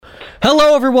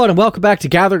Hello, everyone, and welcome back to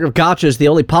Gathering of Gotchas, the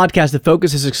only podcast that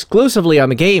focuses exclusively on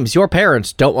the games your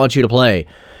parents don't want you to play.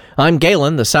 I'm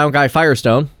Galen, the sound guy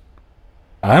Firestone.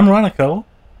 I'm Ronicle.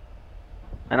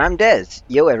 And I'm Dez.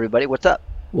 Yo, everybody, what's up?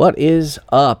 What is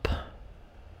up?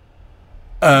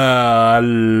 A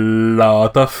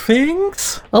lot of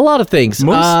things. A lot of things.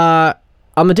 On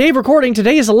the day of recording,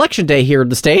 today is election day here in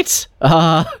the States.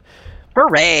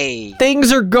 Hooray!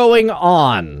 Things are going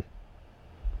on.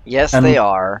 Yes, they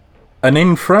are. And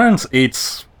in France,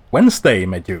 it's Wednesday,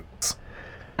 my dudes.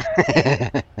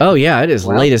 Oh, yeah, it is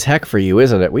late as heck for you,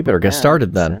 isn't it? We better get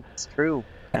started then. It's true.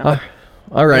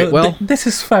 All right, well... This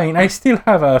is fine. I still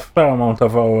have a fair amount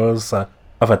of hours of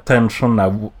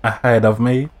attention ahead of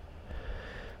me.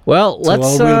 Well,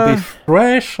 let's... So I will be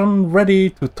fresh and ready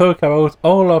to talk about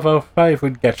all of our 5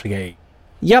 with Gacha game.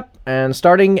 Yep, and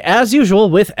starting, as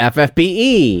usual, with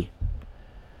FFBE.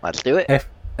 Let's do it.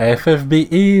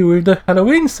 FFBE with the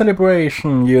Halloween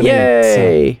celebration unit.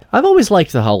 Yay! I've always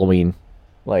liked the Halloween,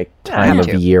 time of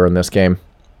the year in this game.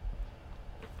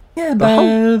 Yeah,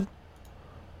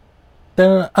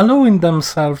 they're allowing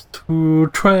themselves to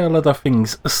try a lot of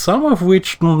things, some of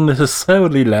which don't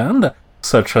necessarily land,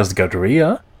 such as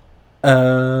Godria.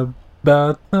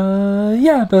 But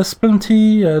there's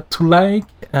plenty to like,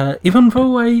 even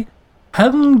though I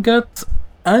hadn't got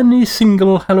any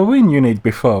single Halloween unit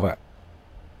before that.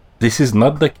 This is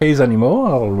not the case anymore.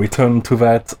 I'll return to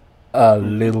that a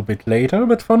little bit later,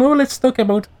 but for now, let's talk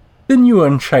about the new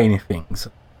and shiny things.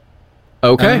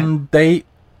 Okay. And they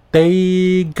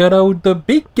got out the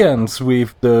big guns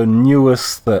with the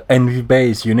newest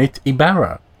Envy-based unit,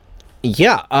 Ibarra.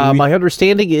 Yeah, my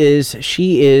understanding is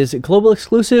she is global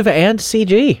exclusive and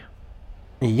CG.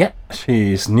 Yeah,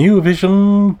 she's New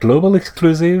Vision, global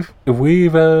exclusive,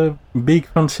 with a big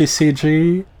fancy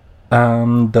CG,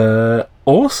 and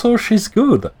also she's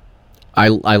good. I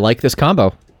like this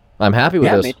combo. I'm happy with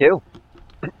this. Yeah, me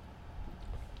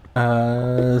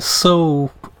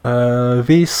too.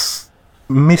 This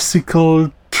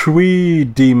mystical tree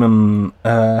demon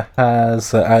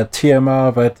has a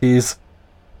TMR that is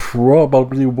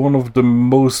probably one of the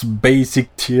most basic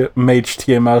mage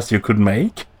TMRs you could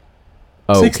make.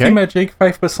 Okay. 60 magic,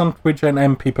 5% regen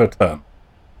MP per turn.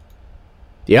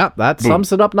 Yeah, that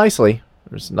sums it up nicely.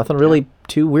 There's nothing really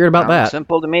too weird about that.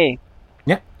 Simple to me.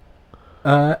 Yeah.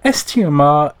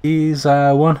 STMR is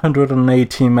a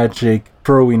 180 magic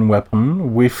throwing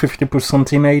weapon with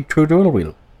 50% innate through dual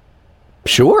wield.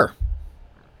 Sure.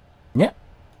 Yeah.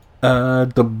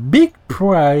 The big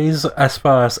prize as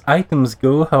far as items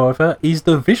go, however, is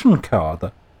the vision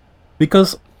card.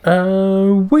 Because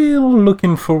we're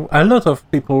looking for... A lot of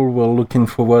people were looking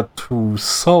forward to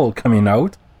Sol coming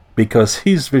out, because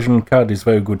his vision card is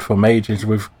very good for mages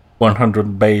with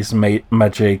 100 base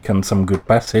magic and some good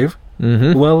passive.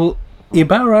 Mm-hmm. Well,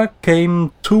 Ibarra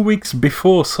came 2 weeks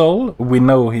before Sol. We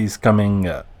know he's coming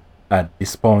at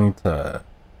this point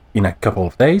in a couple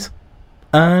of days.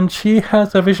 And she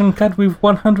has a vision card with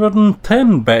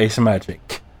 110 base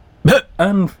magic.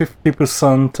 And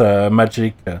 50%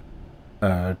 magic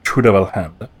through double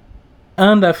hand.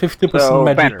 And a 50%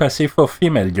 magic passive for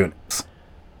female units.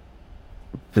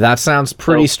 That sounds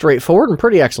pretty straightforward and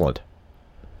pretty excellent.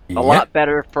 A lot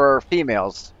better for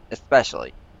females,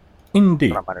 especially.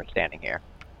 Indeed. From what I'm understanding here.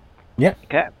 Yeah.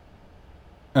 Okay.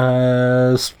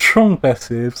 Strong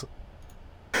passives.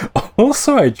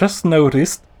 Also, I just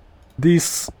noticed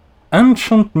this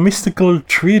ancient mystical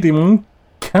tree demon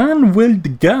can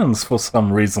wield guns for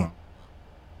some reason.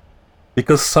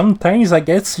 Because sometimes I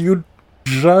guess you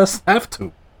just have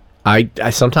to. I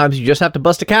sometimes you just have to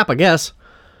bust a cap, I guess.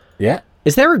 Yeah.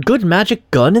 Is there a good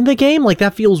magic gun in the game?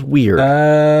 That feels weird.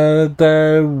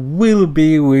 There will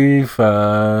be with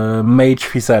Mage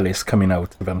Physalis coming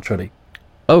out eventually.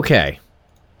 Okay.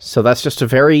 So that's just a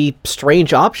very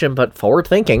strange option, but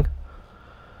forward-thinking.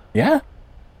 Yeah.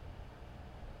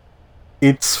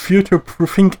 It's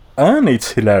future-proofing and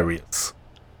it's hilarious.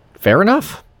 Fair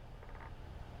enough.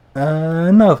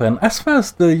 Now then, as far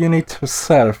as the unit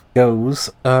herself goes,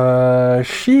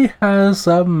 she has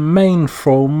a main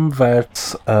form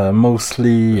that's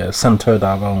mostly centered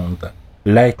around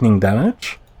lightning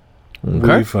damage,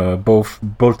 with both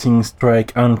Bolting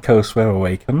Strike and Chaosware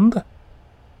Awakened,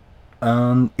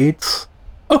 and it's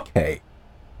okay.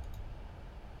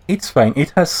 It's fine.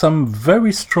 It has some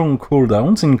very strong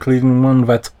cooldowns, including one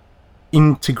that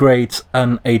integrates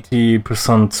an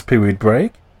 80% Spirit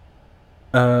Break,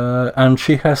 and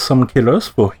she has some killers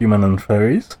for human and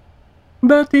fairies,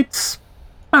 but it's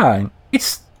fine.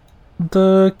 It's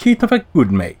the kit of a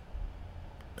good mage.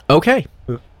 Okay.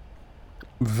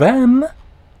 Then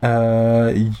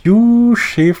you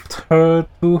shift her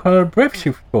to her Brave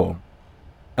Shift form.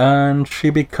 And she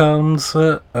becomes,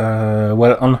 on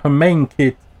her main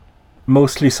kit,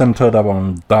 mostly centered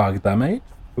around dark damage,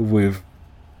 with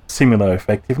similar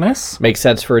effectiveness. Makes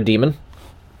sense for a demon.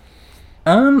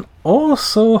 And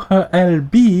also her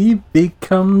LB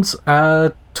becomes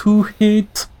a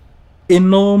 2-hit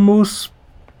enormous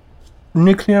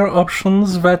nuclear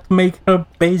options that make her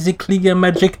basically a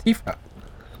magic Tifa.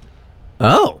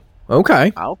 Oh,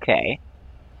 okay. Okay.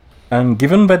 And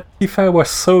given that Tifa was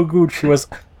so good, she was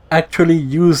actually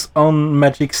used on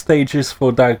magic stages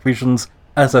for Dark Visions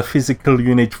as a physical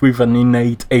unit with an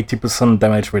innate 80%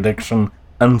 damage reduction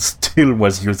and still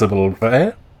was usable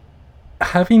there.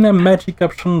 Having a magic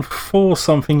option for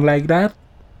something like that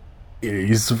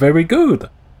is very good.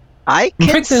 I In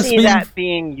can fact, there's see been- that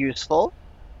being useful.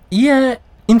 Yeah,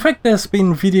 in fact, there's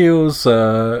been videos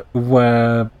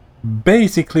where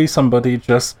basically somebody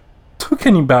just took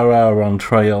an Ibarra around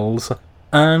trials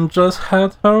and just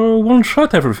had her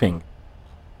one-shot everything.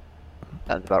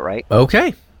 Sounds about right.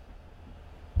 Okay.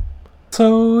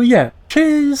 So yeah,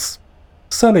 she's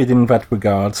solid in that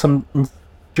regard. Some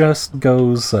just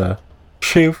goes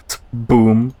shift,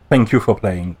 boom, thank you for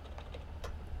playing.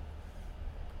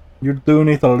 You do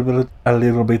need a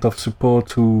little bit of support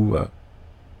to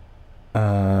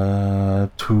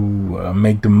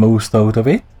make the most out of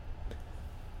it.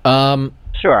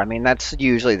 Sure, I mean, that's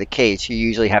usually the case. You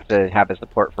usually have to have a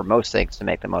support for most things to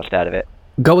make the most out of it.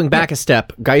 Going back a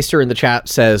step, Geister in the chat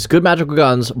says, good magical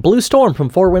guns, Blue Storm from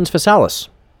Four Winds Physalis.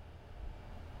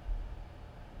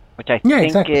 Which I Yeah, think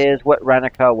exactly. is what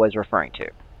Renica was referring to.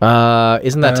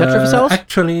 Isn't that Tetra Physalis?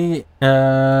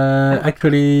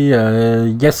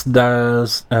 Yes,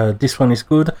 this one is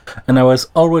good, and I was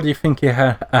already thinking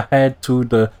ahead to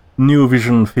the new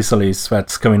Vision Physalis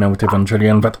that's coming out eventually,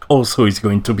 and that also is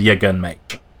going to be a gun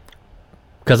mage.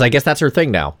 Because I guess that's her thing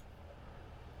now.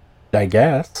 I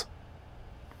guess.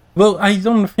 Well, I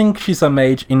don't think she's a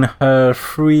mage in her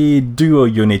free duo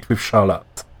unit with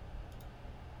Charlotte.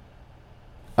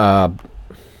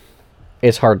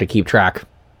 It's hard to keep track.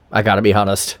 I gotta be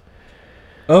honest.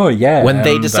 Oh yeah. When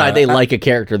they and, decide they like a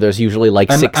character, there's usually like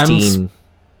and 16.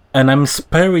 And I'm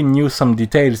sparing you some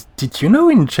details. Did you know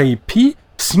in JP,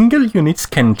 single units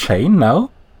can chain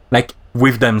now? Like,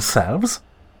 with themselves?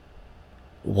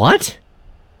 What?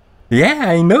 Yeah,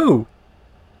 I know.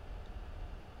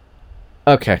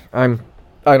 Okay, I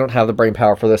don't have the brain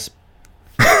power for this.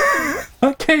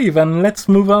 Okay, then let's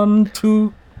move on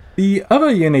to the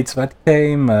other units that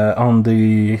came on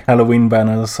the Halloween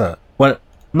banners. Well,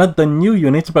 not the new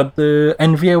units, but the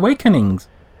Envy Awakenings.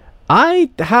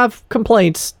 I have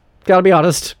complaints, gotta be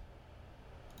honest.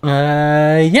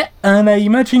 Yeah, and I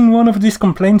imagine one of these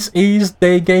complaints is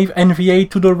they gave NVA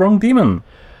to the wrong demon.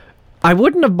 I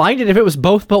wouldn't have minded if it was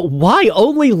both, but why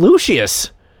only Lucius?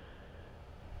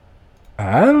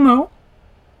 I don't know.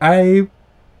 I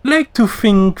like to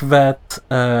think that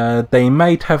they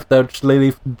might have dodged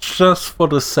Lilith just for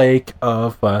the sake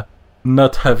of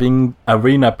not having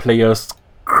arena players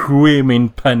scream in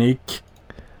panic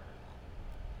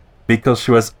because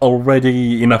she was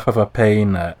already enough of a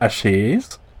pain as she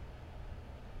is.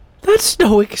 That's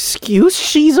no excuse.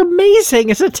 She's amazing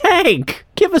as a tank.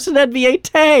 Give us an NVA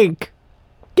tank.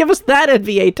 Give us that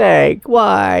NVA tank.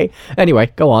 Why?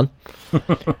 Anyway, go on.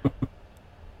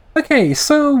 Okay,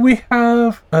 so we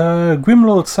have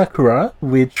Grimlord Sakura,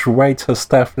 which rides her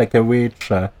staff like a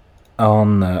witch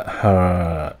on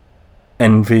her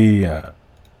Envy, her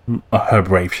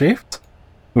Brave Shift,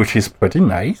 which is pretty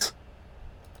nice.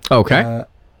 Okay.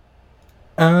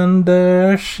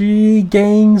 And she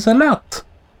gains a lot.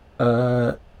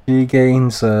 She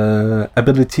gains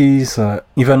abilities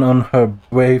even on her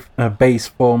brave base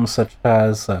form, such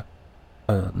as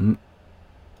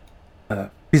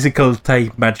physical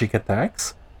type magic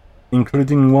attacks,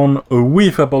 including one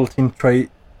with a bolting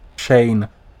chain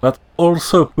that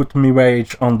also put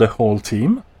Mirage on the whole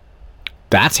team.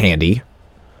 That's handy.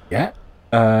 Yeah.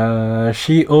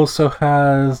 She also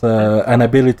has an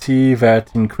ability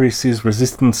that increases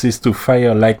resistances to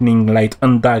fire, lightning, light,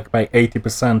 and dark by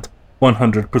 80%,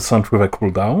 100% with a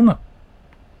cooldown.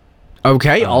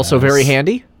 Okay, also very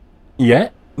handy. Yeah,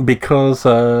 because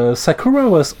Sakura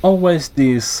was always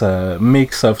this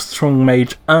mix of strong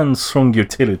mage and strong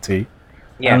utility.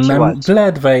 Yeah, and she I'm was.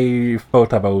 glad they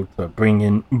thought about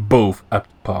bringing both up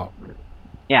to par.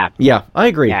 Yeah, Yeah, I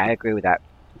agree. yeah, I agree with that.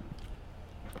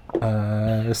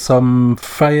 Some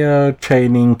fire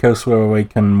chaining Chaosware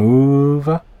Awaken move.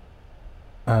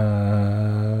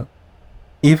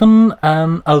 Even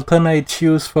an alternate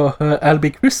use for her Albi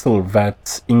Crystal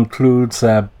that includes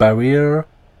a barrier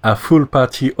a full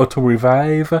party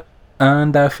auto-revive,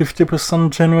 and a 50%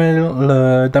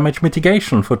 general damage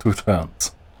mitigation for 2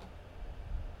 turns.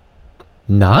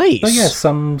 Nice! So yeah,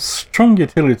 some strong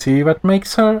utility that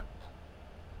makes her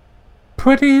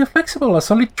pretty flexible, a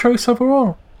solid choice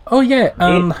overall. Oh yeah,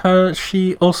 and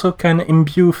she also can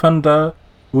imbue Thunder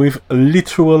with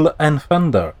literal and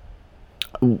Thunder.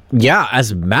 Yeah,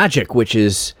 as magic, which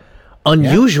is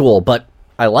unusual, but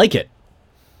I like it.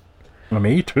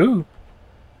 Me too.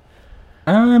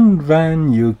 And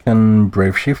then you can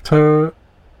Brave Shift her,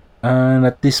 and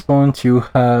at this point you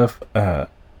have a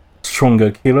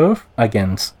stronger killer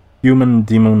against Human,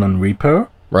 Demon, and Reaper.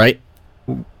 Right.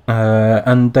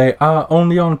 And they are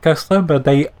only on caster, but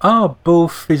they are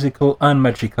both physical and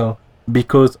magical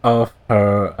because of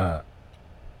her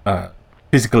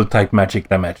physical type magic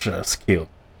damage skill.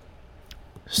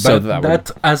 So but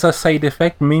that, as a side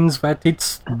effect, means that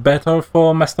it's better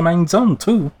for Mastermind Zone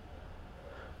too.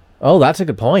 Oh, that's a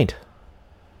good point.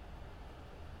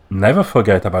 Never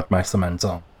forget about Mastermind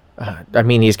Zone. I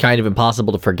mean, he's kind of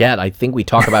impossible to forget. I think we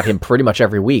talk about him pretty much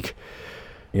every week.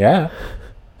 Yeah.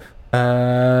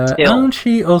 And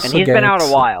she also and he's been out a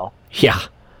while. Yeah.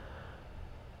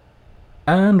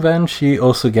 And then she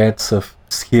also gets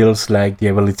skills like the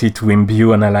ability to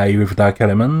imbue an ally with Dark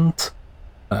Element,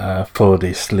 for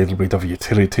this little bit of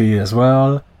utility as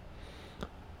well.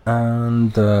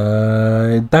 And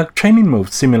Dark Chaining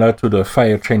move, similar to the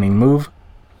Fire Chaining move.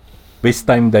 This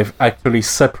time they've actually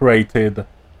separated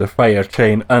the Fire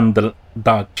Chain and the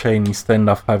Dark Chain instead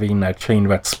of having a chain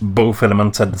that's both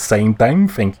elements at the same time.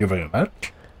 Thank you very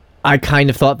much. I kind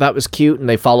of thought that was cute, and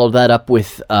they followed that up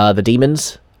with the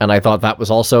demons, and I thought that was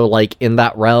also, like, in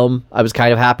that realm I was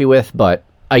kind of happy with, but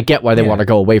I get why they want to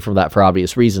go away from that for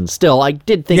obvious reasons. Still, I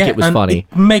did think it was funny.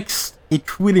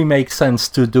 It really makes sense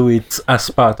to do it as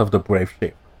part of the Brave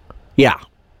Shift. Yeah.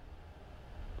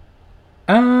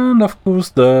 And of course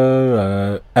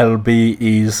the LB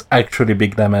is actually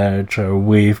big damage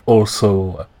with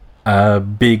also a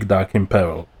big Dark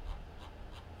Imperil.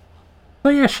 So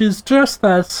yeah, she's just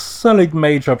a solid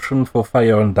mage option for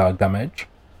fire and dark damage.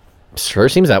 Sure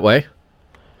seems that way.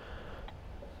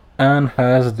 And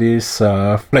has this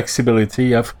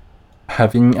flexibility of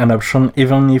having an option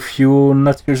even if you're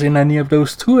not using any of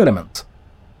those 2 elements.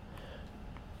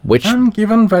 And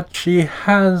given that she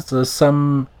has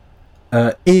some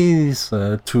ease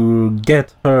to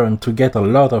get her and to get a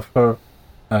lot of her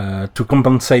to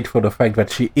compensate for the fact that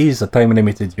she is a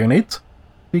time-limited unit,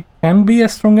 it can be a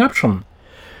strong option.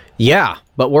 Yeah,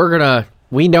 but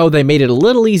we know they made it a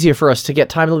little easier for us to get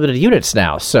time-limited units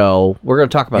now, so we're going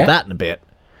to talk about that in a bit.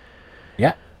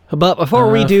 Yeah. But before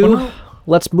we do,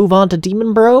 let's move on to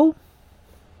Demon Bro.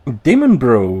 Demon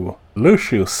Bro,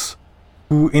 Lucius,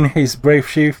 who in his Brave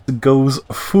Shift goes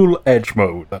full edge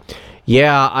mode.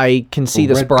 Yeah, I can see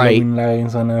the sprite.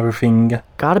 Lines and everything.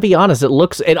 Gotta be honest,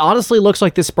 it honestly looks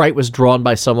like this sprite was drawn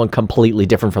by someone completely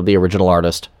different from the original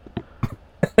artist.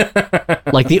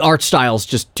 Like, the art styles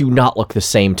just do not look the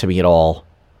same to me at all.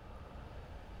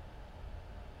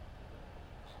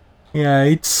 Yeah,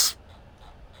 it's...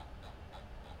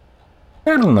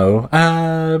 I don't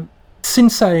know.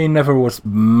 Since I never was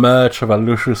much of a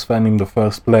Lucius fan in the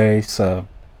first place, I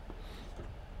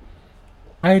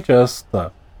just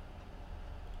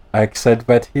accept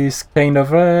that he's kind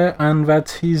of rare and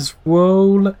that his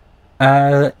role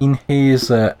in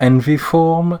his envy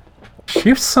form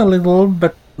shifts a little,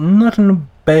 but not in the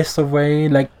best of way.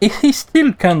 Like, he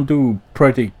still can do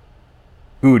pretty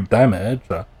good damage,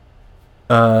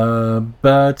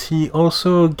 but he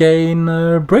also gain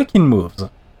breaking moves.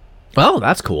 Oh,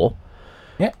 that's cool.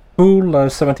 Yeah, full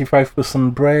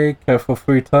 75% break for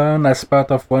 3 turns as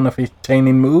part of one of his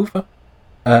chaining move.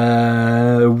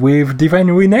 With Divine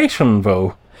Ruination,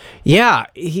 though. Yeah,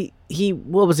 he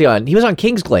what was he on? He was on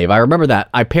Kingsglaive. I remember that.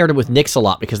 I paired him with Nyx a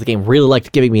lot because the game really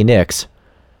liked giving me Nyx.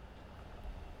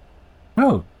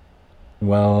 Oh.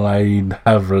 Well, I'd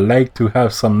have liked to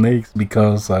have some Nyx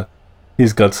because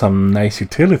he's got some nice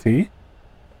utility.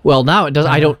 Well, now it does.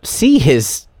 I don't see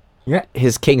his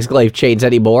Kingsglaive chains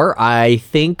anymore. I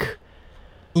think...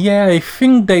 Yeah, I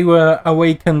think they were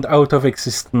awakened out of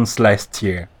existence last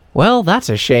year. Well, that's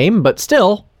a shame, but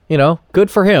still, good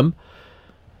for him.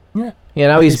 Yeah.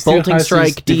 He's Bolting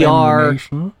Strike, DR,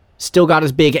 still got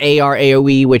his big AR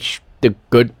AoE, which the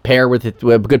good pair with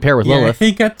Lilith.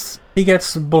 He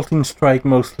gets Bolting Strike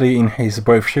mostly in his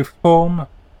Brave Shift form,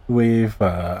 with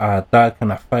a Dark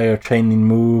and a Fire Chaining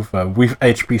move, with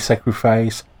HP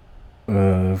Sacrifice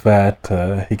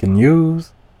that he can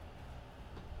use.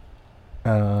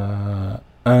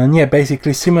 And yeah,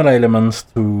 basically similar elements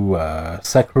to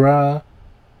Sakura,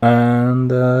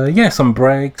 And some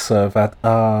breaks that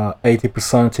are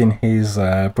 80% in his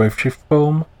Brave Shift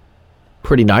form.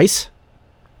 Pretty nice.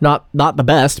 Not the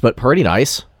best, but pretty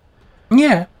nice.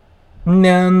 Yeah.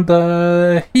 And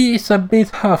he's a bit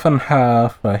half and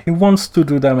half. He wants to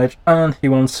do damage and he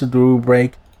wants to do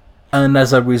break. And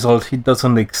as a result, he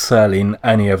doesn't excel in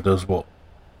any of those roles.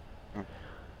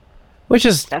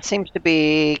 That seems to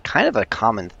be kind of a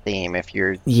common theme. If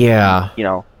you're, yeah,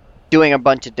 doing a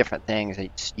bunch of different things,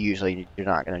 it's usually you're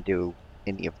not going to do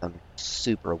any of them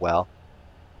super well.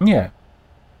 Yeah,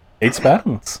 it's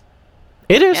balance.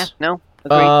 It is. Yeah, no,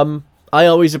 agreed. I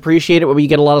always appreciate it when we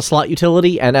get a lot of slot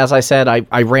utility, and as I said,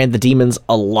 I ran the demons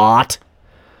a lot.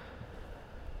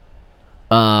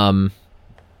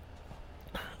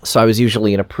 So I was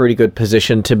usually in a pretty good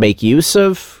position to make use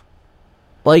of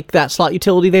that slot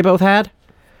utility they both had.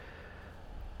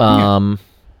 And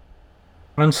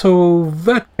so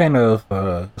that kind of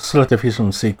slot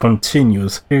efficiency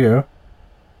continues here.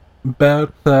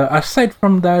 But aside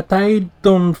from that, I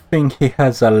don't think he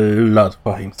has a lot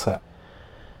for himself.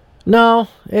 No,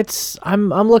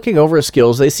 I'm looking over his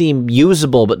skills. They seem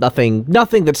usable, but nothing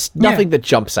that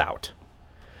jumps out.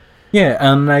 Yeah,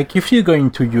 and if you're going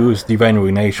to use Divine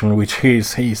Ruination, which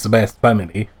is his best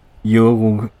family,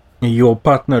 your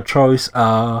partner choice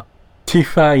are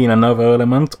Tifa in another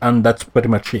element, and that's pretty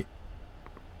much it.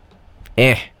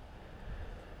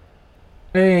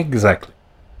 Exactly.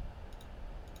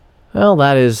 Well,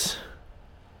 that is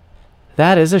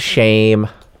a shame.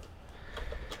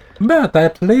 But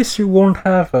at least you won't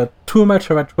have too much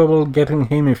of a trouble getting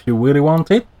him if you really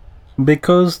want it,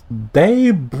 because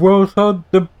they brought out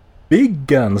the big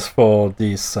guns for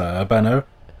this banner,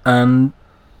 and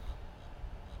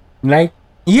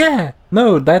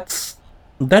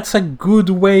that's a good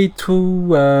way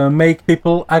to make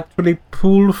people actually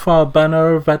pull for a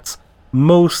banner that's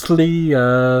mostly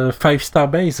 5-star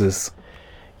bases.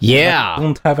 Yeah,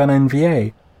 don't have an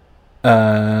NVA,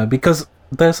 because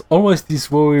there's always this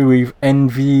worry with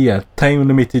NV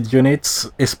time-limited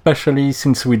units, especially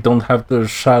since we don't have the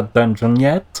Shard Dungeon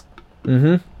yet.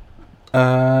 Mm-hmm.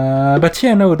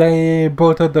 But they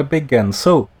brought out the big gun.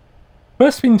 So,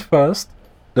 first thing first,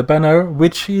 the banner,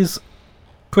 which is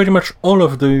pretty much all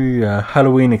of the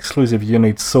Halloween exclusive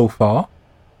units so far,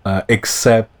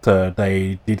 except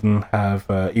they didn't have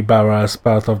Ibarra as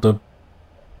part of the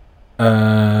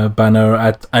banner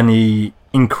at any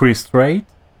increased rate.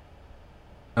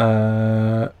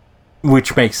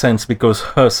 Which makes sense because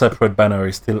her separate banner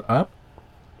is still up.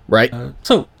 Right.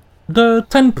 So, the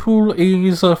 10 pool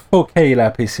is 4k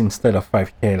lapis instead of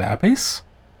 5k lapis.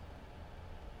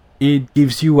 It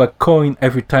gives you a coin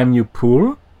every time you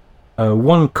pull.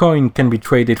 1 coin can be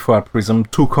traded for a prism,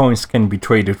 2 coins can be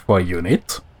traded for a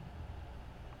unit.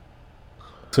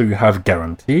 So you have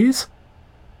guarantees.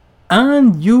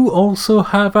 And you also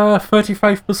have a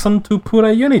 35% to pull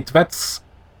a unit. That's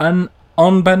an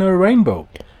on-banner rainbow.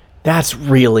 That's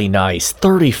really nice.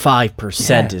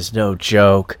 35% is no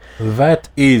joke. That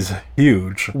is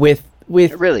huge. With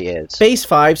it really is. Base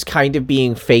 5s kind of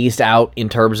being phased out in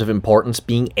terms of importance,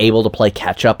 being able to play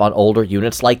catch-up on older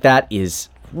units like that is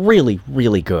really,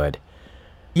 really good.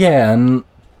 Yeah, and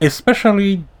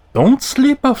especially don't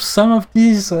sleep off some of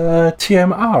these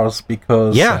TMRs,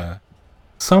 because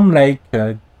some like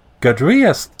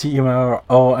Godria's TMR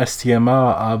or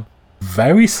STMR are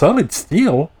very solid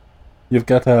still. You've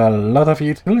got a lot of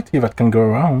utility that can go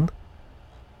around.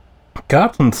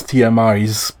 Carton's TMR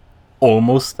is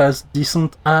almost as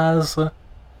decent as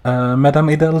Madame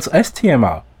Idel's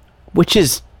STMR. Which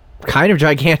is kind of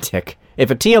gigantic.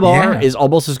 If a TMR is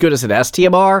almost as good as an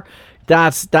STMR,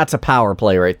 that's a power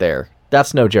play right there.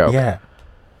 That's no joke. Yeah.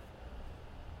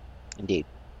 Indeed.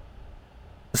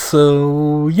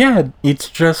 So, it's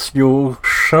just your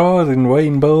shard in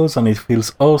rainbows, and it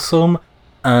feels awesome.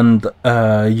 And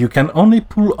you can only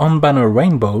pull on-banner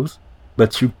rainbows,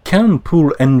 but you can pull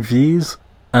NVs,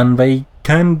 and they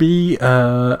can be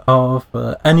of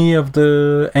any of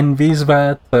the NVs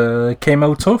that came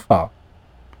out so far.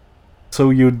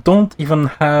 So you don't even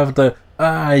have the,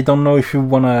 I don't know if you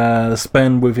want to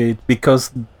spend with it,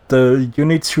 because the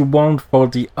units you want for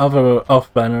the other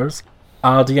off-banners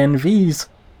are the NVs,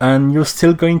 and you're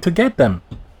still going to get them.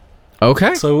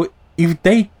 Okay. So if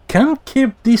they can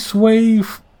keep this way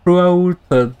throughout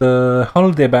the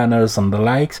holiday banners and the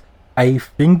likes, I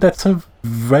think that's a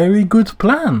very good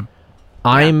plan.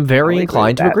 I'm very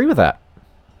inclined to agree with that.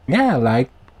 Yeah,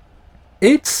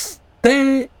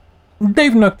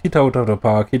 they've knocked it out of the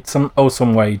park. It's an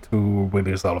awesome way to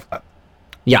release all of that.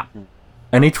 Yeah.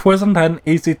 And it wasn't an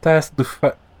easy task to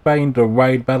find the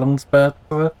right balance, but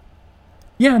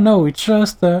it's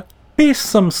just is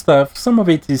some stuff. Some of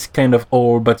it is kind of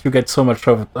old, but you get so much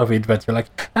of it that you're like,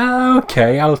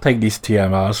 okay, I'll take these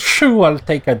TMRs. Sure, I'll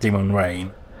take a Demon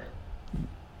Rain.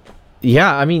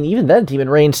 Yeah, I mean, even then, Demon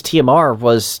Rain's TMR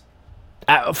was,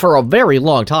 for a very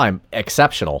long time,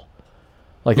 exceptional.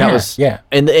 Like, that was... Yeah.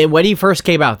 And when he first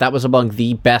came out, that was among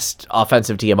the best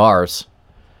offensive TMRs.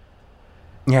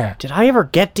 Yeah. Did I ever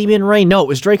get Demon Rain? No, it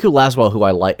was Draco Laswell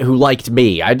who liked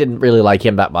me. I didn't really like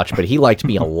him that much, but he liked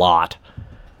me a lot.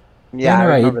 Yeah,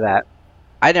 I remember that.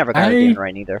 I never got a Demon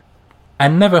Rain either. I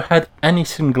never had any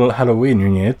single Halloween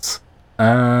units,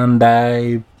 and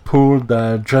I pulled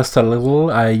just a little.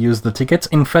 I used the tickets.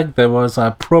 In fact, there was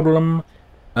a problem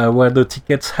where the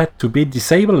tickets had to be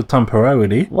disabled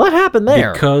temporarily. What happened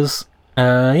there? Because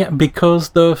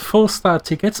the 4-star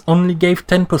tickets only gave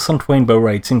 10% rainbow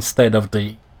rates instead of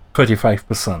the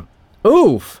 35%.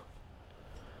 Oof!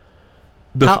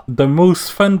 The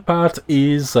most fun part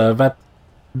is that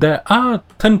there are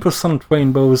 10%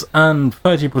 rainbows and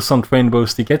 30%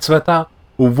 rainbows tickets that are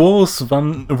worse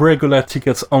than regular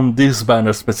tickets on this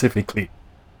banner specifically.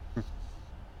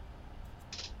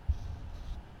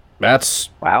 That's...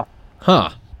 Wow.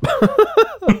 Huh.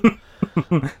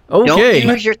 Okay. Don't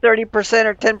use your 30%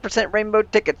 or 10% rainbow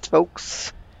tickets,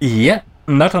 folks. Yeah,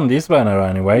 not on this banner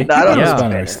anyway. Not on this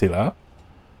banner is still up.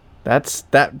 That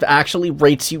actually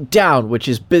rates you down, which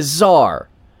is bizarre.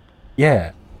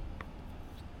 Yeah.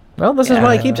 Well, this is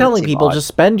why I keep telling people, just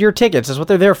spend your tickets. That's what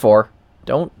they're there for.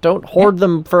 Don't hoard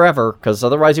them forever, because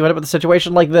otherwise you end up with a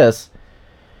situation like this,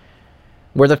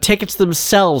 where the tickets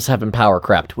themselves have been power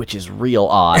crept, which is real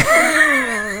odd.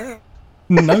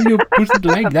 Now you put it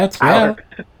like that, yeah.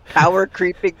 Power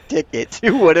creeping tickets.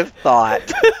 Who would have thought?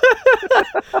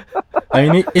 I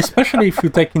mean, especially if you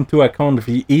take into account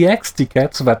the EX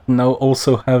tickets that now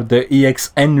also have the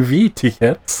EXNV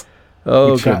tickets,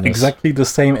 which are exactly the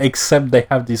same, except they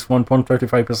have this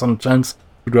 1.35% chance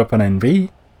to drop an NV.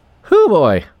 Oh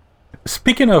boy.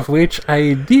 Speaking of which,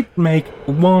 I did make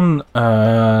one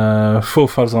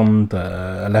 4,000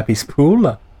 Lapis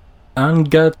pool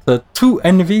and got 2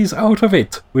 NVs out of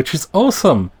it, which is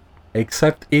awesome.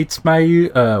 Except it's my,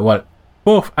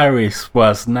 both Iris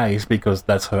was nice because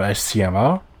that's her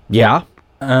SCMR. Yeah.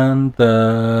 And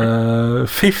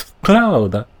 5th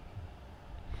Cloud.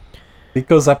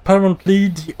 Because apparently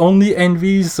the only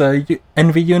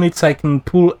NV units I can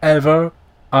pull ever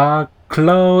are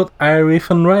Cloud, Iris,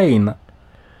 and Rain.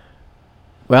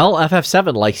 Well,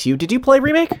 FF7 likes you. Did you play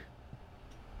Remake?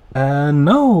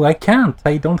 No, I can't.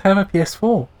 I don't have a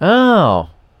PS4. Oh.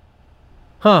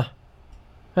 Huh.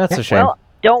 That's a shame. Well,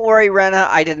 don't worry, Rena.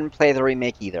 I didn't play the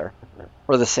remake either,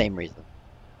 for the same reason.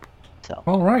 So.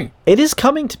 All right. It is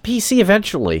coming to PC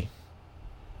eventually.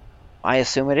 I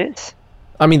assume it is.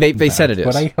 I mean, they said it is.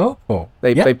 What I hope for.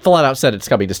 They flat out said it's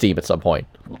coming to Steam at some point.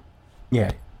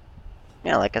 Yeah.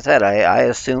 Yeah, like I said, I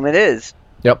assume it is.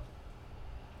 Yep.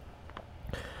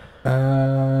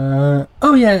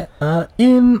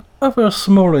 In other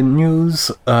smaller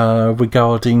news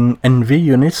regarding NV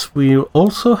units, we're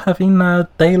also having a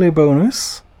daily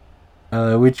bonus,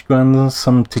 which grants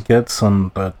some tickets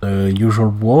on the usual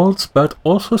worlds, but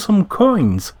also some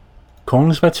coins.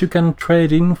 Coins that you can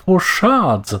trade in for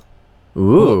shards.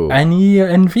 Ooh. Any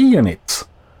NV units.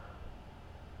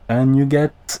 And you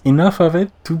get enough of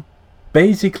it to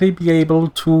basically be able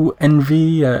to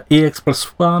NV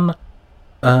EX+1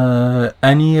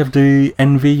 any of the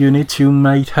NV units you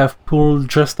might have pulled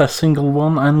just a single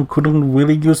one and couldn't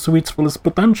really use to its fullest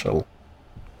potential.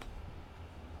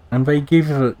 And they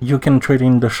give you can trade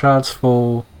in the shards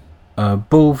for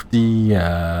both the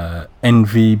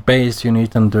NV based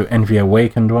unit and the NV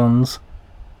awakened ones.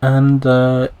 And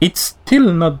it's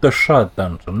still not the shard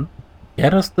dungeon.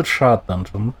 Get us the shard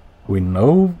dungeon. We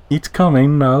know it's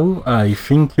coming now. I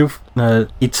think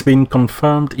it's been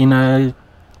confirmed in a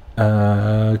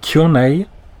Q&A.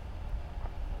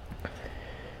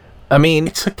 I mean,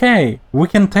 it's okay. We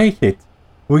can take it.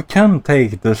 We can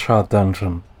take the shard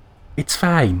dungeon. It's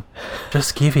fine.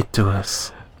 Just give it to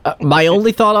us. My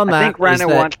only thought on that I think Rana is that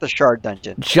wants the shard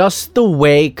dungeon. Just the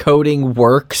way coding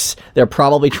works, they're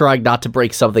probably trying not to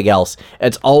break something else.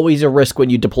 It's always a risk when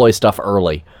you deploy stuff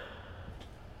early.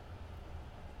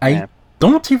 I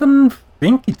don't even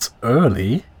think it's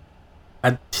early.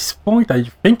 At this point, I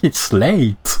think it's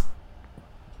late.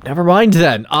 Never mind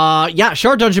then.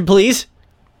 Shard dungeon, please.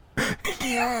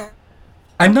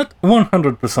 I'm not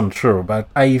 100% sure, but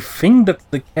I think that's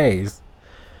the case.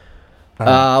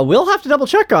 We'll have to double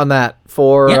check on that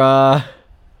for. We'll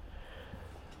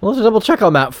have to double check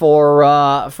on that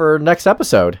for next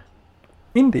episode.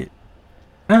 Indeed.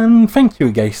 And thank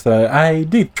you, Geister. I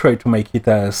did try to make it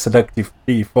a seductive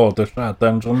plea for the chat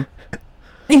dungeon,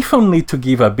 if only to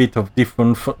give a bit of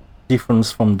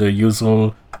difference from the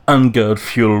usual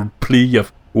anger-fueled plea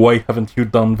of "Why haven't you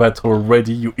done that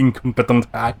already, you incompetent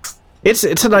hacks?" It's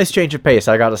a nice change of pace,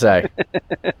 I gotta say.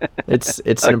 It's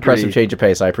an impressive change of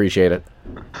pace. I appreciate it.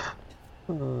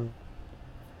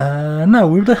 Now,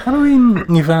 with the Halloween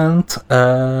event,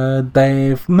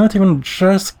 they've not even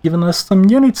just given us some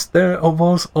units, there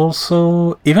was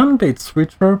also event bits,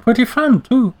 which were pretty fun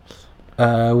too.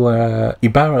 Where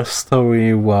Ibarra's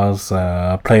story was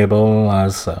playable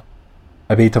as a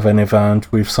bit of an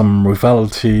event with some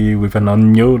rivalry with an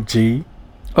Onyoji.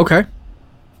 Okay.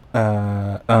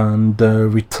 And the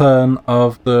return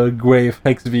of the Grave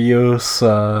Hexvius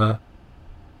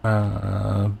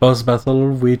boss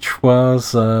battle, which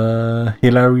was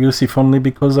hilarious if only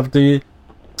because of the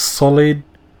solid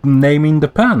name in the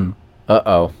pan.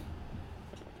 Uh-oh.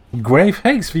 Grave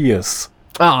Hexvius.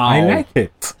 Oh. I like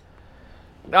it.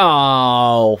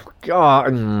 Oh,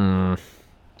 God.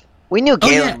 We knew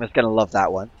Galen was going to love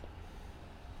that one.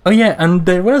 Oh yeah, and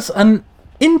there was an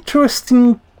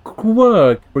interesting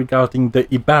quirk regarding the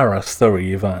Ibarra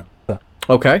story event.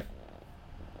 Okay.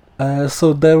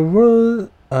 So there were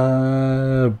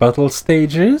battle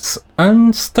stages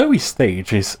and story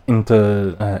stages in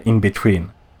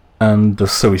between. And the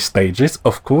story stages,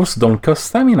 of course, don't cost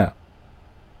stamina.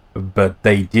 But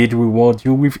they did reward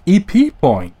you with EP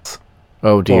points.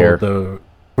 Oh dear. For the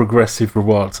progressive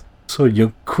rewards. So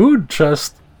you could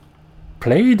just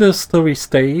play the story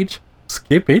stage,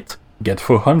 skip it, get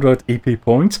 400 EP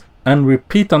points, and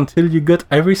repeat until you got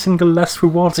every single last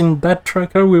rewards in that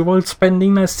tracker without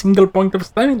spending a single point of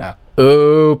stamina.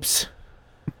 Oops.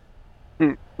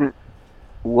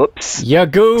 Whoops. You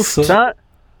goof.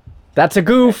 That's a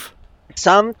goof.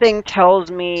 Something tells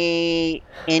me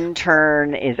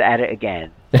Intern is at it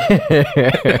again.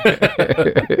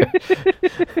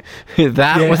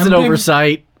 That was an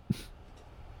oversight.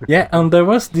 Yeah, and there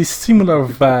was this similar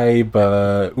vibe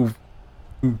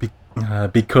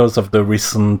because of the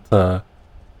recent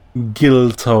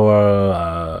Guild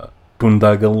Tower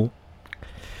boondoggle,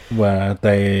 where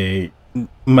a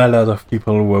lot of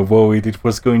people were worried it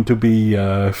was going to be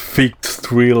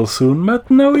fixed real soon, but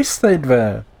no, it stayed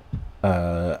there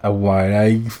a while.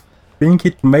 I think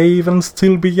it may even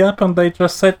still be up, and they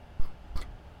just said,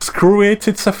 screw it,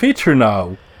 it's a feature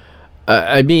now.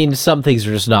 I mean, some things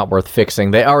are just not worth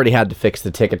fixing. They already had to fix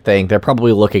the ticket thing. They're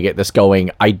probably looking at this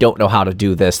going, I don't know how to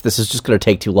do this. This is just going to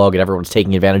take too long, and everyone's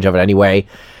taking advantage of it anyway.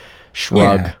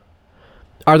 Shrug. Yeah.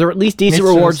 Are there at least decent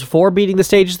rewards for beating the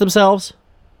stages themselves?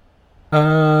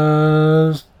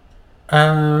 Not.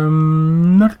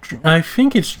 I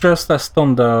think it's just a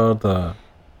standard.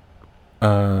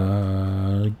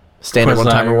 Standard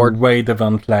one-time reward? Raid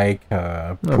event like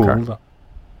pool. Okay.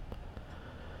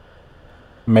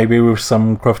 Maybe with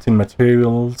some crafting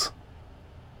materials.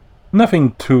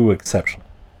 Nothing too exceptional,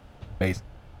 basically.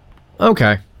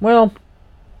 Okay, well...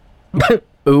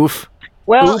 Oof.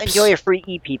 Well, oops. Enjoy a free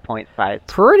EP point size.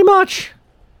 Pretty much.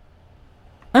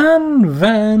 And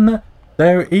then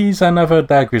there is another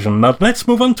Dark Vision. Now let's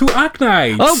move on to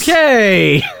Arknights.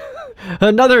 Okay!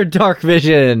 Another Dark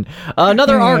Vision.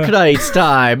 Another Arknights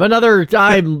time.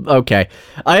 Okay.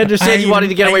 I understand you wanted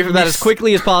to get away from that as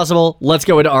quickly as possible. Let's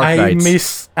go into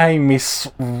Arknights. I miss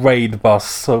Raid boss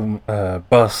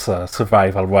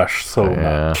Survival Rush so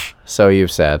much. So you've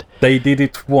said. They did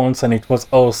it once and it was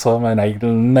awesome, and I'll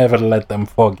never let them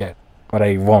forget. But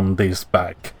I want this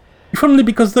back. If only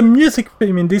because the music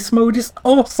theme in this mode is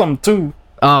awesome too.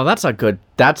 Oh, that's a good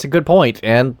point,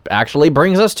 and actually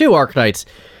brings us to Arknights.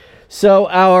 So,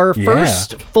 our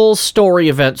first full story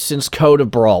event since Code of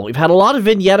Brawl. We've had a lot of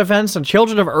vignette events, and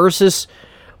Children of Ursus,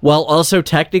 while also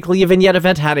technically a vignette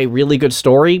event, had a really good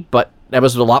story, but that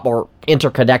was a lot more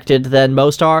interconnected than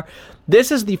most are.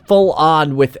 This is the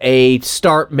full-on with a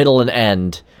start, middle, and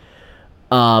end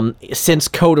since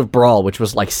Code of Brawl, which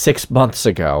was like 6 months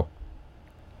ago.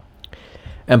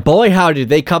 And boy, how did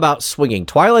they come out swinging.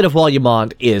 Twilight of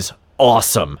Woluwmand is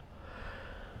awesome.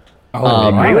 I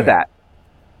agree with that.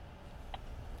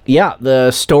 Yeah,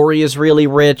 the story is really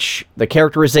rich, the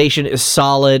characterization is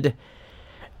solid,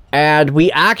 and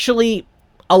we actually...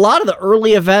 A lot of the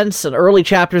early events and early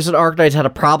chapters in Arknights had a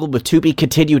problem with to be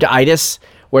continued-itis,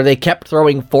 where they kept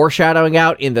throwing foreshadowing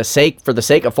out for the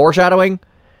sake of foreshadowing.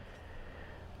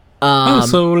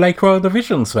 So like World of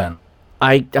Visions then?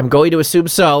 I'm going to assume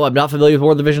so. I'm not familiar with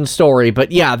World of Vision's story,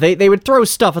 but yeah, they would throw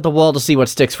stuff at the wall to see what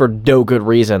sticks for no good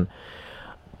reason.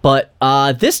 But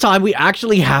this time we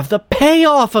actually have the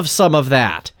payoff of some of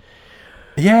that.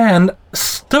 Yeah, and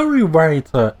story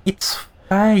writer, it's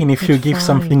fine if you give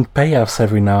something payoffs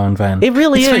every now and then. It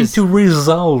really is. It's trying to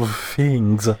resolve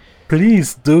things.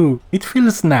 Please do. It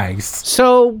feels nice.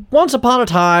 So, once upon a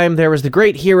time, there was the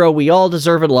great hero we all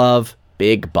deserve and love,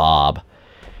 Big Bob.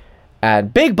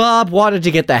 And Big Bob wanted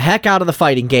to get the heck out of the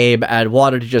fighting game and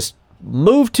wanted to just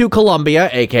move to Colombia,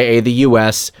 aka the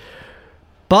US,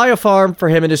 buy a farm for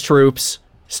him and his troops,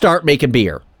 start making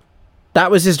beer. That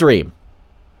was his dream.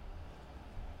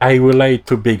 I relate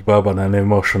to Big Bob on an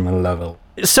emotional level.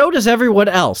 So does everyone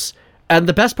else. And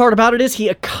the best part about it is he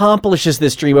accomplishes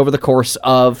this dream over the course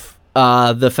of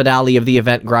the finale of the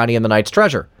event, Grani and the Knight's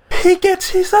Treasure. He gets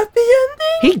his happy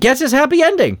ending? He gets his happy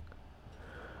ending.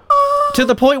 To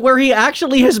the point where he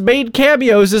actually has made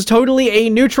cameos as totally a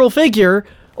neutral figure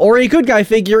or a good guy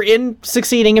figure in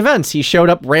succeeding events. He showed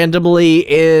up randomly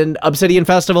in Obsidian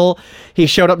Festival. He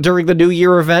showed up during the New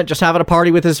Year event, just having a party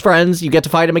with his friends. You get to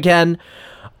fight him again.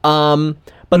 But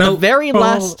the very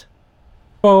last...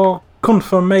 For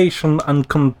confirmation and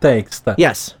context.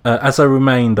 Yes. As a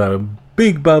reminder,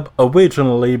 Big Bob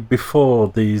originally, before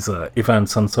these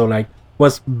events and so like,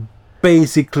 was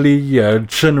basically a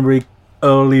generic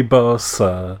early boss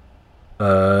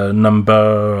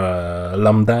number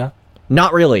Lambda.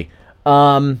 Not really.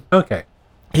 Okay.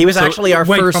 He was actually our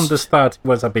first... from the start, he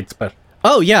was a bit special.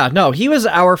 Oh, yeah, no, he was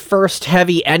our first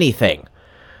heavy anything.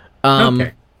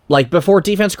 Okay. Like, before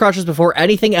Defense Crushers, before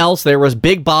anything else, there was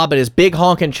Big Bob and his big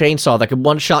honkin' chainsaw that could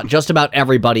one-shot just about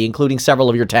everybody, including several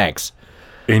of your tanks.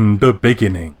 In the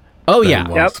beginning, there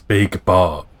was Big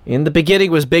Bob. In the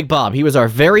beginning was Big Bob. He was our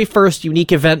very first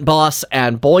unique event boss,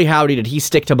 and boy howdy did he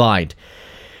stick to mind.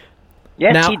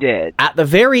 Yes, now, he did. At the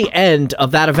very end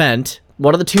of that event,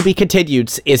 one of the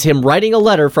to-be-continueds is him writing a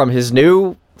letter from his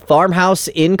new farmhouse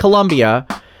in Colombia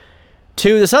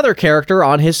to this other character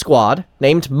on his squad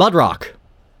named Mudrock.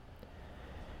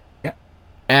 Yeah.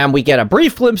 And we get a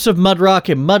brief glimpse of Mudrock,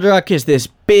 and Mudrock is this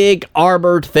big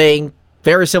armored thing,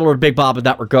 very similar to Big Bob in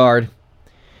that regard.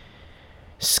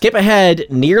 Skip ahead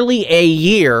nearly a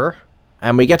year,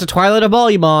 and we get to Twilight of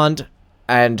Volumond.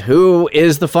 And who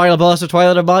is the final boss of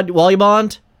Twilight of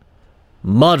Volumond?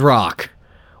 Mudrock.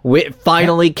 It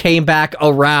finally came back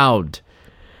around.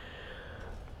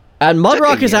 And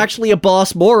Mudrock is actually a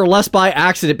boss more or less by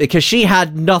accident because she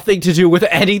had nothing to do with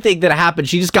anything that happened.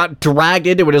 She just got dragged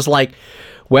into it as like,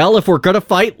 well, if we're gonna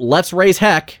fight, let's raise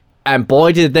heck. And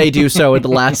boy, did they do so in the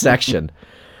last section.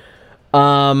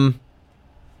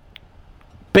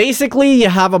 Basically, you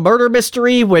have a murder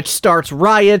mystery, which starts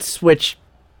riots, which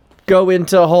go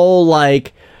into whole,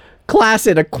 like, class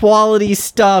inequality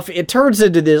stuff. It turns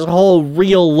into this whole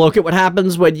real look at what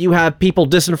happens when you have people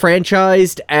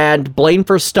disenfranchised and blamed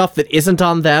for stuff that isn't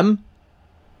on them.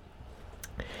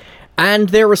 And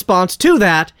their response to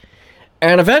that,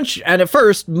 and at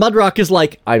first, Mudrock is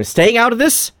like, I'm staying out of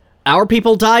this. Our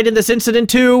people died in this incident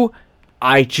too.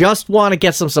 I just want to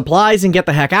get some supplies and get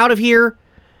the heck out of here.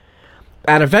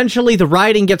 And eventually the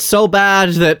rioting gets so bad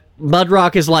that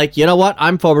Mudrock is like, you know what?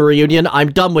 I'm for a reunion.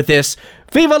 I'm done with this.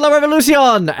 Viva la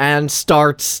revolution! And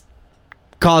starts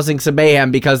causing some mayhem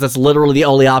because that's literally the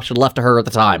only option left to her at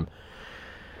the time.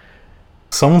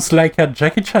 Sounds like a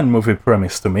Jackie Chan movie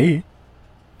premise to me.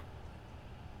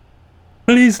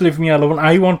 Please leave me alone.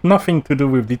 I want nothing to do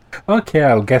with it. Okay,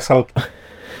 I'll guess I'll...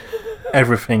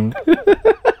 everything.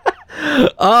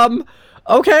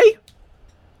 Okay.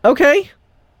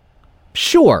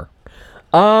 Sure.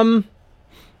 In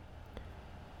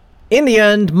the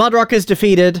end, Mudrock is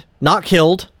defeated, not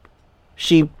killed.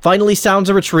 She finally sounds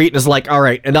a retreat and is like,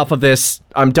 alright, enough of this.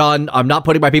 I'm done. I'm not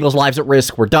putting my people's lives at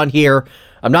risk. We're done here.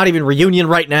 I'm not even reunion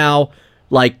right now.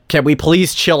 Like, can we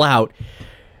please chill out?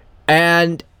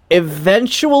 And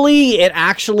eventually,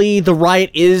 the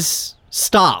riot is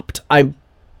stopped.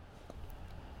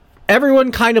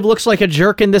 Everyone kind of looks like a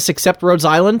jerk in this except Rhodes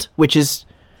Island, which is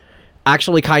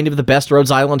actually kind of the best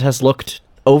Rhodes Island has looked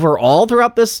overall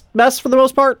throughout this mess for the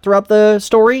most part, throughout the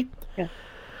story. Yeah,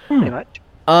 pretty much.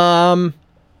 And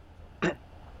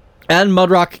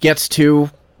Mudrock gets to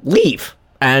leave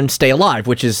and stay alive,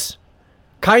 which is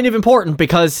kind of important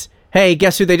because, hey,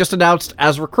 guess who they just announced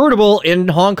as recruitable in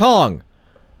Hong Kong?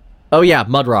 Oh yeah,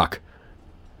 Mudrock.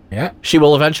 Yeah. She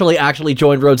will eventually actually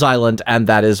join Rhodes Island, and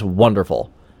that is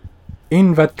wonderful.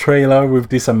 In that trailer with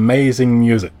this amazing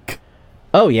music.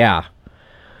 Oh, yeah.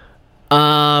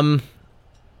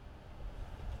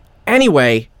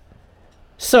 Anyway,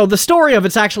 so the story of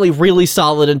it's actually really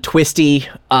solid and twisty,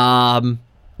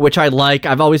 which I like.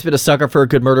 I've always been a sucker for a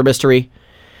good murder mystery.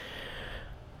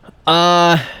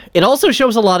 It also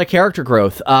shows a lot of character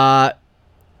growth.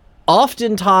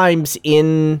 Oftentimes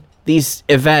in these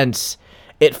events,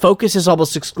 it focuses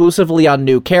almost exclusively on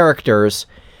new characters,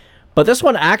 But this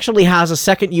one actually has a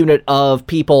second unit of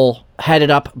people headed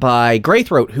up by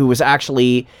Greythroat, who was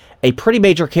actually a pretty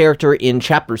major character in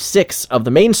Chapter 6 of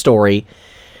the main story.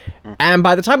 And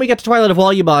by the time we get to Twilight of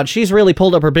Volume, she's really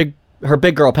pulled up her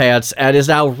big girl pants and is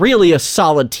now really a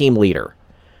solid team leader.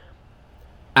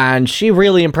 And she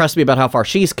really impressed me about how far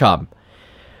she's come.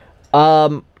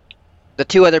 The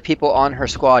two other people on her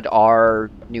squad are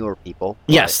newer people.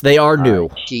 Yes, they are new.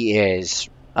 She is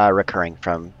recurring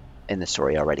from in the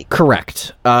story already.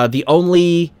 Correct. The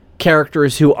only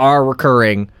characters who are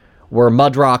recurring were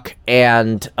Mudrock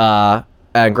and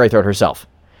Greythroat herself.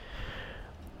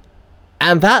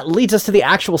 And that leads us to the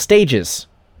actual stages,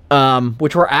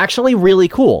 which were actually really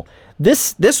cool.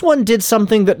 This one did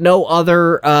something that no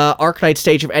other Arknight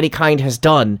stage of any kind has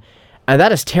done, and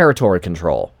that is territory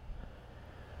control.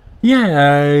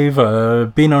 Yeah,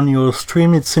 I've been on your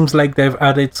stream. It seems like they've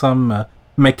added some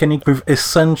mechanic with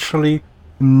essentially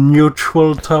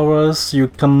neutral towers. You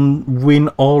can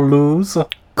win or lose.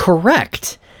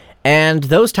 Correct. And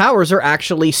those towers are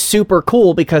actually super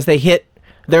cool because they're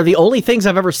the only things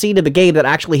I've ever seen in the game that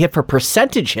actually hit for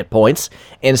percentage hit points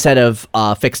instead of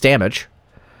fixed damage.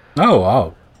 Oh,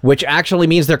 wow. Which actually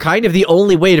means they're kind of the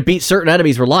only way to beat certain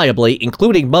enemies reliably,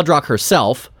 including Mudrock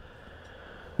herself.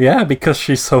 Yeah, because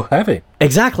she's so heavy.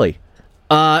 Exactly.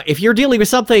 If you're dealing with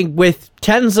something with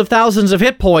tens of thousands of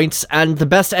hit points, and the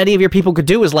best any of your people could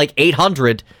do is like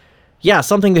 800, yeah,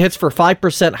 something that hits for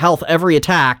 5% health every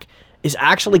attack is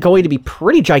actually going to be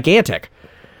pretty gigantic.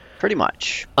 Pretty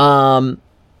much. Now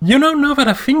that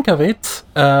I think of it,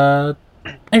 I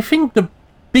think the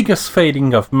biggest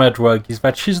failing of Mudrock is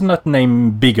that she's not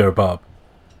named Bigger Bob.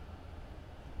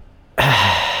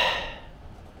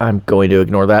 I'm going to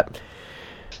ignore that.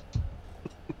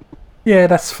 Yeah,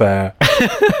 that's fair.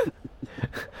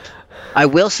 I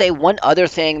will say one other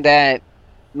thing that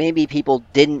maybe people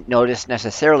didn't notice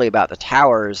necessarily about the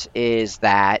towers is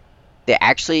that they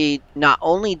actually, not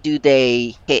only do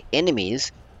they hit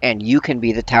enemies, and you can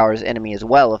be the tower's enemy as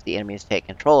well if the enemies take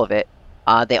control of it,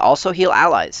 they also heal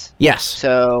allies. Yes.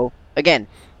 So, again,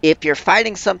 if you're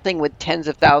fighting something with tens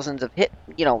of thousands of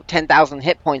 10,000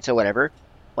 hit points or whatever,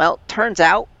 well, turns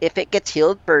out if it gets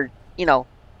healed for,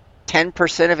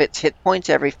 10% of its hit points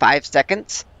every 5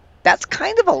 seconds, that's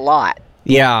kind of a lot.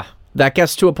 Yeah, that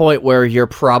gets to a point where you're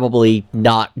probably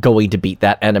not going to beat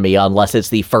that enemy unless it's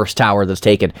the first tower that's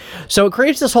taken. So it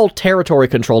creates this whole territory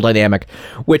control dynamic,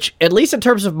 which, at least in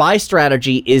terms of my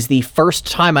strategy, is the first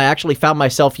time I actually found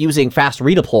myself using fast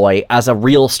redeploy as a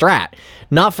real strat.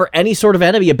 Not for any sort of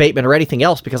enemy abatement or anything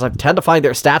else, because I tend to find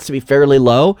their stats to be fairly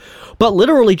low, but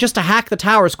literally just to hack the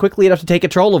towers quickly enough to take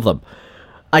control of them.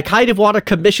 I kind of want to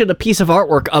commission a piece of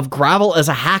artwork of Gravel as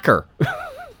a hacker.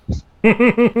 See,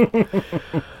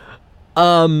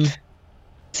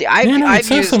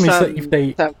 I've used some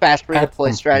fast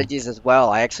redeploy strategies as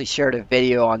well. I actually shared a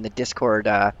video on the Discord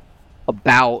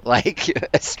about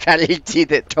a strategy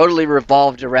that totally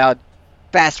revolved around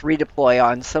fast redeploy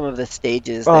on some of the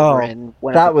stages that were in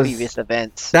one of the previous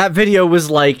events. That video was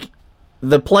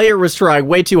the player was trying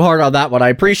way too hard on that one. I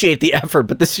appreciate the effort,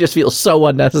 but this just feels so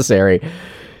unnecessary.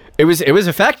 It was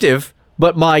effective,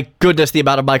 but my goodness, the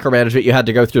amount of micromanagement you had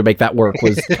to go through to make that work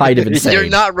was kind of insane. You're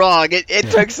not wrong. It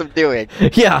took some doing.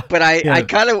 Yeah. But I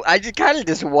kind of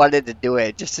just wanted to do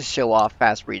it just to show off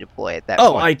fast redeploy at that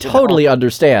point. Oh, I totally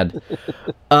understand.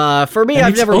 For me,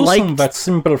 I've never liked... It's awesome that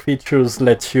simple features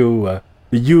let you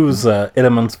use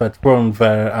elements that weren't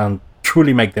there and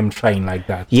truly make them shine like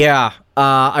that. Yeah,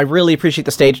 I really appreciate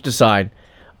the stage design.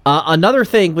 Another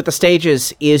thing with the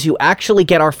stages is you actually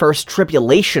get our first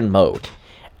tribulation mode.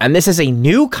 And this is a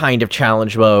new kind of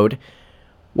challenge mode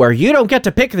where you don't get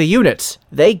to pick the units.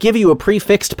 They give you a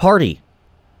prefixed party.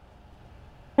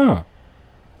 Huh.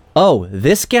 Oh,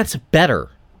 this gets better.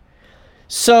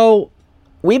 So,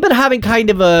 we've been having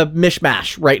kind of a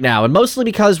mishmash right now, and mostly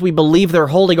because we believe they're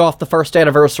holding off the first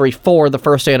anniversary for the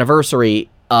first anniversary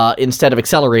instead of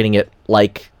accelerating it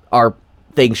like our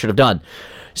thing should have done.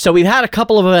 So we've had a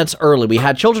couple of events early. We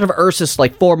had Children of Ursus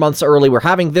 4 months early. We're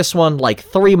having this one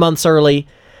 3 months early.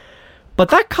 But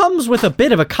that comes with a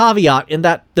bit of a caveat in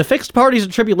that the Fixed Parties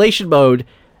and Tribulation mode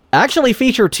actually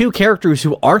feature 2 characters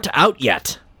who aren't out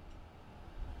yet.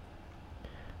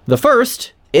 The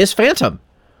first is Phantom,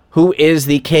 who is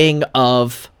the king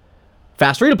of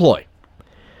Fast Redeploy.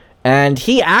 And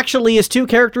he actually is 2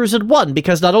 characters in one,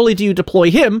 because not only do you deploy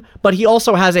him, but he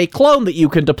also has a clone that you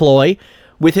can deploy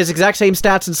with his exact same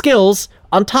stats and skills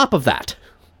on top of that.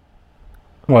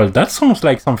 Well, that sounds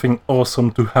like something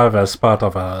awesome to have as part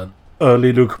of an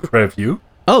early look preview.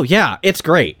 Oh yeah, it's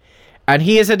great. And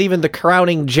he isn't even the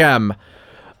crowning gem.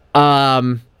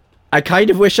 I kind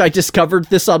of wish I discovered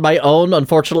this on my own.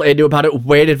 Unfortunately, I knew about it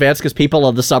way in advance because people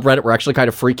on the subreddit were actually kind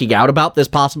of freaking out about this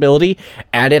possibility,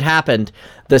 and it happened.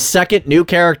 The second new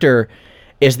character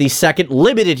is the second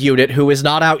limited unit who is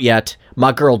not out yet,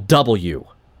 my girl W.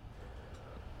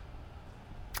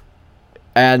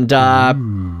 And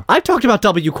I've talked about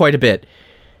W quite a bit.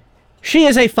 She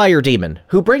is a fire demon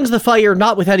who brings the fire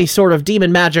not with any sort of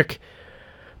demon magic,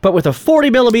 but with a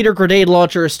 40mm grenade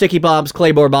launcher, sticky bombs,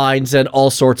 claymore mines, and all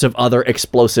sorts of other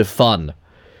explosive fun.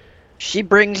 She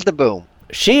brings the boom.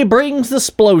 She brings the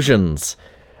splosions.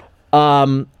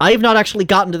 I have not actually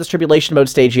gotten to this tribulation mode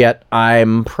stage yet.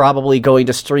 I'm probably going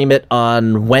to stream it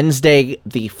on Wednesday,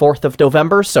 the 4th of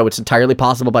November, so it's entirely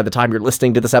possible by the time you're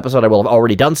listening to this episode I will have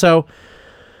already done so.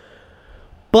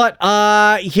 But,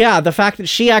 yeah, the fact that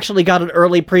she actually got an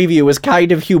early preview is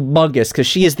kind of humongous, because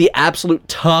she is the absolute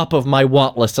top of my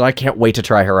want list, and I can't wait to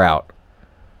try her out.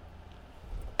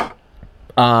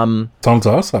 Sounds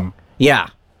awesome. Yeah,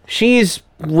 she's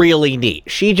really neat.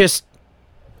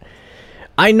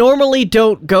 I normally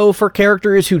don't go for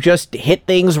characters who just hit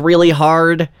things really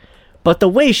hard, but the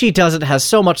way she does it has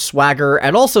so much swagger,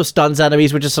 and also stuns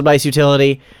enemies, which is some nice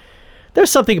utility. There's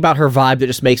something about her vibe that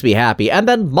just makes me happy. And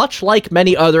then, much like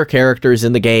many other characters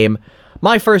in the game,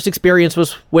 my first experience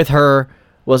with her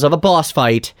was of a boss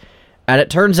fight, and it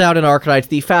turns out in Arcanite,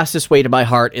 the fastest way to my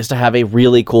heart is to have a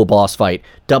really cool boss fight.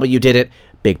 W did it,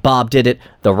 Big Bob did it,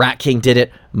 the Rat King did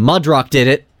it, Mudrock did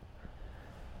it.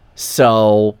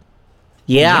 So,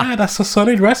 yeah. Yeah, that's a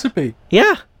solid recipe.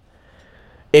 Yeah.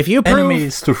 If you prove...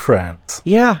 Enemies to friends.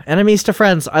 Yeah, enemies to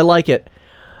friends. I like it.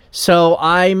 So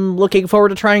I'm looking forward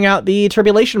to trying out the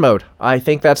Tribulation mode. I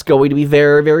think that's going to be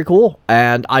very, very cool.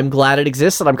 And I'm glad it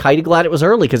exists, and I'm kind of glad it was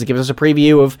early, because it gives us a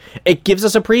preview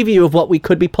of what we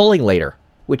could be pulling later,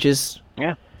 which is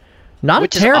not a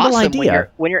terrible awesome idea.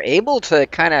 When you're able to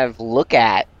kind of look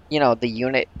at, the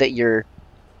unit that you're...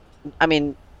 I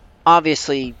mean,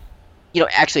 obviously,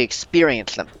 actually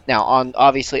experience them. Now,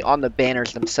 obviously on the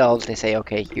banners themselves, they say,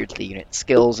 okay, here's the unit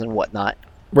skills and whatnot.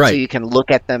 Right. So you can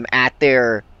look at them at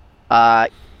their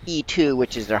E2,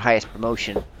 which is their highest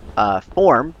promotion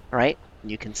form, right?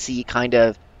 You can see kind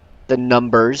of the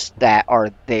numbers that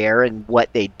are there and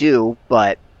what they do,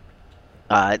 but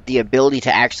the ability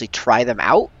to actually try them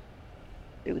out,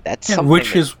 dude, that's something.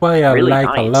 Which is why I really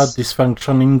like a lot nice. this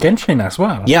function in Genshin as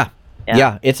well. Yeah.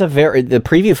 It's the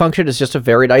preview function is just a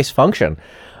very nice function.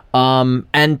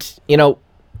 And,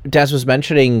 Des was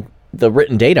mentioning the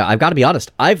written data. I've got to be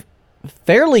honest, I've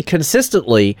fairly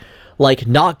consistently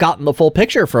not gotten the full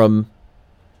picture from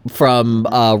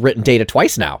written data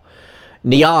twice now.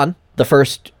 Neon, the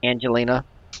first Angelina.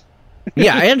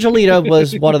 Yeah, Angelina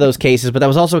was one of those cases, but that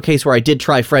was also a case where I did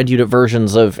try friend unit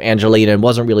versions of Angelina and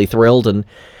wasn't really thrilled, and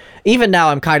even now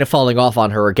I'm kind of falling off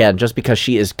on her again just because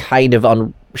she is kind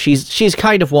of she's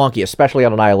kind of wonky, especially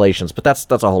on Annihilations, but that's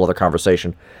a whole other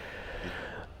conversation.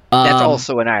 That's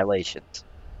also Annihilations.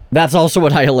 That's also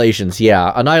Annihilations,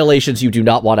 yeah. Annihilations, you do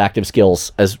not want active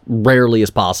skills. As rarely as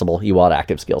possible, you want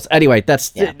active skills. Anyway,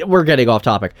 we're getting off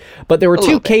topic. But there were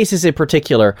two cases in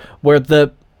particular where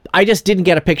I just didn't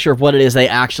get a picture of what it is they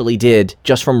actually did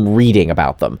just from reading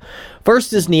about them.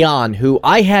 First is Neon, who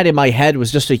I had in my head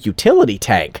was just a utility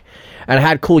tank, and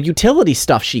had cool utility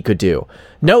stuff she could do.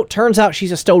 No, turns out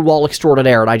she's a Stonewall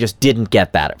extraordinaire, and I just didn't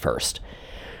get that at first.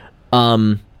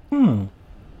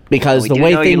 Because the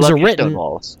way things are written,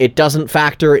 it doesn't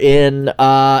factor in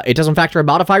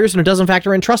modifiers, and it doesn't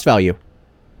factor in trust value.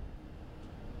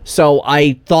 So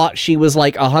I thought she was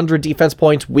 100 defense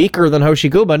points weaker than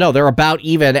Hoshiguma. No, they're about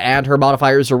even, and her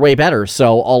modifiers are way better.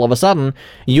 So all of a sudden,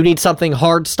 you need something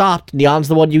hard stopped. Neon's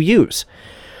the one you use.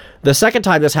 The second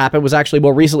time this happened was actually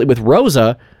more recently with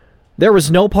Rosa. There was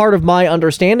no part of my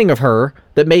understanding of her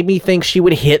that made me think she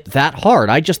would hit that hard.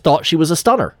 I just thought she was a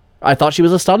stunner. I thought she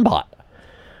was a stun bot.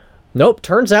 Nope,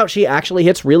 turns out she actually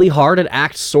hits really hard and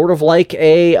acts sort of like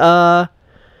a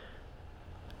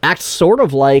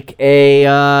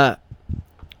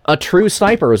true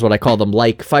sniper is what I call them,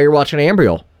 like Firewatch and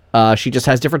Ambriel. She just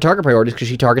has different target priorities because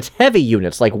she targets heavy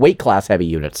units, like weight class heavy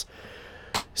units.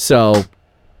 So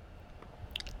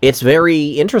it's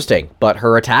very interesting, but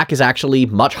her attack is actually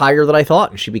much higher than I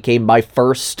thought, and she became my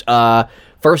first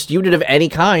unit of any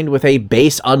kind with a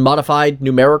base unmodified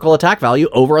numerical attack value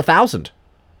over 1,000.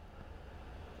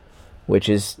 Which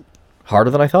is harder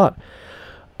than I thought.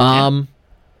 And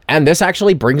this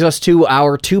actually brings us to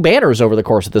our two banners over the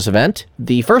course of this event.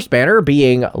 The first banner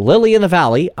being Lily in the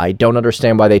Valley. I don't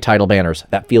understand why they title banners.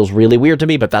 That feels really weird to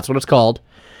me, but that's what it's called.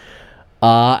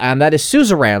 And that is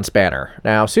Suzerain's banner.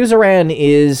 Now, Suzerain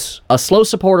is a slow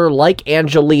supporter like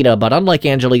Angelina, but unlike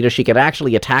Angelina, she can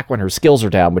actually attack when her skills are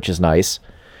down, which is nice.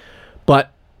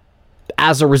 But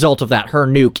as a result of that, her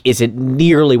nuke isn't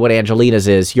nearly what Angelina's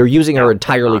is. You're using her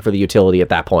entirely for the utility at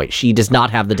that point. She does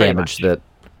not have the damage that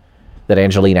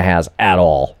Angelina has at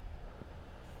all.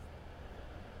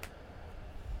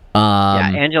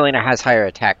 Yeah, Angelina has higher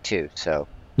attack too, so...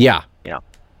 Yeah. You know.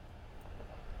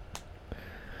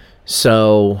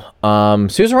 So,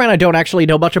 Suzerain I don't actually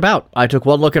know much about. I took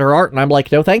one look at her art, and I'm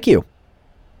like, no thank you.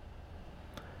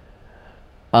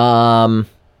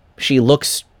 She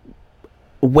looks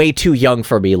way too young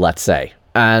for me, let's say.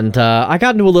 And I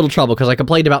got into a little trouble because I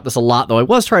complained about this a lot, though I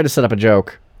was trying to set up a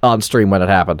joke on stream when it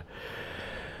happened.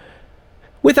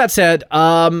 With that said,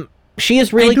 she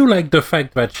is really... I do like the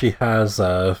fact that she has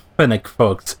Fennec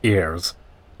Fox ears.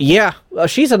 Yeah,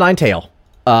 she's a Ninetale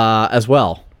as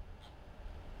well.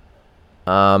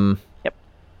 Yep.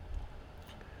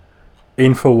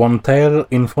 In for one tail,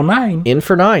 in for 9. In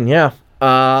for 9, yeah.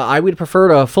 I would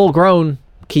prefer a full-grown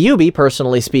Kyuubi,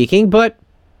 personally speaking, but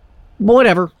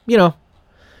whatever, you know.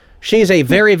 She's a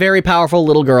very, very powerful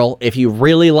little girl. If you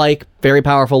really like very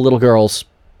powerful little girls,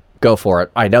 go for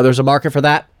it. I know there's a market for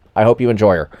that. I hope you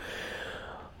enjoy her.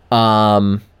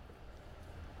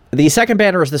 The second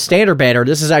banner is the standard banner.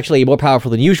 This is actually more powerful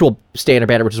than usual standard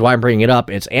banner, which is why I'm bringing it up.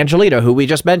 It's Angelina, who we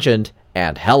just mentioned,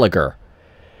 and Helliger.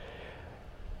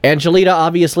 Angelina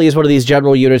obviously is one of these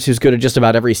general units who's good at just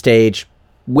about every stage,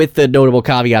 with the notable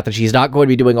caveat that she's not going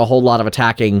to be doing a whole lot of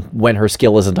attacking when her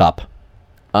skill isn't up.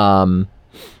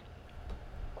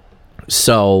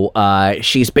 So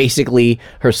she's basically,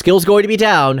 her skill's going to be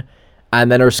down, and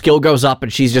then her skill goes up,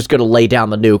 and she's just going to lay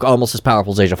down the nuke, almost as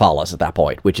powerful as Asia at that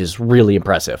point, which is really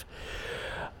impressive.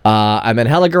 And then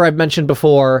Helliger, I've mentioned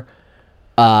before.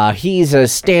 He's a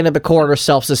stand-in-the-corner,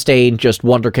 self-sustained, just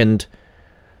wonderkind.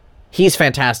 He's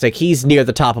fantastic. He's near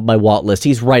the top of my want list.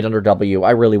 He's right under W.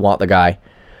 I really want the guy.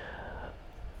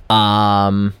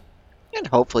 And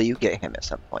hopefully you get him at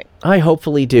some point. I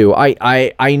hopefully do.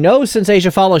 I know since Asia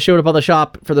showed up on the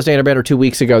shop for the standard banner 2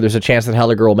 weeks ago, there's a chance that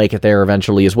Helliger will make it there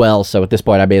eventually as well, so at this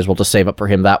point I may as well just save up for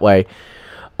him that way.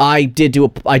 I did do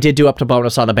up to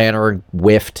bonus on the banner and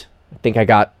whiffed. I think I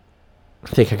got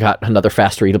another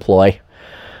fast redeploy.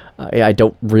 I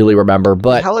don't really remember,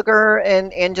 but... Helliger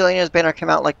and Angelina's banner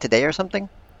came out like today or something?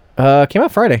 Came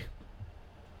out Friday.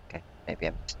 Okay, maybe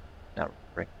I'm just not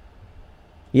remembering.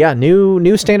 Yeah,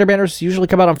 new standard banners usually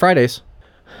come out on Fridays.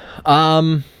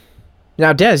 Now,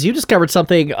 Dez, you discovered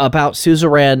something about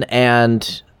Suzerain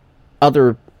and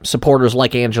other supporters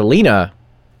like Angelina.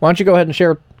 Why don't you go ahead and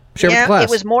share with the class? It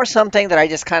was more something that I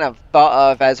just kind of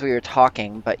thought of as we were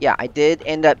talking. But yeah, I did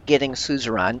end up getting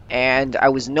Suzerain, and I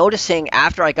was noticing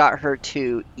after I got her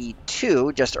to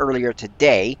E2 just earlier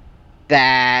today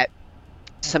that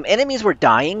some enemies were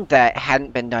dying that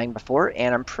hadn't been dying before,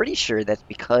 and I'm pretty sure that's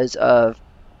because of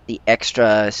the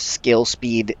extra skill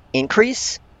speed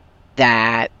increase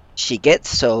that she gets.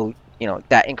 So, you know,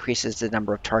 that increases the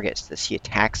number of targets that she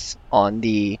attacks on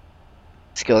the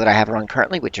skill that I have her on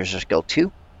currently, which is her skill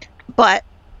 2. But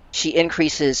she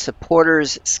increases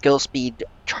supporters' skill speed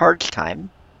charge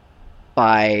time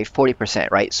by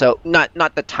 40%, right? So not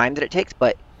the time that it takes,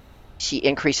 but she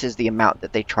increases the amount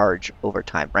that they charge over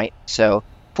time, right? So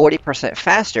 40%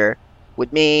 faster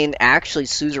would mean actually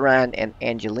Suzerain and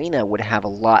Angelina would have a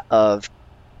lot of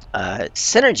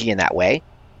synergy in that way,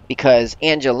 because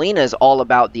Angelina is all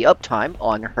about the uptime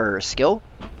on her skill,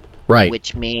 right?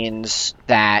 Which means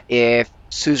that if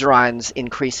Suzerain's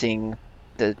increasing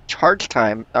the charge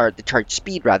time, or the charge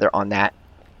speed rather, on that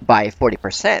by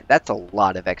 40%, that's a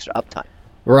lot of extra uptime.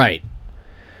 Right.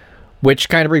 Which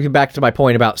kind of brings me back to my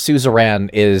point about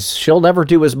Suzerain, is she'll never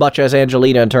do as much as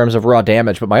Angelina in terms of raw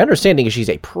damage, but my understanding is she's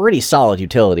a pretty solid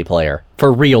utility player.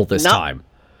 For real this time.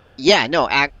 Yeah, no,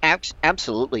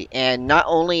 absolutely. And not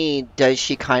only does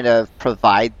she kind of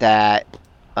provide that,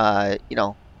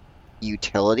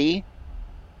 utility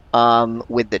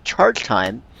with the charge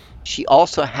time, she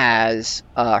also has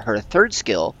her third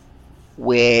skill,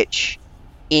 which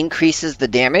increases the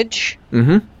damage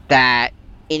that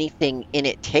anything in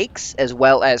it takes, as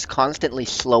well as constantly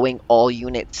slowing all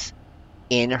units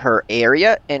in her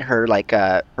area, in her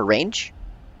her range,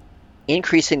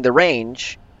 increasing the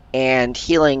range and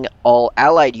healing all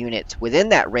allied units within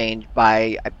that range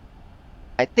by,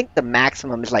 I think the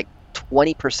maximum is like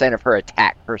 20% of her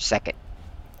attack per second,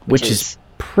 which is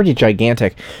pretty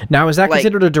gigantic. Now, is that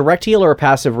considered a direct heal or a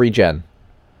passive regen?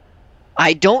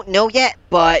 I don't know yet,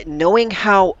 but knowing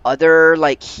how other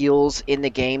heals in the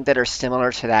game that are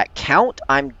similar to that count,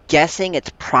 I'm guessing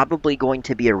it's probably going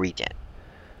to be a regen.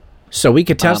 So we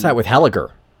could test that with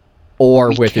Helliger or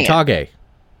with Utage.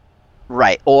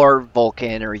 Right, or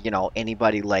Vulcan, or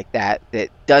anybody like that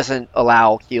doesn't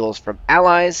allow heals from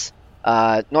allies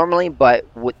normally, but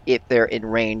if they're in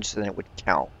range, then it would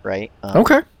count, right?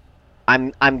 Okay.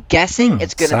 I'm guessing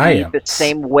it's going to be the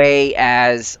same way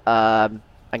as again,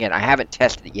 I haven't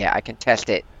tested it yet. I can test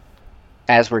it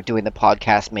as we're doing the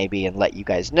podcast maybe and let you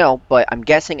guys know, but I'm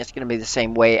guessing it's going to be the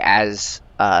same way as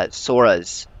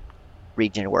Sora's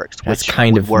region works. That's which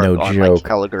kind would of work no on, joke.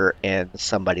 like Helliger and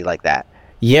somebody like that.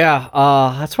 Yeah,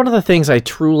 that's one of the things I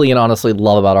truly and honestly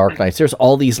love about Arknights. There's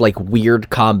all these, like, weird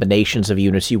combinations of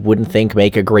units you wouldn't think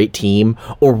make a great team,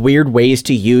 or weird ways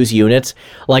to use units.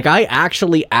 Like, I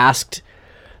actually asked...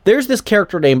 There's this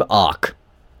character named Ock,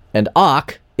 and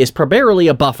Ock is primarily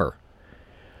a buffer.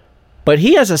 But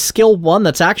he has a skill 1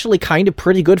 that's actually kind of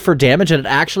pretty good for damage, and it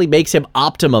actually makes him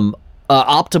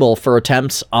optimal for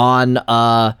attempts on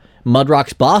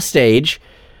Mudrock's boss stage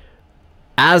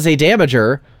as a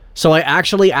damager. So I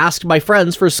actually asked my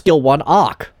friends for skill 1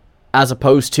 Ock, as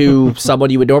opposed to someone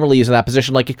you would normally use in that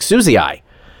position like Exuzii.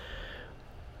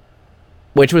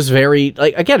 Which was very,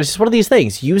 like, again, it's just one of these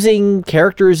things. Using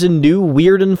characters in new,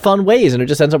 weird, and fun ways, and it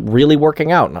just ends up really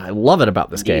working out, and I love it about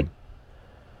this game.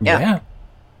 Yeah,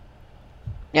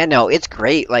 no, it's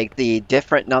great. Like, the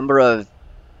different number of,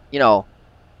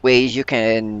 ways you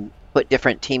can put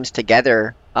different teams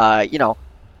together.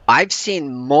 I've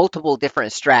seen multiple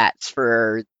different strats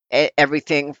for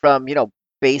everything from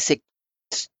basic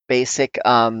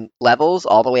levels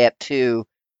all the way up to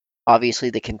obviously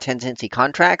the contingency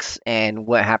contracts and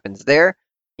what happens there.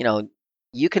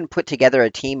 You can put together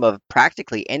a team of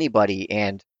practically anybody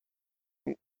and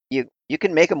you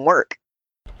can make them work.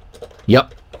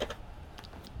 Yep.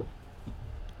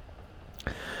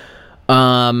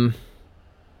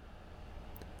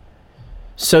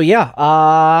 So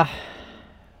yeah,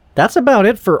 that's about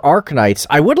it for Arknights.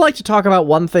 I would like to talk about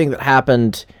one thing that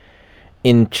happened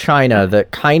in China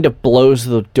that kind of blows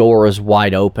the doors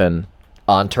wide open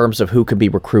in terms of who can be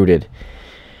recruited.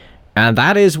 And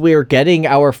that is we're getting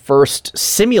our first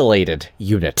simulated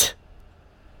unit.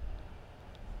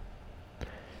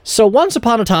 So once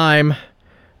upon a time,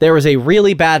 there was a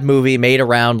really bad movie made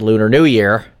around Lunar New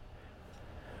Year,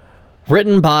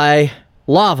 written by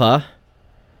Lava,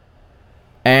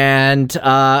 and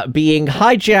being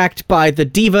hijacked by the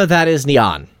diva that is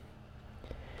Neon.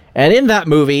 And in that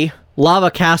movie, Lava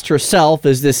cast herself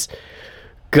as this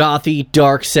gothy,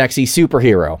 dark, sexy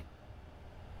superhero.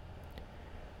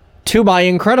 To my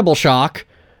incredible shock,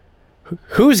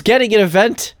 who's getting an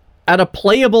event and a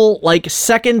playable, like,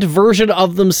 second version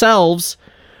of themselves,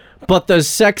 but the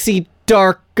sexy,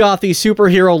 dark, gothy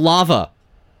superhero Lava?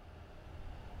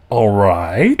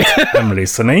 Alright, I'm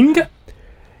listening.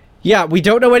 Yeah, we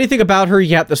don't know anything about her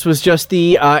yet. This was just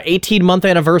the 18-month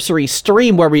anniversary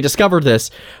stream where we discovered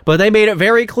this. But they made it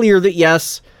very clear that,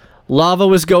 yes, Lava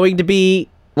was going to be,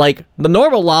 like, the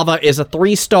normal Lava is a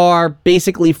 3-star,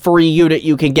 basically free unit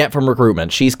you can get from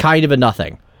recruitment. She's kind of a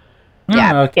nothing.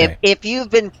 Yeah, okay. if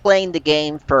you've been playing the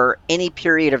game for any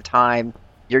period of time,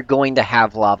 you're going to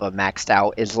have Lava maxed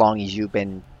out as long as you've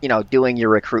been, doing your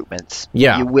recruitments.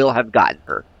 Yeah. You will have gotten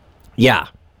her. Yeah,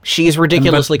 she's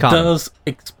ridiculously common. Does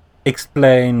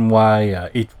explain why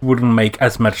it wouldn't make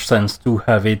as much sense to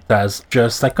have it as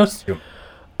just a costume.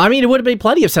 I mean, it would have made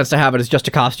plenty of sense to have it as just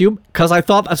a costume, because I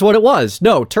thought that's what it was.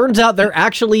 No, turns out they're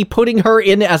actually putting her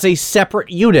in as a separate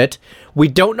unit. We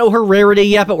don't know her rarity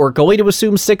yet, but we're going to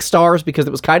assume 6 stars, because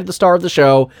it was kind of the star of the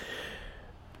show.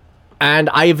 And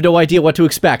I have no idea what to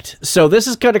expect. So this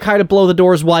is going to kind of blow the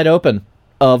doors wide open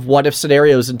of what-if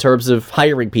scenarios in terms of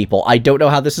hiring people. I don't know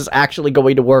how this is actually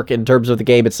going to work in terms of the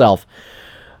game itself.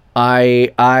 I'm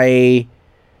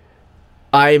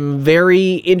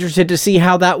very interested to see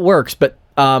how that works, but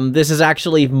this is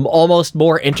actually almost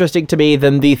more interesting to me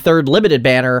than the 3rd limited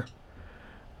banner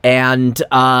and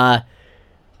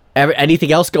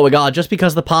anything else going on, just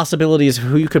because the possibilities of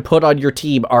who you could put on your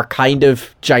team are kind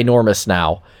of ginormous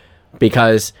now.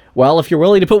 Because, well, if you're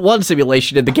willing to put one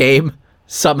simulation in the game,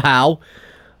 somehow,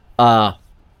 I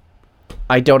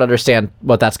don't understand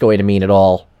what that's going to mean at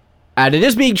all. And it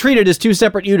is being treated as 2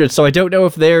 separate units, so I don't know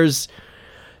if there's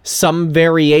some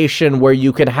variation where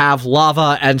you could have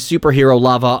Lava and Superhero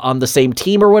Lava on the same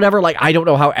team or whatever. Like, I don't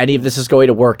know how any of this is going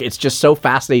to work. It's just so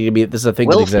fascinating to me that this is a thing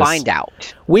that exists. We'll find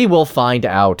out. We will find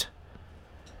out.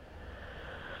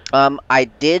 I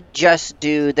did just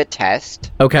do the test.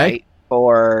 Okay. Right,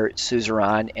 for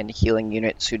Suzerain and healing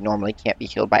units who normally can't be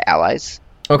healed by allies.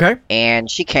 Okay. And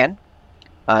she can.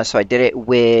 So I did it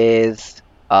with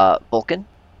Vulcan,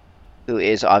 who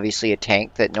is obviously a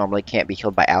tank that normally can't be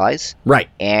killed by allies. Right.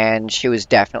 And she was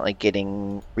definitely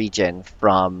getting regen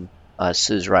from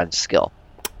Suzerain's skill.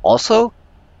 Also,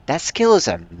 that skill is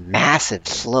a massive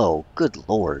slow. Good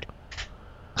lord.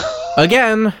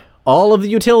 Again, all of the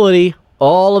utility,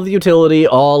 all of the utility,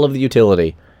 all of the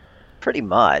utility. Pretty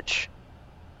much.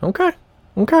 Okay.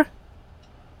 Okay.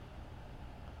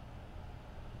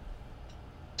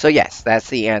 So yes, that's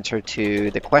the answer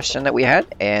to the question that we had,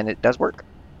 and it does work.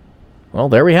 Well,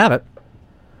 there we have it.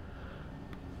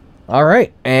 All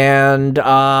right, and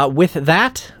with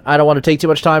that, I don't want to take too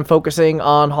much time focusing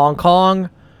on Hong Kong.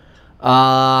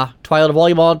 Twilight of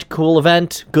Volumont, cool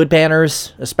event, good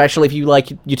banners, especially if you like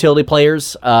utility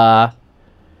players. And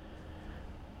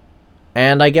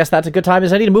I guess that's a good time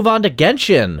as any to move on to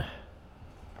Genshin.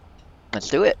 Let's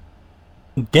do it.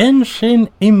 Genshin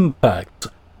Impact.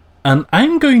 And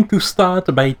I'm going to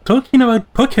start by talking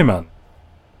about Pokemon.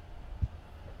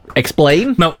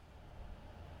 Explain? Now,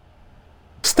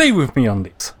 stay with me on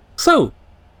this. So,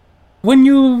 when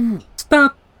you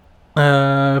start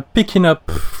picking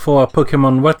up for a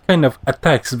Pokemon what kind of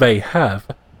attacks they have,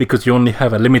 because you only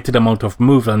have a limited amount of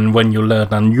moves, and when you learn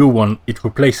a new one, it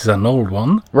replaces an old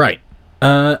one. Right.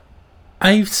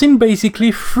 I've seen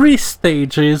basically 3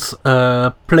 stages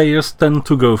players tend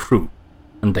to go through.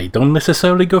 And they don't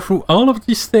necessarily go through all of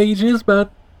these stages, but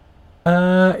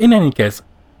in any case,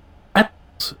 at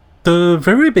the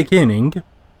very beginning,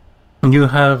 you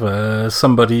have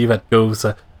somebody that goes,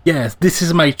 yes, this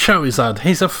is my Charizard,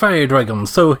 he's a fire dragon,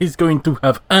 so he's going to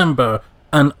have Amber,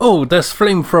 and oh, there's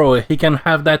Flamethrower, he can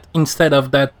have that instead of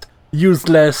that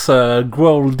useless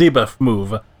Growl debuff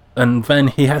move, and then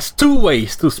he has 2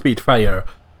 ways to speed fire,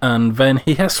 and then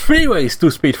he has 3 ways to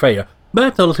speed fire.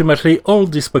 But ultimately, all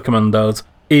this Pokemon does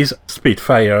is speed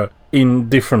fire in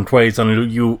different ways,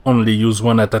 and you only use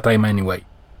one at a time anyway.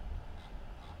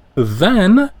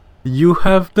 Then, you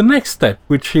have the next step,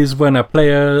 which is when a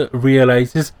player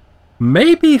realizes,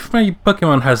 maybe if my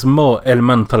Pokemon has more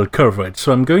elemental coverage,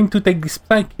 so I'm going to take this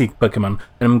psychic Pokemon,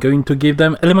 and I'm going to give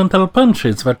them elemental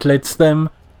punches that lets them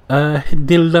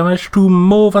deal damage to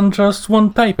more than just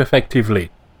one type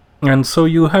effectively. And so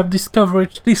you have this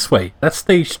coverage this way. That's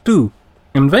stage 2.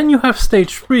 And then you have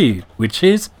stage 3, which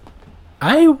is,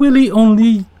 I really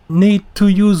only need to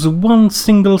use one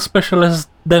single specialist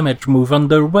damage move, and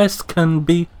the rest can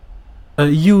be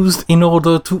used in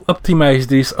order to optimize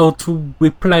this or to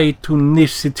reply to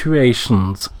niche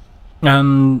situations.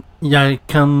 And I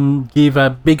can give a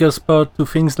bigger spot to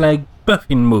things like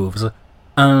buffing moves,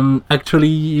 and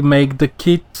actually make the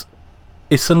kit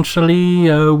essentially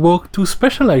work to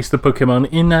specialize the Pokemon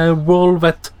in a role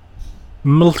that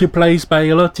multiplies by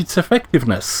a lot its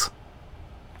effectiveness.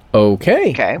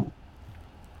 Okay.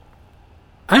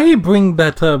 I bring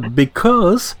that up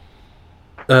because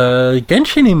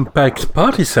Genshin Impact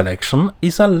party selection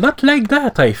is a lot like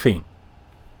that, I think.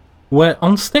 Where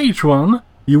on stage 1,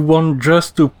 you want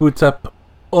just to put up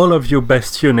all of your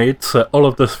best units, all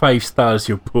of the 5 stars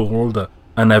you pulled,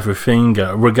 and everything,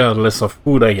 regardless of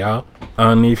who they are.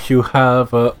 And if you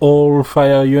have all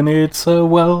fire units,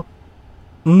 well,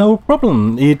 no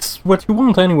problem, it's what you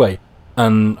want anyway.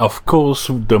 And of course,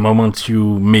 the moment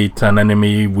you meet an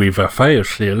enemy with a fire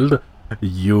shield,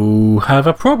 you have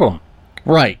a problem.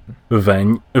 Right.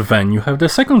 Then you have the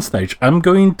second stage. I'm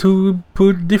going to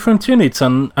put different units,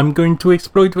 and I'm going to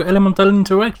exploit the elemental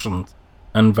interactions.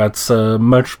 And that's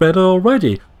much better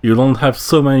already. You don't have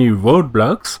so many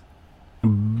roadblocks,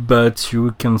 but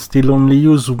you can still only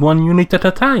use one unit at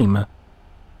a time.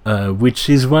 Which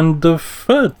is when the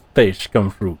third stage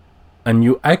comes through. And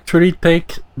you actually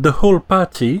take the whole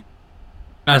party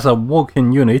as a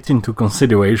walking unit into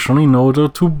consideration in order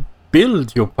to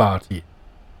build your party.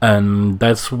 And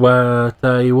that's what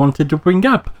I wanted to bring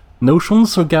up.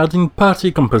 Notions regarding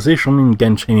party composition in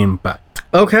Genshin Impact.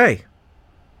 Okay.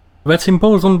 That's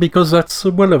important because that's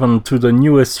relevant to the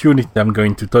newest unit I'm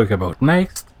going to talk about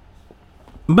next.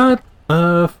 But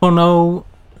for now,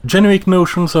 generic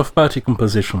notions of party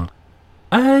composition.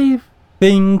 I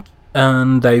think,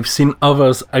 and I've seen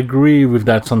others agree with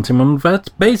that sentiment, that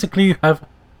basically you have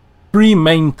 3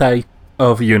 main types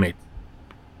of unit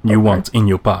you want in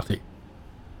your party.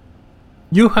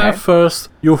 You have first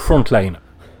your frontliner,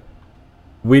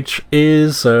 which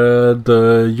is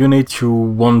the unit you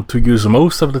want to use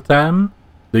most of the time,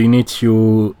 the unit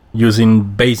you using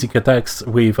basic attacks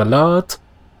with a lot,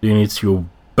 the unit you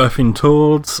buffing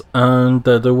towards, and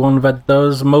the one that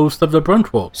does most of the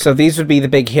brunt work. So these would be the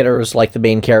big hitters, like the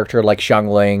main character, like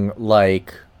Xiangling,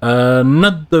 like...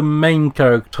 Not the main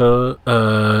character,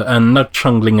 and not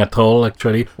Xiangling at all,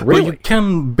 actually. Really? But you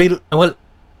can build... Well,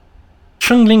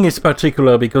 Xiangling is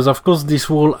particular because, of course, these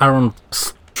rules aren't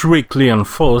strictly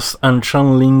enforced, and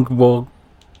Xiangling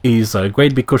is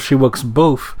great because she works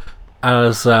both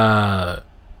as a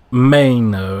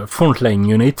main frontline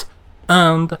unit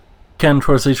and can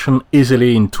transition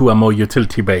easily into a more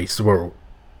utility-based role.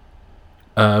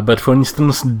 But for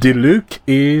instance, Diluc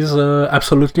is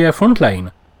absolutely a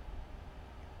frontline.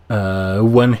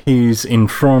 When he's in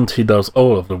front, he does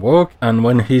all of the work, and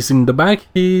when he's in the back,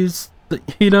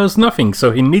 he does nothing.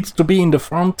 So he needs to be in the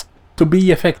front to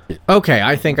be effective. Okay,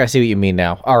 I think I see what you mean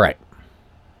now. All right.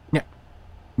 Yeah,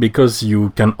 because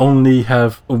you can only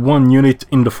have one unit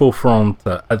in the forefront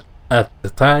at the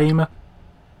time.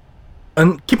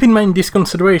 And keep in mind, these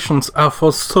considerations are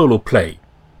for solo play.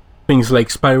 Things like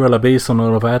Spiral Abyss and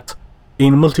all of that.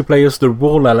 In multiplayers, the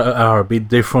roles are a bit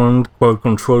different. Crowd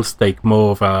controls take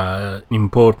more of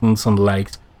importance and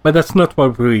likes. But that's not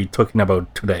what we're talking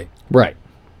about today. Right.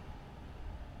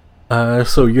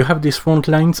 So you have these front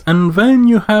lines, and then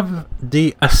you have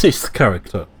the assist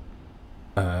character.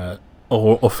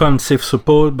 Or offensive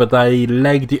support, but I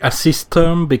like the assist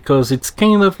term because it's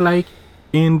kind of like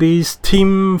in these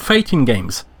team fighting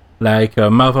games, like your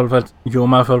Marvel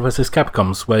vs.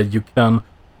 Capcoms, where you can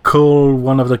call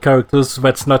one of the characters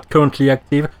that's not currently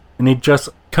active, and it just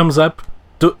comes up,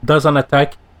 does an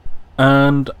attack,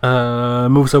 and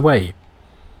moves away.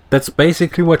 That's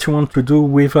basically what you want to do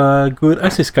with a good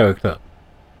assist character.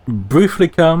 Briefly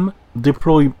come,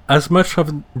 deploy as much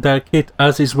of their kit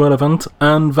as is relevant,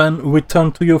 and then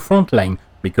return to your front line,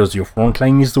 because your front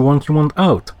line is the one you want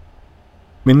out.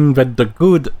 Meaning that the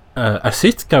good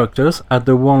assist characters are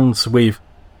the ones with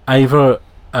either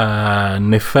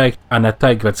an effect, an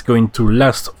attack that's going to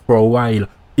last for a while,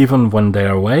 even when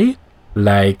they're away,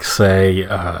 like, say,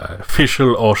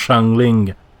 Fischl or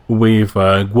Xiangling with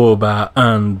Guoba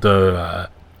and the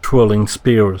Trolling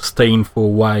Spear staying for a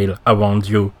while around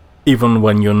you, even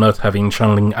when you're not having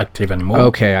Xiangling active anymore.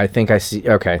 Okay, I think I see.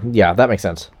 Okay, yeah, that makes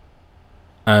sense.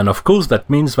 And of course, that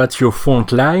means that your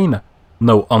front line,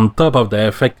 now on top of their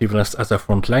effectiveness as a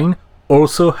front line,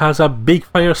 also has a big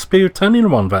fire spear turning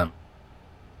around them.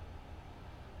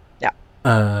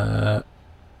 Yeah.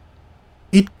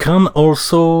 It can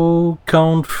also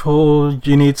count for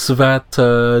units that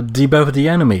debuff the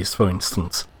enemies, for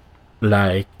instance.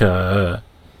 Like, a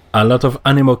lot of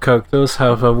Anemo characters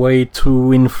have a way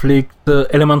to inflict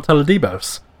elemental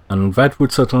debuffs, and that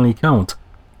would certainly count.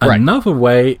 Right. Another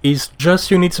way is just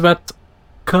units that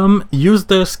use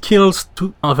their skills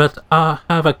that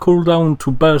have a cooldown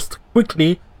to burst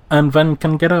quickly and then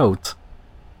can get out.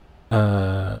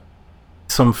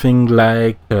 Something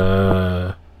like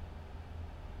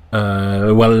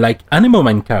like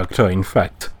Anemo character, in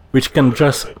fact, which can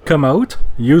just come out,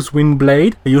 use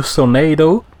Windblade, use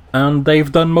Tornado, and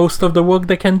they've done most of the work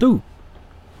they can do.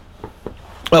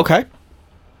 Okay.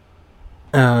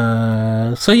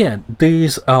 So yeah,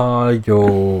 these are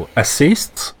your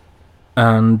assists,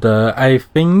 and I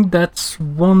think that's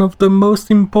one of the most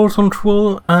important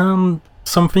roles, and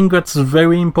something that's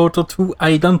very important to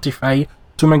identify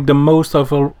to make the most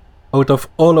out of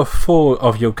all of 4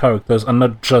 of your characters and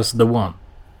not just the one.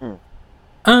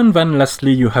 And then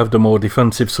lastly, you have the more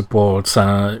defensive supports,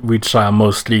 which are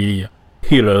mostly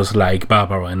healers like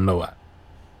Barbara and Noah.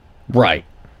 Right.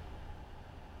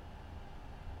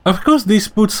 Of course, this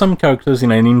puts some characters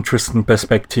in an interesting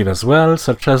perspective as well,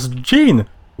 such as Jean,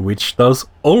 which does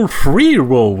all 3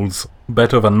 roles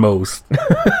better than most.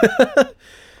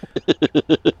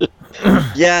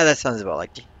 Yeah, that sounds about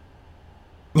like Jean.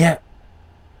 Yeah.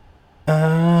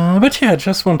 But yeah, I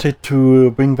just wanted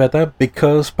to bring that up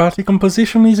because party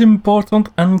composition is important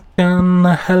and can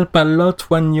help a lot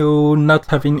when you're not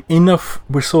having enough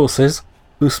resources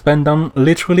to spend on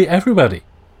literally everybody.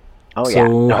 Oh, so yeah.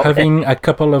 No, having a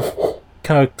couple of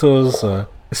characters,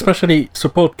 especially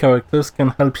support characters,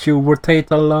 can help you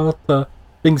rotate a lot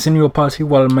things in your party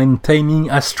while maintaining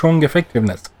a strong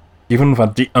effectiveness. Given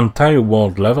that the entire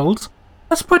world levels,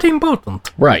 that's pretty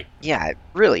important. Right. Yeah, it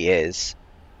really is.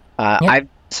 Yeah.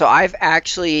 I've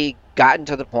actually gotten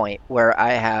to the point where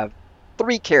I have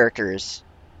 3 characters.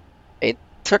 It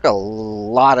took a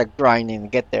lot of grinding to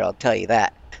get there, I'll tell you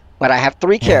that. But I have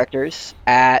 3 characters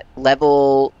at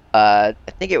level, I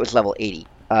think it was level 80.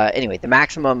 Anyway, the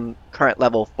maximum current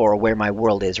level for where my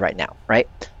world is right now, right?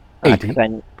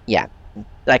 80? Yeah,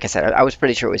 like I said, I was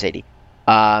pretty sure it was 80.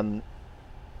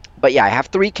 But yeah, I have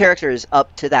 3 characters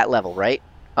up to that level, right?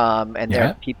 And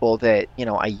they're people that,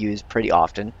 I use pretty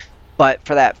often. But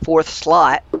for that 4th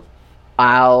slot,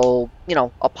 I'll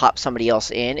pop somebody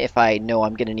else in if I know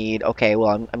I'm going to need, I'm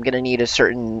going to need a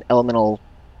certain elemental,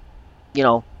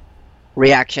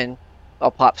 reaction. I'll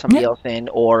pop somebody else in,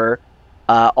 or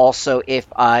Also, if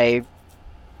I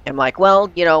am like,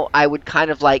 well, I would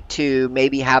kind of like to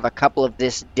maybe have a couple of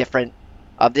this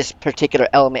particular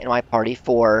element in my party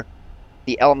for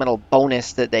the elemental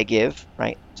bonus that they give,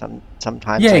 right?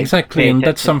 Sometimes Yeah, I exactly, pay and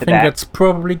that's attention to something that. that's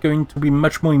probably going to be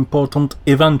much more important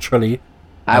eventually.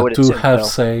 I would to assume have, so.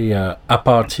 say, a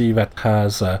party that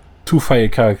has 2 fire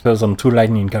characters and 2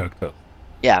 lightning characters.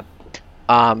 Yeah.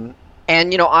 And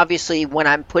obviously, when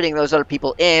I'm putting those other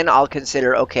people in, I'll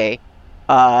consider, okay,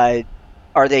 are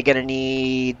they going to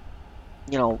need,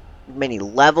 many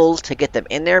levels to get them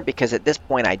in there? Because at this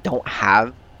point, I don't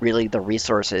have really the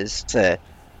resources to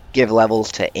give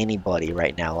levels to anybody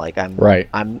right now. Like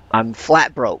I'm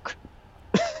flat broke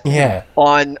Yeah.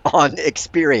 on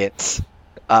experience,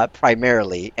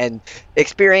 primarily, and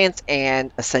experience and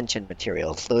ascension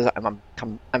materials. Those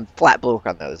I'm flat broke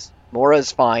on those.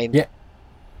 Mora's fine. Yeah.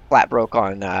 Flat broke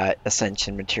on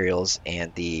ascension materials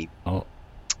and the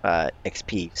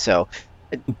XP. So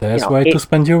That's why to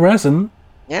spend your resin.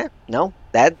 Yeah, no,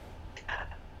 that.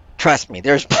 Trust me,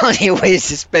 there's plenty of ways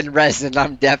to spend resin.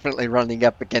 I'm definitely running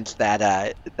up against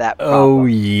that problem. Oh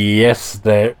yes,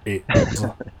 there is.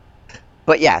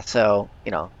 But yeah, so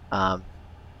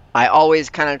I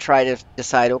always kind of try to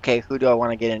decide, okay, who do I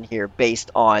want to get in here based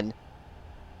on,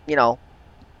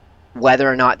 whether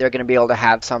or not they're going to be able to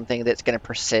have something that's going to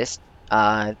persist.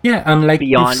 Yeah, and like you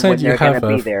beyond said, when you they're going have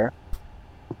to be there.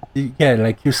 Yeah,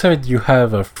 like you said, you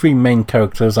have 3 main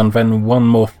characters and then 1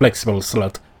 more flexible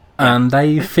slot. And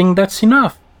I think that's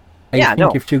enough. I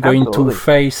think if you're going to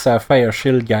face a fire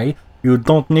shield guy, you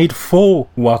don't need 4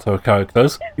 water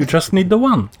characters, you just need the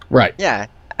 1. Right. Yeah,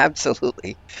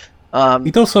 absolutely.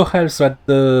 It also helps that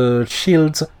the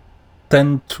shields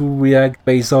tend to react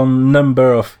based on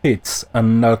number of hits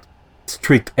and not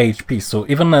strict HP, so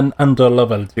even an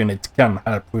under-leveled unit can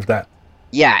help with that.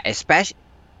 Yeah, especially,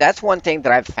 that's one thing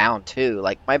that I've found too.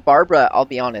 Like my Barbara, I'll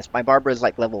be honest, my Barbara is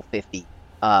like level 50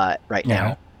 right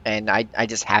now. And I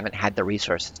just haven't had the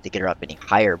resources to get her up any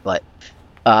higher. But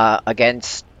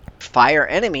against fire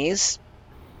enemies,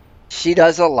 she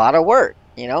does a lot of work.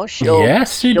 She'll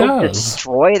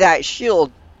destroy that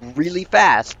shield really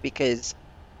fast because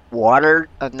water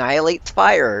annihilates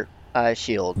fire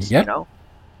shields. Yep.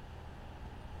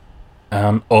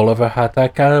 And all of her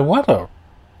attack are water.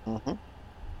 Mm-hmm.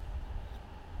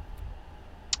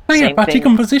 So yeah, party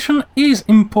composition is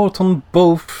important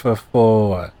both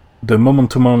for the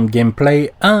moment-to-moment gameplay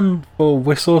and for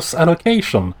resource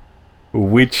allocation,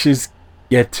 which is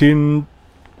getting,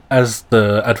 as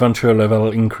the adventure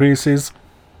level increases,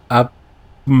 a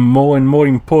more and more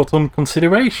important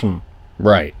consideration.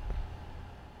 Right.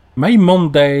 My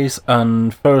Mondays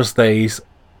and Thursdays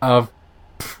are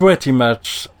pretty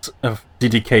much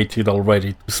dedicated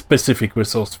already to specific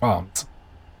resource farms.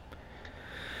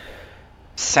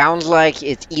 Sounds like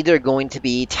it's either going to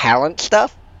be talent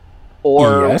stuff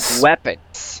or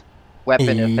weapons.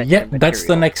 Yeah, that's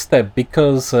the next step,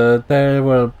 because they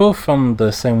were both on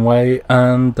the same way,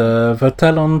 and the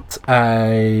talent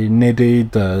I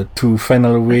needed to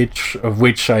final reach, of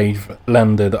which I've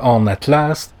landed on at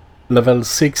last, level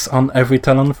 6 on every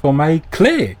talent for my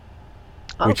Clay,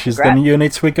 which is the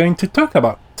units we're going to talk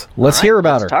about. Let's hear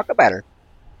about her. Talk about her.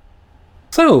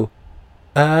 So,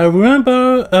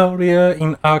 remember earlier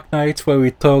in Arknights where we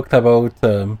talked about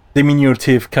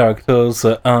diminutive characters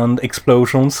and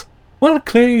explosions? Well,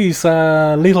 Clay is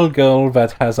a little girl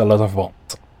that has a lot of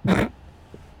warmth.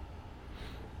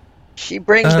 She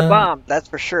brings the bomb, that's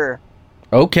for sure.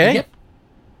 Okay. Yep.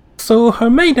 So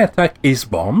her main attack is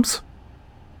bombs.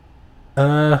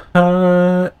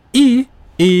 Her E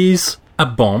is a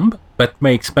bomb that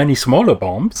makes many smaller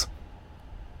bombs.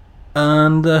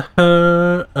 And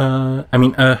her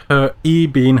E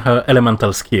being her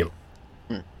elemental skill.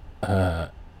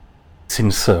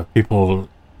 Since people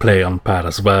play on pad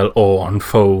as well, or on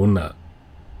phone,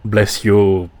 bless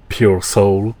your pure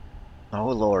soul. Oh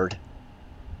lord.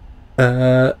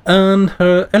 And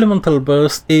her elemental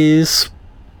burst is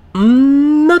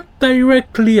not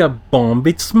directly a bomb,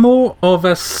 it's more of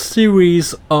a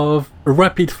series of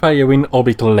rapid-firing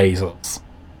orbital lasers.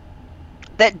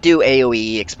 That do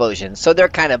AoE explosions, so they're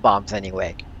kind of bombs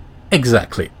anyway.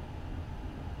 Exactly.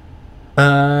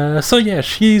 So yeah,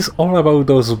 she's all about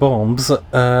those bombs.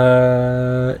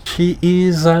 She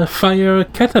is a fire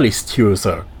catalyst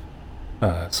user.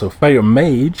 So fire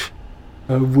mage,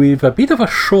 with a bit of a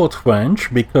short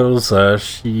range, because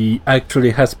she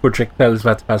actually has projectiles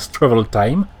that has travel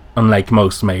time, unlike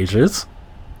most mages.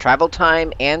 Travel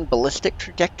time and ballistic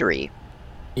trajectory.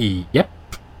 Yep.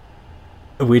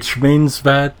 Which means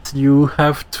that you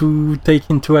have to take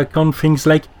into account things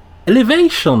like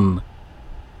elevation.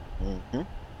 Mm-hmm.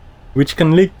 which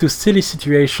can lead to silly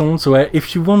situations where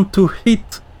if you want to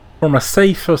hit from a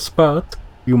safer spot,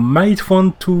 you might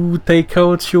want to take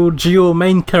out your Geo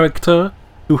main character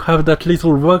to have that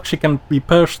little rock she can be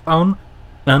perched on,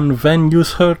 and then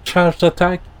use her charged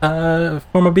attack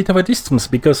from a bit of a distance,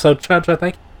 because her charged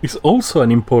attack is also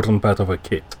an important part of her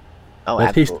kit. Oh,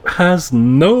 But it absolutely. has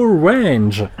no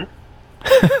range,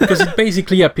 because it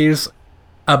basically appears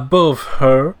above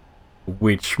her,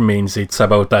 which means it's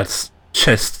about that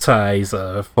chest size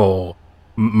for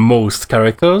most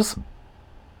characters,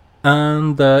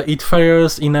 and it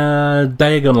fires in a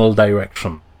diagonal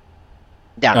direction.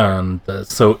 Down. And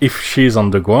so if she's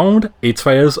on the ground, it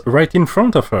fires right in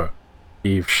front of her.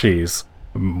 If she's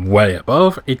way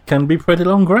above, it can be pretty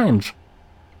long range.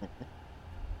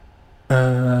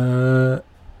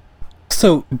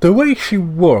 So the way she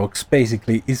works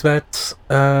basically is that,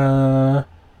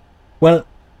 well,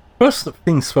 first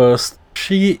things first,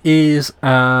 she is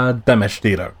a damage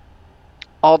dealer.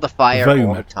 All the fire very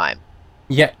all the much. time.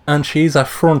 Yeah, and she's a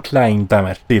frontline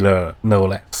damage dealer, no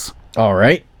less. All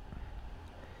right.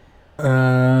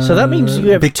 So that means you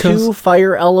have because 2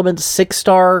 fire element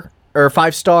 6-star or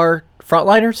 5-star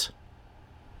frontliners?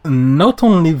 not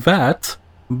only that,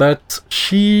 but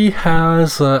she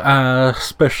has a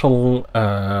special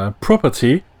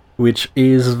property, which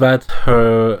is that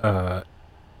her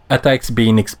attacks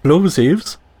being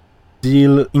explosives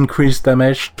deal increased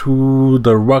damage to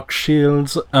the rock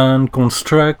shields and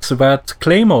constructs that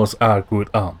claymores are good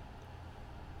on.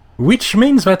 Which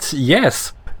means that,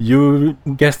 yes, you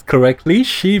guessed correctly,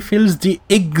 she fills the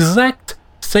exact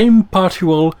same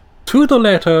particle to the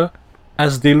letter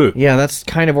as Diluc. Yeah, that's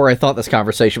kind of where I thought this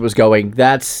conversation was going.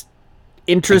 That's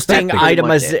interesting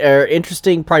Exactly.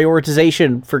 interesting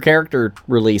prioritization for character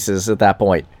releases at that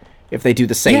point, if they do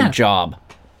the same Yeah. job.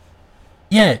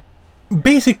 Yeah,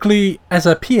 basically, as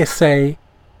a PSA,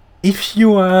 if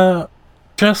you are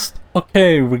just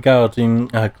okay regarding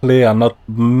Clay and not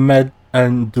mad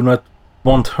and do not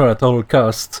want her at all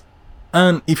costs,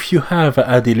 and if you have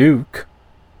a Diluc,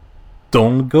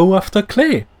 don't go after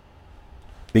Clay,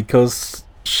 because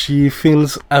she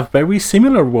fills a very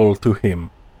similar role to him.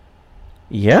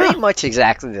 Yeah. Pretty much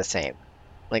exactly the same.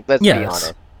 Like, let's be Yes.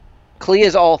 honest. Klee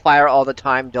is all fire all the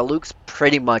time. Diluc's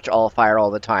pretty much all fire all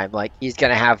the time. Like, he's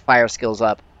gonna have fire skills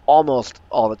up almost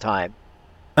all the time.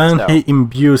 And So- he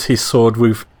imbues his sword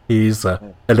with his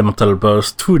elemental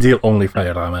burst to deal only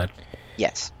fire damage.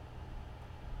 Yes.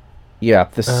 Yeah,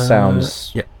 this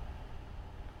sounds... Yeah.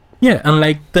 Yeah, and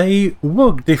like they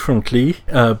work differently,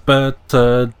 but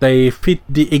they fit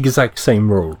the exact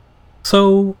same role.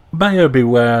 So, buyer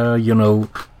beware, you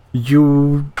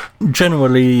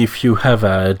generally, if you have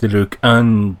a Diluc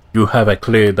and you have a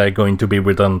Clay, they're going to be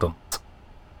redundant.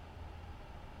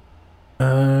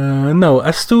 No,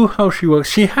 as to how she works,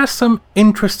 she has some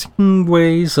interesting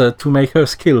ways to make her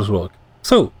skills work.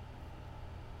 So,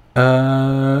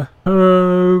 her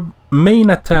main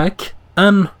attack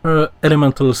and her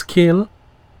elemental skill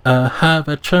have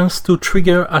a chance to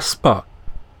trigger a spark.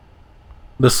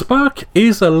 The spark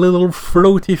is a little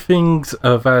floaty thing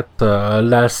that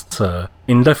lasts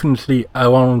indefinitely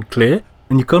around Clay,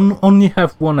 and you can only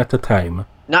have one at a time.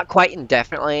 Not quite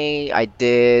indefinitely. I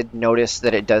did notice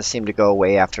that it does seem to go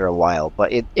away after a while,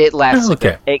 but it lasts.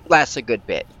 Okay. It lasts a good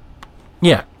bit.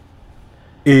 Yeah.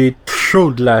 It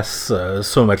should last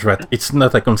so much that it's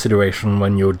not a consideration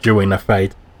when you're during a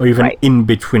fight, or even Right. in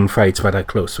between fights that are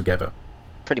close together.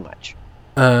 Pretty much.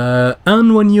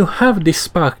 And when you have this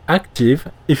spark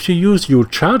active, if you use your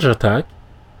charge attack,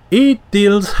 it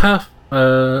deals half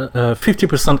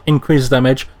 50% increased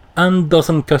damage and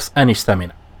doesn't cost any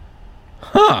stamina.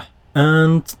 Huh.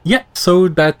 And yeah, so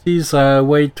that is a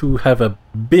way to have a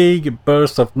big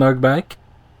burst of knockback.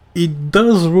 It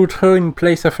does root her in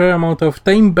place a fair amount of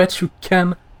time, but you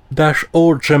can dash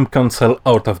or jump cancel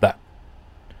out of that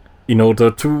in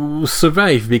order to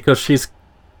survive, because she's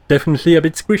definitely a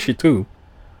bit squishy too.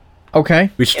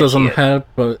 Okay. Which Yes, doesn't she is. help,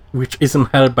 which isn't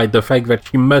helped by the fact that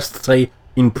she must stay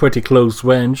in pretty close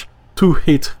range to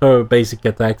hit her basic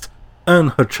attacks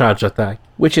and her charge attack,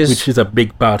 Which is a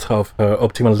big part of her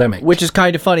optimal damage. which is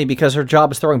kind of funny because her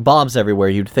job is throwing bombs everywhere.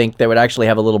 You'd think they would actually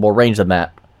have a little more range than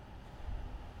that.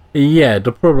 Yeah,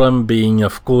 the problem being,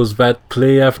 of course, that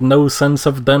Clay have no sense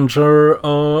of danger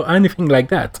or anything like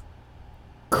that.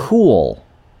 Cool.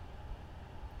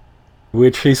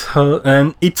 Which is her,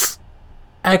 and it's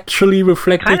actually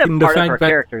reflected Kind of in the part of her fact that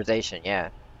characterization, yeah.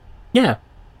 yeah,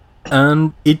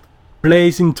 and it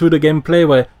plays into the gameplay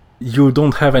where you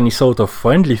don't have any sort of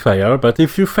friendly fire, but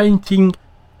if you're fighting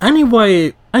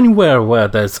anywhere where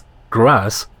there's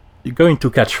grass, you're going to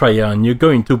catch fire and you're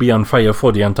going to be on fire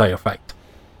for the entire fight.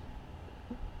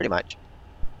 pretty much.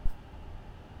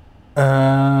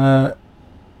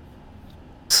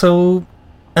 So,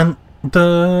 and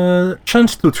the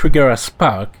chance to trigger a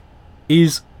spark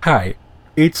is high.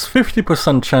 It's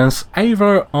 50% chance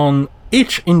either on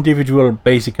each individual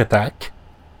basic attack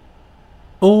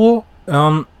or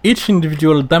on each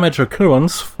individual damage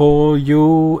occurrence for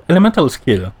your elemental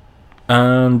skill.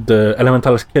 And the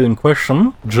elemental skill in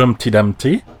question, Jumpty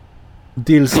Dumpty,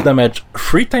 deals damage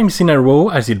 3 times in a row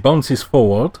as it bounces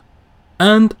forward,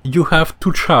 and you have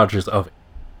 2 charges of it.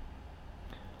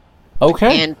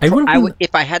 Okay. And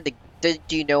if I had to,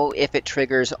 do you know if it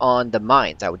triggers on the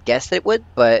mines? I would guess it would,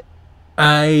 but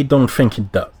I don't think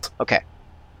it does. Okay.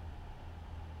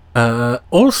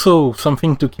 Also,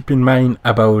 something to keep in mind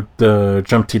about the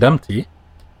Jumpty Dumpty.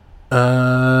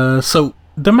 So,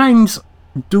 the mines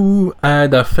do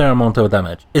add a fair amount of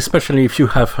damage, especially if you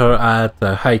have her at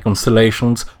high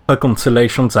constellations. Her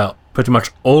constellations are pretty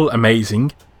much all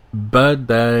amazing, but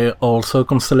they're also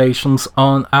constellations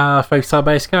on a 5-star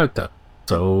base character.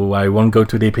 So I won't go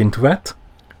too deep into that.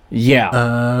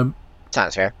 Yeah.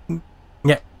 Sounds fair.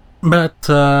 Yeah. But,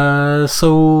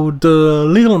 so the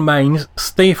little mines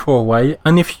stay for a while,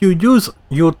 and if you use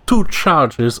your 2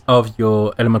 charges of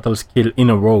your elemental skill in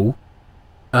a row,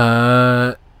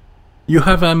 you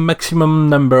have a maximum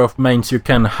number of mines you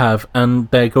can have, and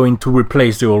they're going to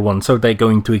replace the old one, so they're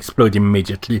going to explode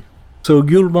immediately. So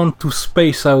you'll want to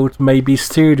space out, maybe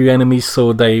steer the enemies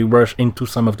so they rush into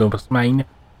some of those mines,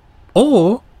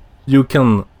 or you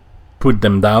can put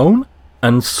them down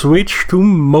and switch to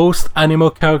most animo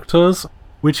characters,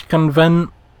 which can then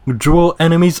draw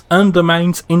enemies and the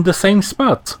mines in the same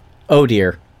spot. Oh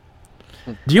dear.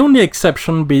 The only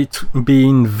exception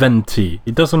being Venti.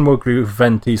 It doesn't work with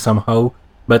Venti somehow,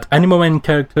 but Animo main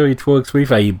character it works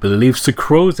with. I believe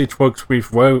Sucrose it works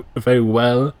with very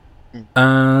well.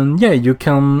 And yeah, you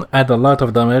can add a lot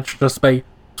of damage just by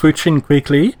switching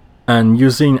quickly and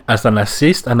using as an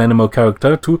assist an Animo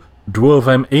character to draw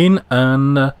them in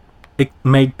and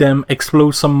make them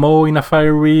explode some more in a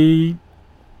fiery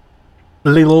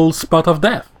little spot of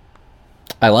death.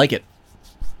 I like it.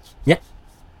 Yeah.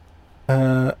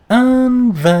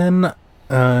 And then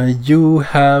you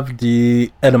have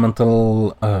the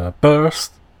elemental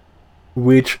burst,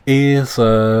 which is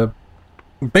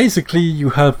basically you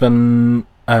have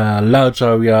a large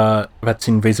area that's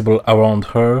invisible around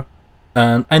her,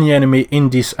 and any enemy in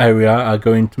this area are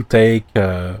going to take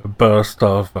a burst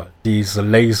of these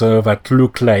lasers that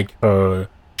look like a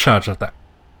charge attack.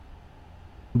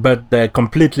 But they're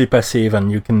completely passive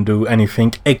and you can do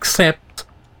anything except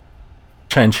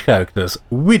change characters,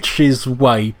 which is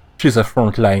why she's a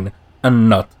frontline and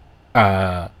not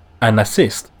an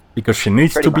assist, because she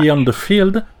needs to be on the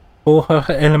field for her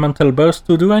elemental burst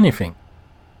to do anything.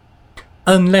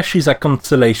 Unless she's a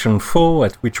Constellation 4,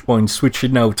 at which point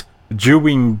switching out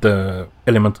during the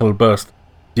elemental burst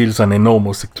deals an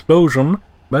enormous explosion,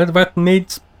 but that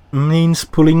means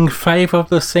pulling 5 of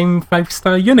the same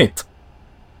 5-star unit.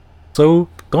 So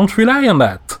don't rely on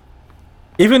that.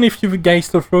 Even if you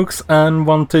Geist of Rooks and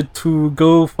wanted to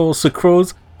go for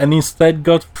Sucrose and instead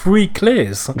got 3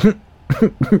 Clays.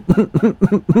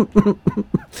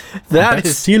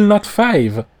 That's still not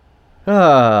 5.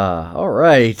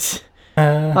 Alright.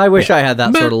 I wish I had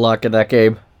that sort of luck in that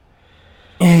game.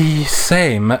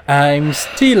 Same. I'm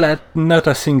still at not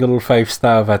a single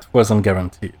 5-star that wasn't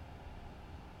guaranteed.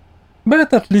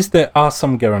 But at least there are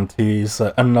some guarantees,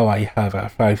 and now I have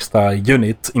a 5-star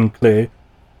unit in Clay,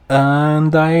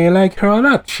 and I like her a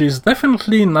lot. She's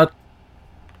definitely not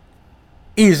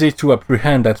easy to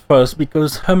apprehend at first,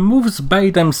 because her moves by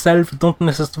themselves don't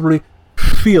necessarily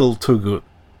feel too good.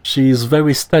 She's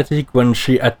very static when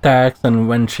she attacks and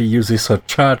when she uses her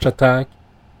charge attack,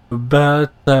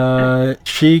 but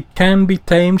she can be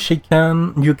tamed.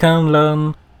 You can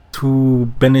learn to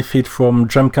benefit from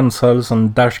jump cancels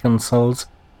and dash cancels,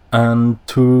 and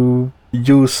to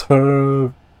use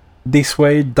her this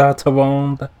way, dart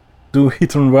around, do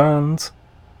hit and runs.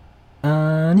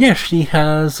 And yeah, she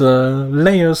has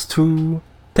layers to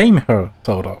tame her,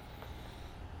 sort of.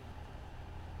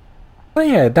 But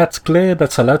yeah, that's clear,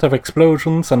 that's a lot of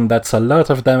explosions, and that's a lot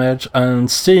of damage, and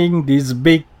seeing these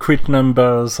big crit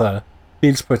numbers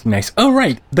feels pretty nice. Oh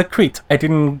right, the crit, I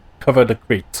didn't cover the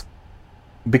crit.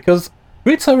 Because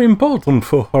crits are important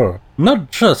for her, not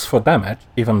just for damage,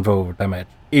 even though damage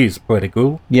is pretty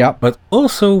cool, but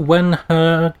also when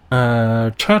her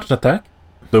charged attack,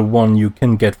 the one you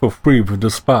can get for free with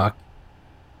the spark,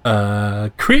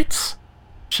 crits,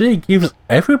 she gives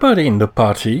everybody in the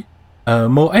party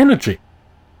more energy,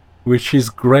 which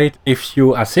is great if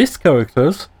you assist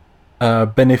characters,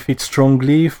 benefit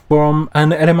strongly from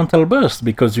an elemental burst,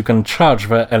 because you can charge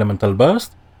the elemental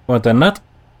burst, but they're not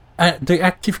the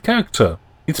active character.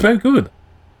 It's very good.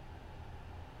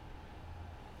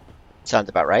 Sounds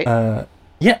about right.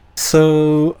 Yeah,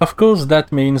 so of course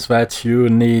that means that you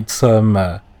need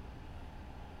some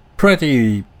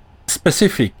pretty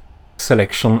specific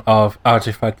selection of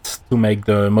artifacts to make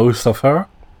the most of her.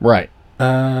 Right.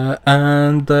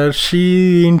 And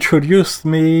she introduced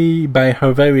me by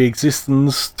her very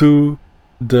existence to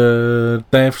the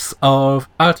depths of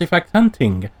artifact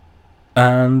hunting.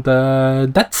 And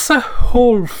that's a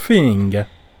whole thing.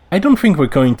 I don't think we're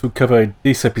going to cover it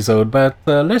this episode, but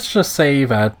let's just say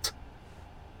that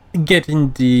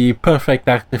getting the perfect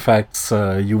artifacts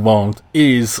you want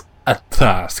is a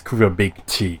task with a big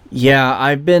T. Yeah,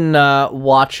 I've been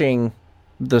watching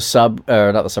the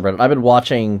not the subreddit. I've been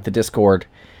watching the Discord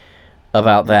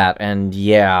about that, and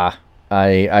yeah,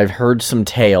 I've heard some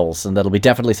tales, and that'll be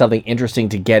definitely something interesting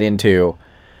to get into.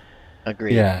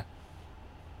 Agreed. Yeah.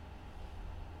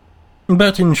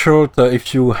 But in short,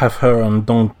 if you have her and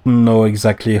don't know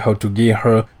exactly how to gear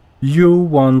her, you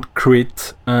want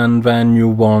crit, and then you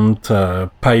want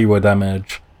pyro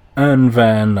damage, and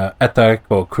then attack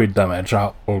or crit damage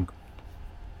are all good.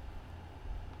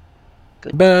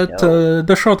 Good But to know.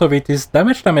 the short of it is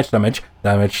damage, fire damage.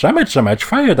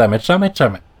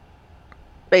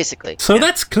 Basically. So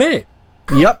that's clear.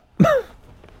 Yep.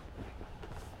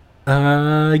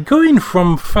 Going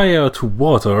from fire to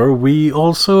water, we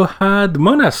also had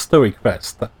Mona's story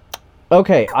quest.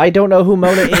 Okay, I don't know who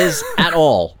Mona is at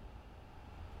all.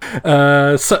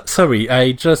 Sorry,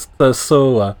 I just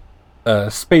saw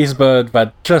Spacebird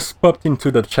that just popped into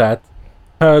the chat,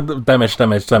 heard damage,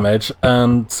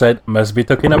 and said, must be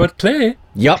talking about Clay.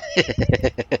 Yep.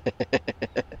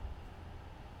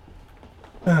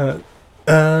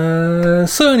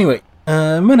 So anyway,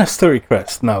 Mona's story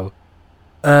quest now.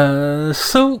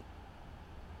 So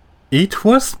it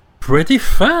was pretty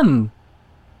fun.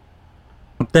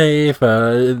 They've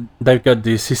got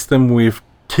this system with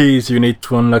keys you need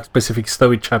to unlock specific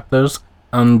story chapters,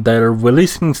 and they're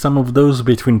releasing some of those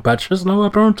between patches now,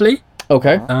 apparently.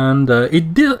 Okay. And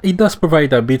it does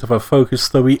provide a bit of a focused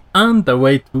story and a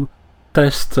way to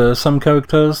test some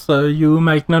characters you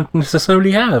might not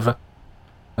necessarily have,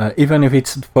 even if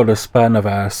it's for the span of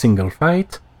a single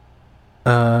fight.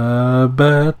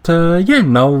 But yeah,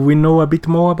 now we know a bit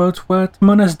more about what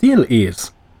Mona's deal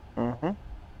is. Mm-hmm.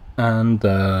 And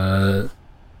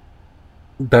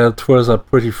that was a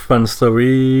pretty fun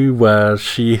story where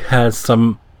she had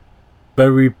some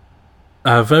very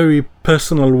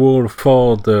personal role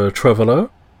for the Traveler,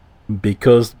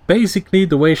 because basically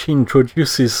the way she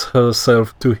introduces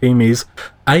herself to him is,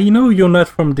 I know you're not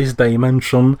from this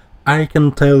dimension, I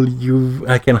can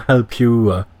help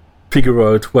you figure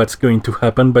out what's going to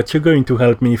happen, but you're going to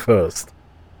help me first.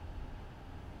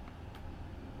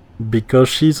 Because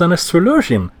she's an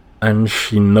astrologian, and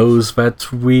she knows that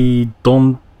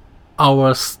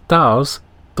our stars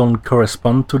don't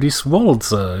correspond to this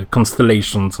world's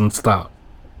constellations and stars.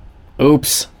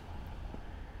 Oops.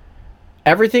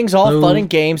 Everything's all fun and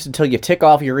games until you tick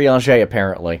off your Urianger,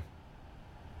 apparently.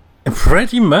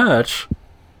 Pretty much.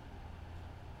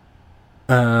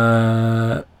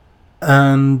 And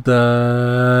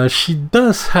she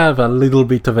does have a little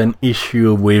bit of an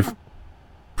issue with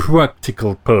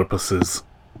practical purposes,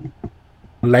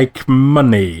 like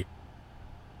money.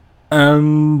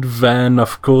 And then,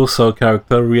 of course, our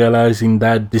character, realizing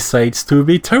that, decides to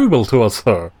be terrible towards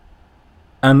her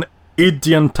and eat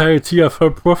the entirety of her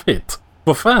profit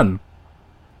for fun.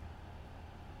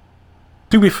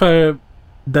 To be fair,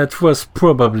 that was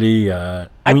probably. I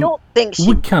don't think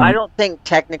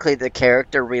technically the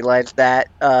character realized that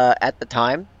at the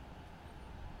time.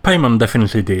 Paimon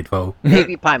definitely did, though.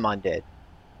 Maybe Paimon did.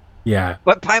 Yeah.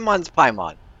 But Paimon's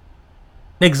Paimon.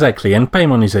 Exactly, and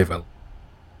Paimon is evil.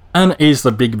 And is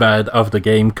the big bad of the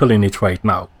game, calling it right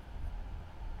now.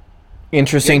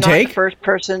 Interesting You're not take. the first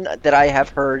person that I have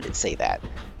heard say that.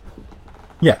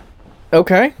 Yeah.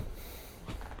 Okay.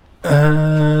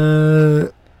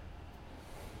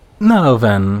 Now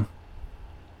then.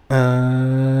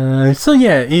 So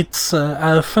yeah, it's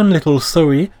a fun little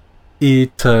story.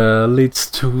 It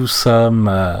leads to some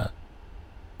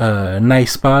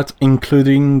nice part,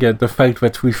 including the fact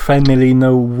that we finally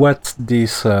know what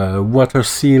this water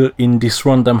seal in this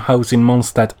random house in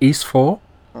Mondstadt is for.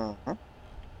 Mm-hmm.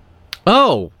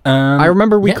 Oh, I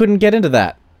remember we couldn't get into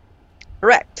that.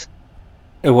 Correct.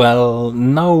 Well,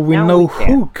 now we know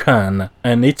who can,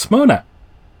 and it's Mona.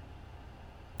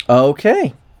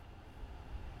 Okay.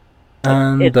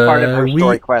 And it's part of her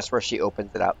story quest where she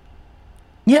opens it up.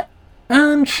 Yeah.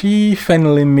 And she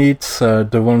finally meets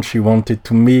the one she wanted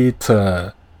to meet,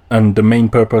 and the main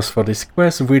purpose for this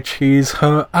quest, which is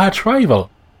her arch-rival.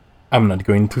 I'm not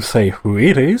going to say who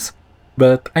it is,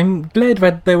 but I'm glad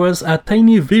that there was a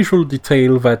tiny visual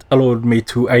detail that allowed me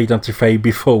to identify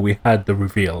before we had the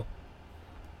reveal.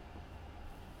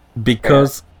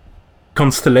 Because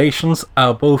constellations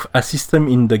are both a system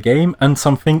in the game and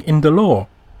something in the lore.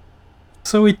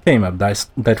 So it came up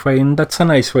that way, and that's a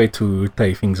nice way to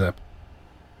tie things up.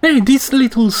 Hey, these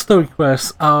little story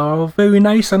quests are very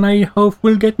nice, and I hope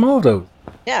we'll get more of those.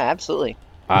 Yeah, absolutely.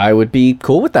 I would be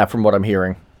cool with that from what I'm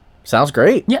hearing. Sounds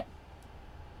great. Yeah.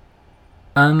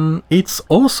 And it's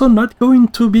also not going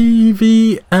to be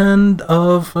the end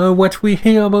of what we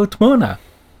hear about Mona,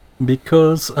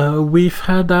 because we've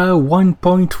had a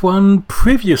 1.1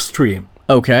 preview stream.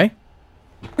 Okay.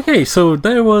 Okay, so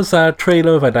there was a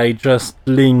trailer that I just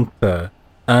linked,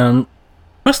 and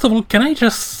first of all, can I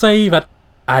just say that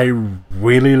I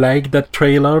really like that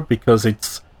trailer because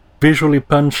it's visually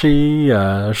punchy,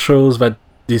 shows that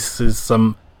this is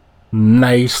some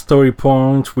nice story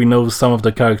point. We know some of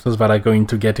the characters that are going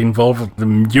to get involved. The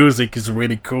music is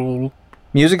really cool.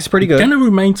 Music's pretty good. It kind of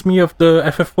reminds me of the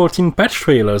FF14 patch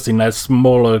trailers in a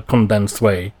smaller, condensed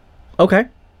way. Okay.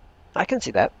 I can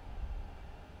see that.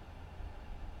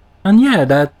 And yeah,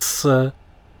 that's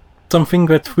something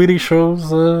that really shows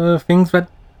things that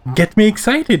get me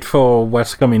excited for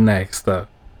what's coming next.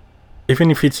 Even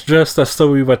if it's just a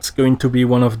story that's going to be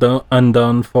one of the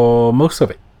undone for most of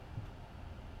it.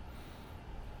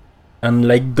 And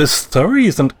like, the story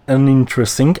isn't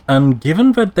uninteresting, and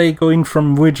given that they're going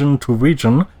from region to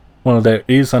region, while there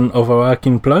is an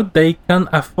overarching plot, they can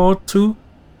afford to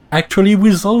actually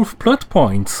resolve plot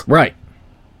points. Right.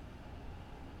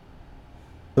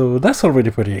 So that's already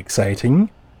pretty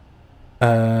exciting.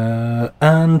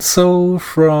 And so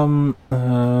from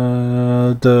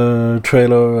the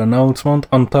trailer announcement,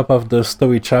 on top of the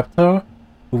story chapter,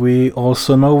 we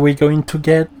also know we're going to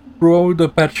get throughout the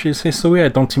patch's history. I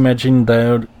don't imagine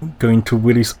they're going to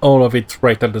release all of it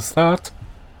right at the start,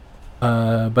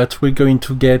 but we're going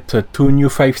to get 2 new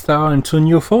 5-star and 2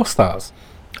 new 4-stars.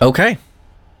 Okay.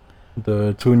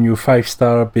 The 2 new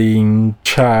 5-star being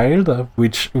Child,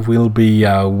 which will be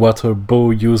a water bow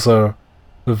user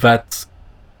that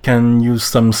can use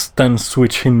some stance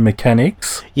switching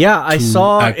mechanics. Yeah, I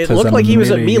saw it looked like he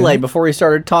was at Melee before he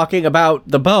started talking about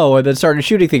the bow and then started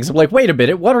shooting things. I'm like, wait a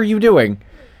minute, what are you doing?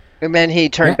 And then he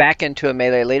turned back into a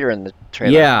melee later in the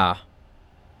trailer. Yeah.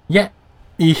 Yeah.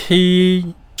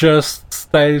 He just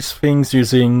styles things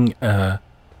using a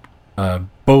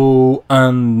bow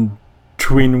and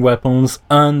twin weapons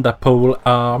and a pole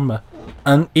arm.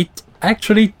 And it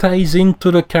actually ties into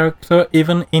the character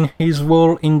even in his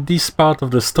role in this part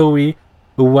of the story,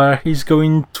 where he's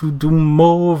going to do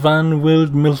more than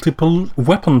wield multiple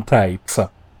weapon types.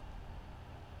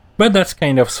 But that's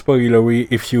kind of spoilery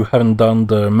if you haven't done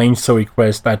the main story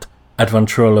quest at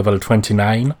Adventurer level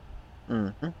 29.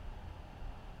 Mm-hmm.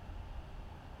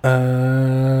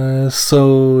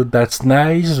 So that's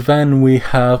nice. Then we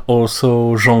have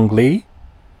also Zhongli,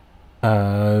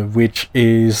 which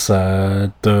is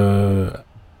a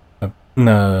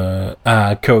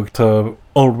character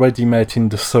already met in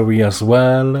the story as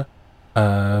well,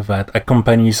 that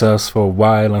accompanies us for a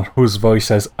while and whose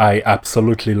voices I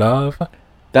absolutely love.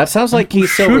 That sounds like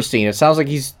he's Silverstein. It sounds like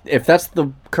he's, if that's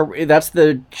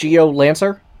the Geo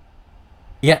Lancer.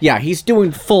 Yeah, he's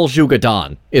doing full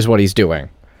Zhugadan is what he's doing.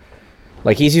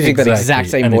 Like, he's using that exact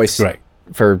same voice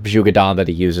for Zhugadan that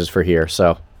he uses for here,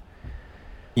 so.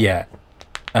 Yeah,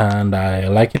 and I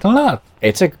like it a lot.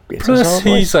 It's a Plus,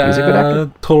 he's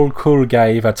a tall, cool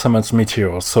guy that summons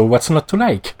meteors, so what's not to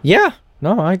like? Yeah,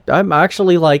 no, I'm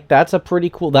actually like, that's a pretty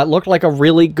cool, that looked like a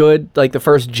really good, like the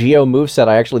first Geo moveset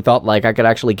I actually thought like I could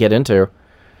actually get into.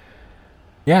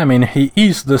 Yeah, I mean, he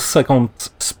is the second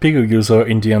spear user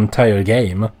in the entire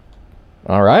game.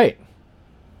 Alright.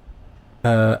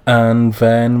 And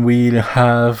then we'll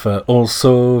have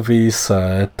also this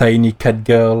tiny cat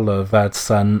girl that's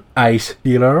an ice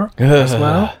healer as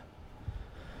well.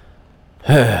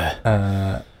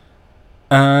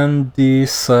 And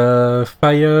this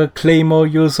fire claymore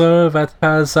user that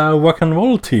has a rock and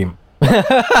roll team.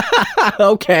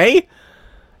 Okay.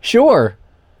 Sure.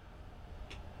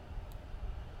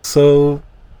 So,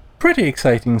 pretty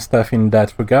exciting stuff in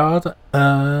that regard.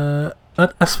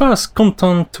 But as far as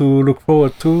content to look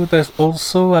forward to, there's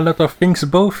also a lot of things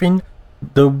both in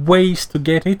the ways to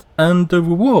get it and the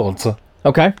rewards.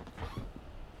 Okay.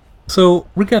 So,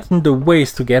 regarding the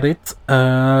ways to get it,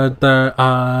 there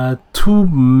are 2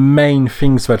 main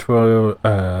things that were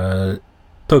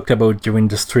talked about during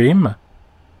the stream.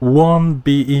 one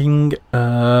being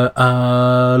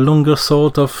a longer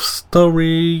sort of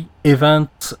story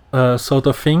event sort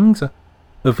of things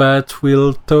that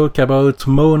will talk about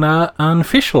Mona and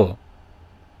Fischl.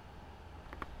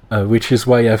 Which is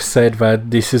why I've said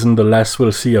that this isn't the last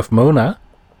we'll see of Mona.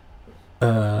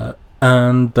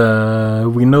 And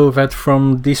we know that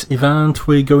from this event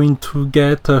we're going to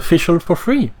get Fischl for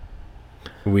free.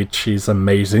 Which is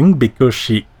amazing, because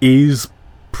she is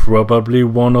probably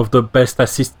one of the best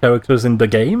assist characters in the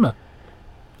game.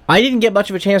 I didn't get much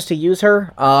of a chance to use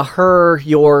her.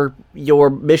 Your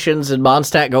missions and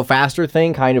Mondstadt go faster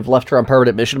thing kind of left her on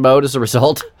permanent mission mode as a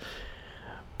result.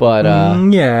 But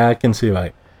yeah, I can see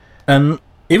why. And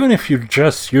even if you're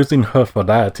just using her for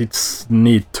that, it's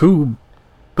neat too.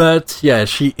 But yeah,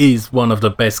 she is one of the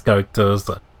best characters.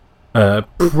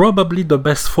 Probably the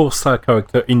best 4-star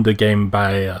character in the game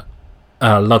by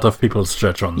a lot of people's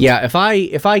judgment. Yeah, if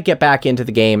I get back into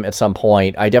the game at some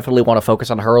point, I definitely want to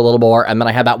focus on her a little more. And then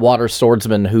I had that water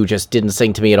swordsman who just didn't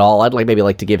sing to me at all. I'd maybe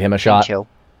like to give him a shot. Chill.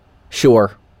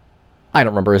 Sure. I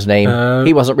don't remember his name.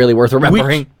 He wasn't really worth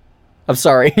remembering. I'm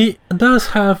sorry. He does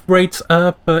have rates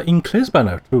up in Clear's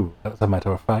banner too, as a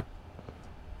matter of fact.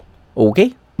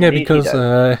 Okay. Yeah, because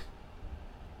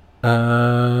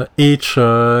each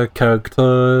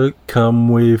character come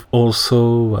with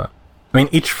also...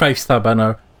 each 5-star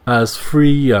banner has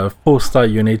 3 4-star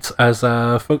units as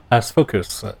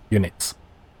focus units.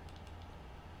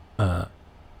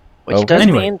 Which does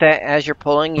mean that as you're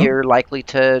pulling, you're likely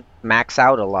to max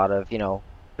out a lot of,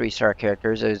 3-star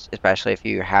characters, especially if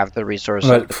you have the resources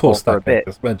to pull for a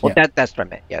bit. But, well, that's what I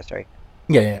meant. Yeah, sorry.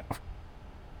 Yeah.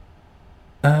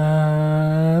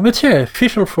 But yeah,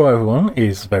 Fischl for Everyone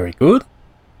is very good.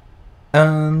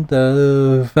 And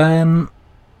then...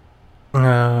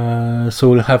 so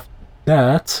we'll have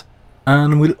that,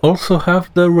 and we'll also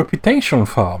have the Reputation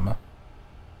Farm.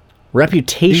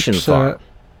 Reputation Farm?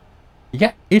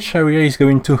 Yeah, each area is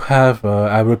going to have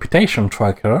a reputation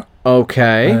tracker.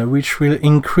 Okay. Which will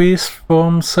increase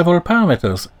from several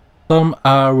parameters. Some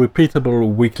are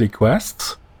repeatable weekly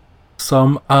quests.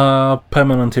 Some are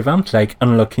permanent events, like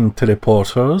unlocking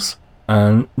teleporters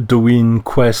and doing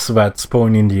quests that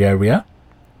spawn in the area.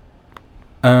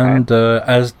 And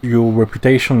as your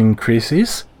reputation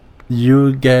increases,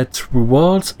 you get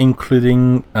rewards,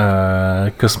 including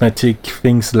cosmetic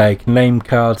things like name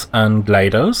cards and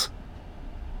gliders.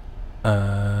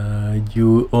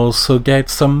 You also get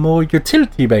some more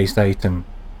utility-based items,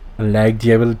 like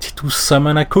the ability to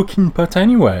summon a cooking pot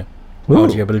anywhere, or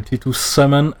the ability to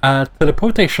summon a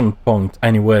teleportation point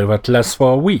anywhere that lasts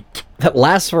for a week. That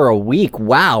lasts for a week?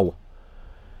 Wow.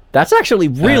 That's actually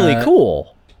really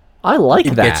cool. I like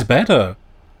that. It gets better.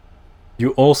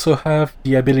 You also have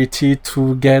the ability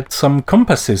to get some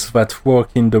compasses that work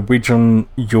in the region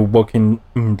you're working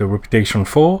in the reputation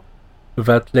for,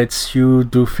 that lets you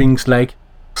do things like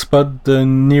spot the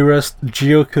nearest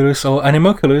Geoculus or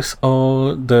Animoculus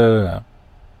or the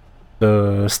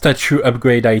statue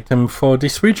upgrade item for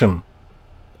this region.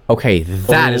 Okay,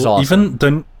 that is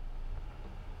awesome.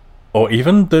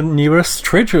 Even the nearest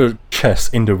treasure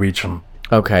chest in the region.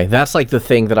 Okay, that's like the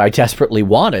thing that I desperately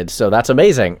wanted, so that's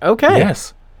amazing. Okay.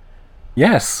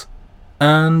 Yes.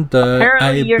 And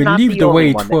apparently you're not the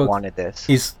only one that wanted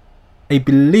this. I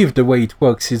believe the way it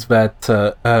works is that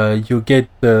you get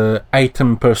the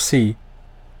item per se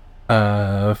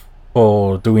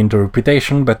for doing the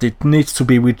reputation, but it needs to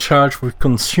be recharged with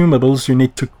consumables you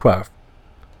need to craft.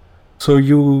 So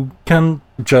you can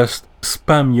just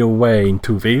spam your way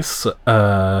into this,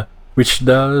 which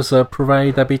does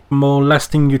provide a bit more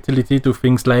lasting utility to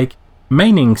things like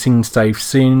mining, since I've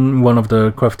seen one of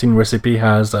the crafting recipe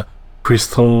has a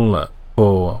crystal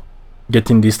for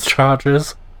getting these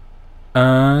charges.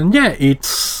 And yeah,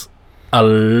 it's a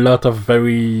lot of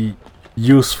very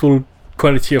useful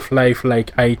quality of life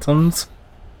like items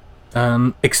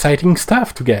and exciting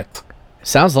stuff to get.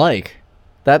 Sounds like.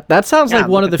 That sounds like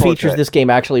one of the features this game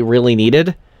actually really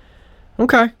needed.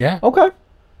 Okay. Yeah. Okay.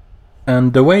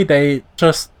 And the way they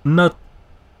just not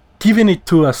giving it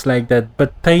to us like that,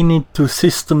 but tying it to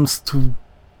systems to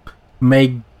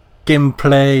make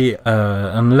gameplay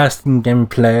and lasting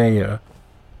gameplay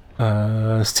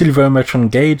still very much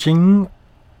engaging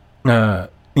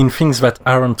in things that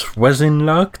aren't resin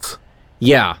locked.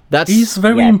 Yeah, is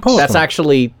very important. That's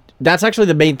actually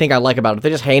the main thing I like about it. If they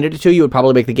just handed it to you, it would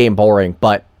probably make the game boring.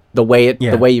 But the way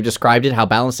you described it, how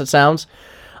balanced it sounds,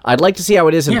 I'd like to see how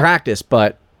it is in practice.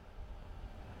 But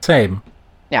same.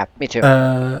 Yeah, me too.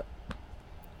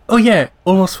 Oh yeah,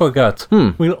 almost forgot. Hmm.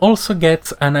 We'll also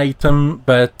get an item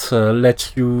that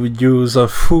lets you use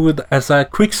food as a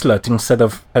quick slot instead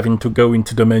of having to go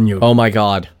into the menu. Oh my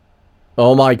god.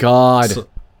 Oh my god. So-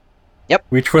 Yep.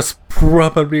 Which was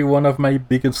probably one of my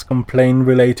biggest complaints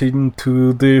relating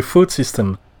to the food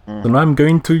system. So now I'm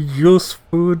going to use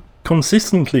food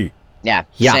consistently. Yeah,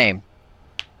 Yeah. same.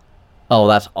 Oh,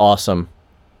 that's awesome.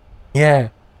 Yeah.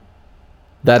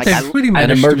 That's Like, They've really an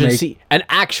managed emergency, an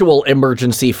actual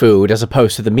emergency food as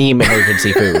opposed to the meme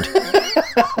emergency food.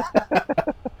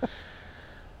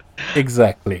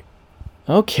 Exactly.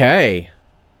 Okay.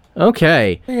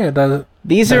 Yeah,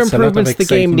 These are that's a lot of improvements the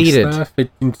game exciting needed. stuff.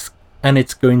 And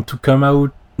it's going to come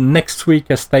out next week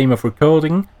as time of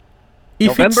recording. If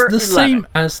November it's the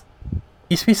 11th.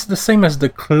 if it's the same as the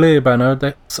clay banner,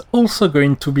 that's also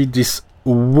going to be this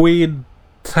weird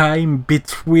time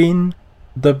between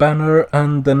the banner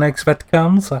and the next that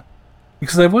comes.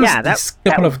 Because there was Yeah, this that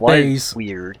couple of was days.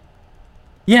 weird.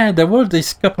 Yeah, there were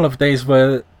this couple of days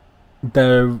where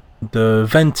the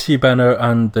Venti banner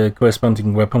and the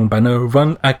corresponding weapon banner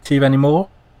weren't active anymore,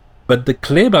 but the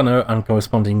clay banner and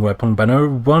corresponding weapon banner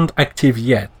weren't active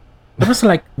yet. There was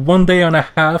like 1 day and a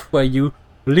half where you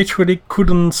literally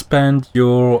couldn't spend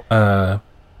your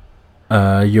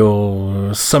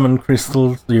summon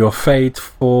crystals, your fate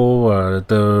for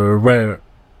the rare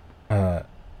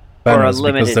banners,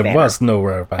 limited because there banner. was no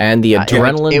rare banner. And the It was-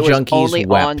 adrenaline it was junkies only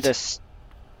wept. on this.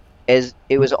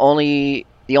 It was only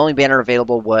the only banner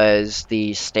available was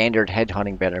the standard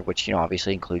headhunting banner, which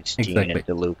obviously includes Jean Exactly. and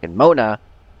Diluc and Mona,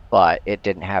 but it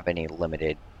didn't have any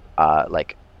limited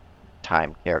like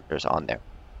time characters on there.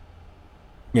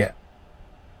 Yeah.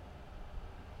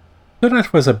 So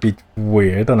that was a bit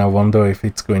weird, and I wonder if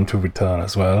it's going to return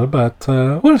as well, but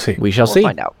we'll see. We shall We'll see.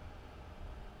 find out.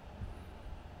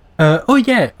 Oh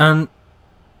yeah, and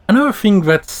another thing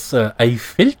that's I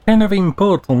feel kind of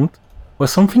important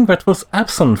was something that was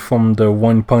absent from the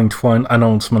 1.1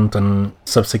 announcement and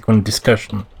subsequent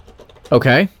discussion.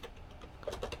 Okay.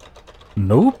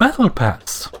 No battle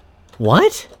pass.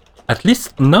 What? At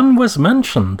least none was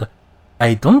mentioned.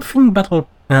 I don't think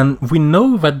and we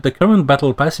know that the current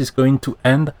battle pass is going to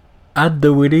end at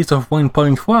the release of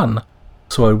 1.1.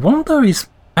 So I wonder is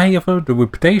either the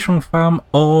reputation farm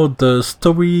or the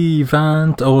story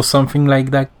event or something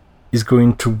like that is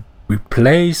going to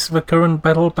replace the current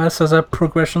battle pass as a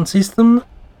progression system,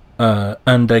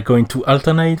 and they're going to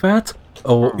alternate that,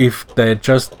 or if they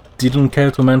just didn't care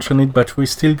to mention it but we're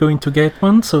still going to get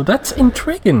one. So that's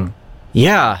intriguing.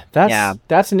 Yeah,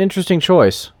 that's an interesting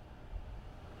choice.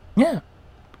 Yeah.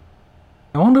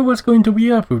 I wonder what's going to be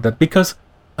up with that, because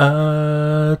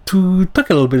to talk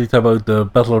a little bit about the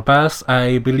Battle Pass,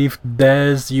 I believe,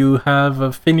 Des, you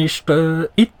have finished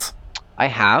it? I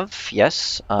have,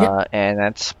 yes, Yeah. and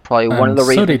that's probably one of the And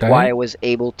so reasons did I. why I was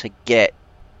able to get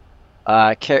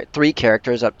 3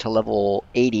 characters up to level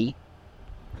 80.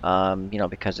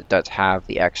 Because it does have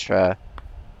the extra,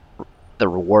 the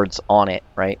rewards on it,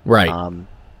 right? Right.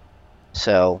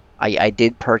 So I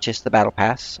did purchase the Battle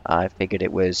Pass. I figured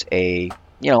it was a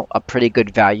pretty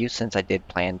good value since I did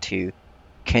plan to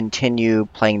continue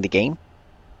playing the game.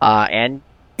 And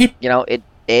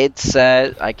it's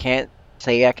I can't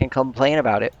say I can complain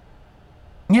about it.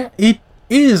 Yeah, it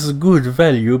is good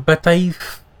value, but I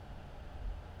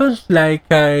felt like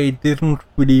I didn't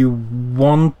really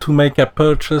want to make a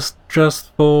purchase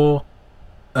just for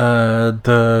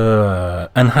the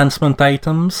enhancement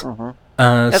items. Mhm.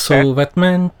 That's So fair. that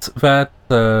meant that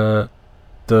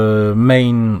the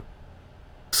main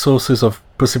sources of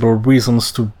possible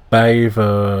reasons to buy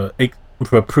the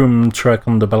premium track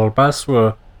on the Battle Pass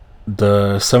were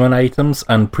the summon items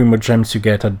and primo gems you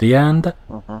get at the end,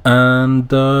 Mhm. and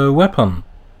the weapon.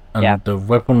 And Yeah. the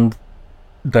weapon,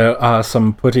 there are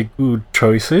some pretty good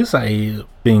choices. I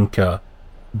think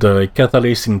the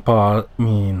Catalyst in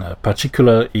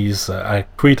particular is a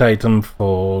great item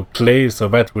for clay, so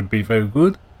that would be very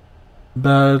good.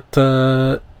 But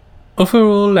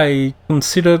overall, I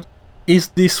considered, is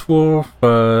this worth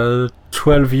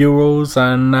 €12?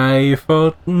 And I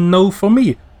thought, no for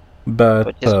me. But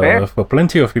Which is fair. for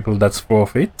plenty of people, that's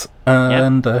worth it.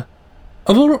 And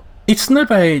overall, it's not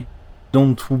that I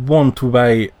don't want to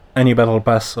buy any Battle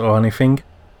Pass or anything.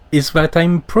 It's that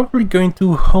I'm probably going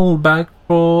to hold back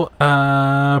for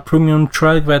a premium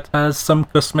track that has some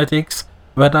cosmetics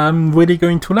that I'm really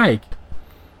going to like.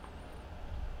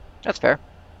 That's fair.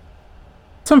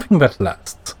 Something that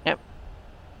lasts. Yep.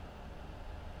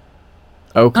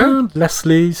 Okay. And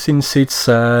lastly, since it's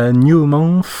a new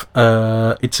month,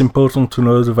 it's important to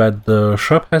note that the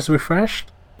shop has refreshed.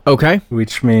 Okay.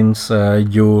 which means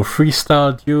your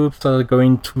 3-star dupes are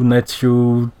going to net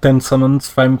you 10 summons,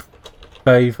 5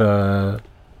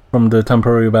 from the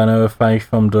temporary banner, 5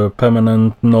 from the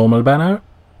permanent normal banner,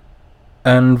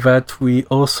 and that we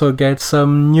also get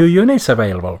some new units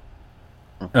available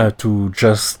to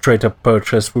just straight up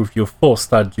purchase with your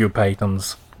 4-star dupe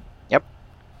items. Yep.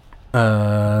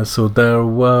 So there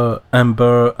were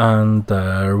Amber and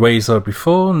Razor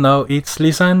before, now it's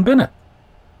Lisa and Bennett.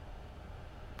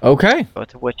 Okay.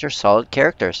 Both of which are solid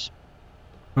characters.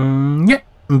 Yeah,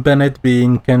 Bennett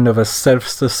being kind of a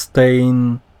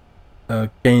self-sustained,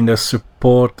 kind of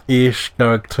support-ish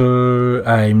character.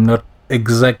 I'm not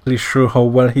exactly sure how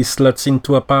well he slots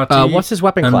into a party. What's his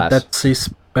weapon and class? That's his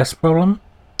best problem.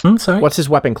 Sorry. What's his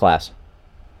weapon class?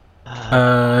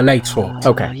 Light sword.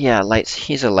 Okay. Yeah,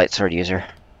 he's a light sword user.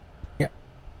 Yeah.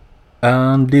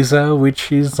 And Lisa,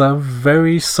 which is a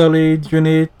very solid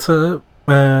unit,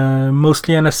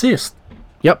 mostly an assist.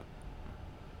 Yep.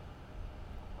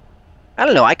 I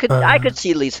don't know. I could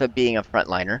see Lisa being a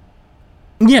frontliner,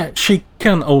 Yeah, she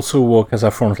can also work as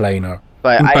a frontliner.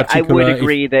 but In I would particular,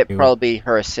 agree if that you- probably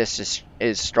her assist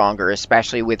is stronger,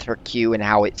 especially with her Q and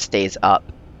how it stays up.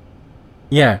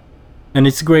 Yeah, and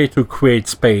it's great to create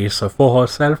space for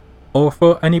herself or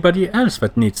for anybody else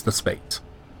that needs the space.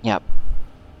 Yep.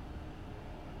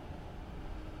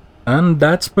 And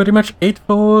that's pretty much it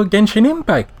for Genshin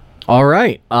Impact. All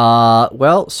right.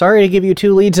 Well, sorry to give you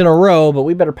 2 leads in a row, but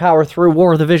we better power through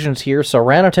War of the Visions here. So,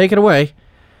 Rana, take it away.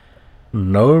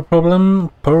 No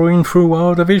problem, powering through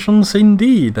our divisions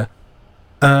indeed.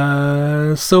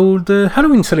 So the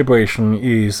Halloween celebration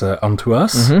is onto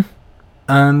us.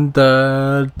 And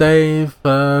they've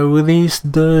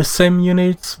released the same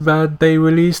units that they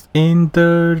released in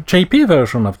the JP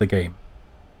version of the game,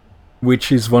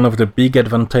 which is one of the big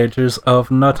advantages of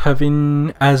not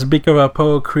having as big of a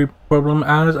power creep problem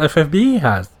as FFBE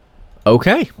has.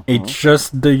 Okay. It's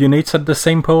just the units at the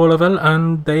same power level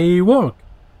and they work.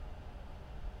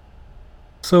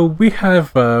 So we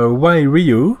have Y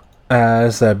Ryu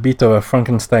as a bit of a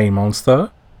Frankenstein monster.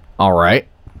 All right.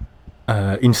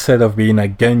 Instead of being a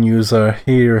gun user,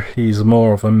 here he's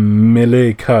more of a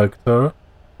melee character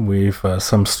with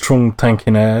some strong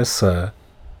tankiness.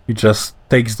 He just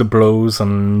takes the blows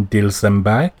and deals them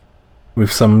back,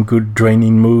 with some good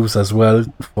draining moves as well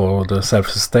for the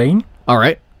self-sustain. All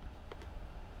right.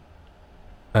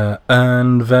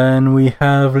 And then we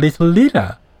have Little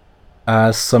Lila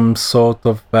as some sort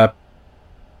of a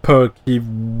perky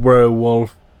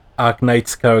werewolf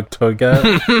Arknight's character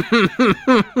guy.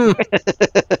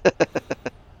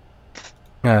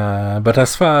 But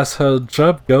as far as her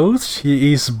job goes,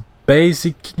 she is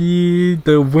basically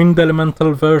the wind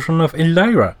elemental version of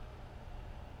Elira.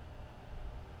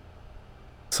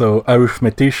 So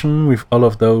arithmetician with all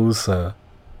of those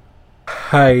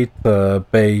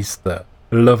height-based,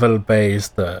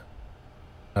 level-based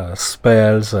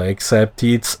spells, except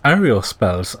it's aerial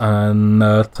spells and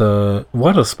not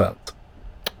water spells.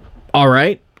 All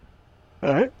right.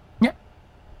 Yeah.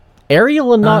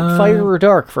 Aerial and not fire or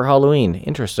dark for Halloween.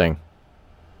 Interesting.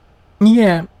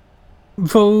 Yeah,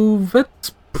 though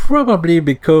that's probably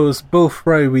because both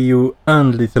Ryu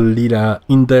and Little Lila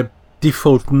in the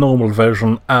default normal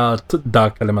version are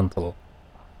Dark Elemental.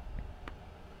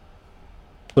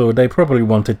 So they probably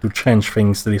wanted to change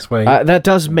things this way. That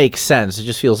does make sense. It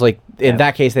just feels like, in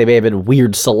that case, they may have been a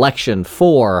weird selection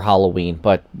for Halloween,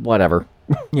 but whatever.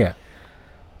 Yeah.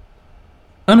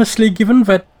 Honestly, given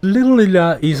that Little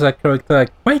Lila is a character I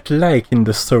quite like in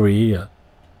the story,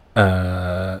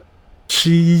 I'm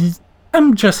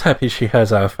just happy she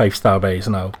has a 5-star base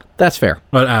now. That's fair.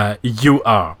 Well, you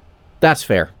are. That's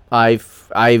fair.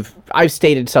 I've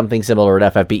stated something similar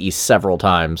at FFBE several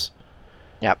times.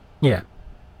 Yep. Yeah.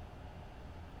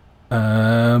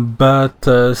 But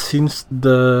since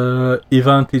the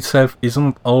event itself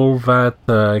isn't all that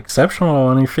exceptional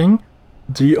or anything,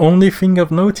 the only thing of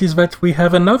note is that we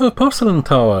have another Porcelain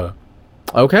Tower.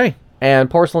 Okay. And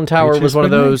Porcelain Tower Which was is one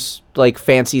of pretty those, like,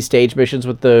 fancy stage missions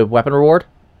with the weapon reward?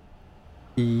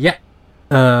 Yeah.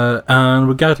 And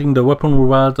regarding the weapon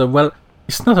reward, well,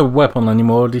 it's not a weapon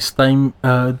anymore. This time,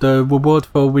 the reward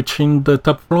for reaching the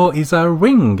top floor is a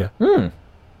ring.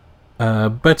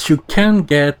 But you can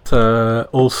get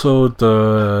also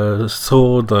the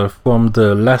sword from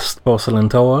the last Porcelain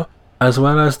Tower, as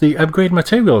well as the upgrade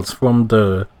materials from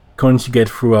the coins you get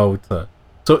throughout.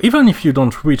 So even if you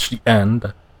don't reach the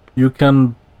end, you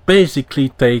can basically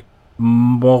take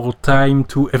more time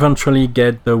to eventually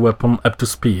get the weapon up to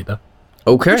speed.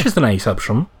 Okay. Which is a nice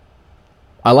option.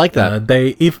 I like that.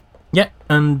 Yeah,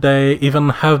 and they even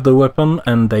have the weapon,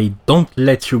 and they don't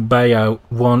let you buy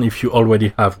one if you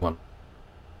already have one.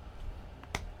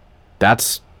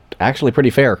 That's actually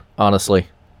pretty fair, honestly.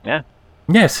 Yeah.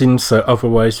 Yeah, since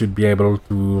otherwise you'd be able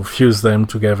to fuse them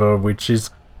together, which is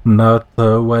not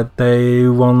what they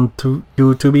want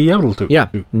you to be able to. Yeah,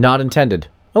 not intended.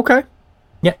 Okay.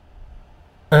 Yeah.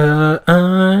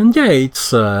 And yeah,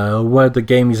 it's where the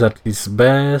game is at its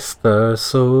best,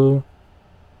 so...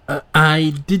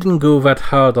 I didn't go that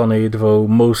hard on it, though,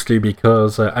 mostly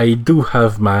because I do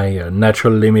have my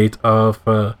natural limit of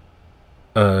 2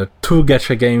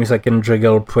 gacha games I can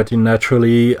juggle pretty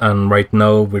naturally, and right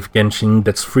now with Genshin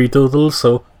that's 3 total,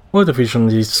 so World Division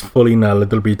is falling a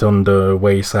little bit on the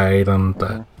wayside, and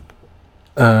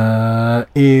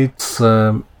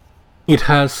it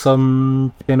has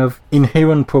some kind of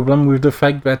inherent problem with the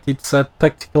fact that it's a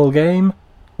tactical game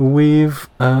with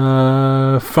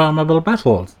farmable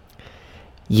battles.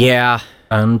 Yeah.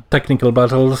 And technical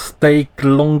battles take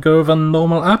longer than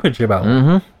normal RPG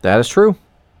battles. That is true.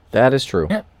 That is true.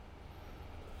 Yeah.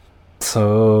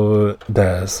 So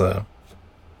there's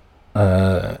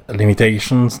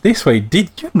limitations this way. Did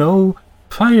you know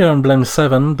Fire Emblem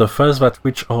 7, the first that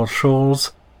which our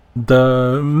shores,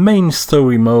 the main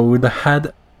story mode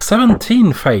had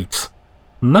 17 fates,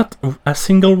 not a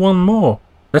single one more.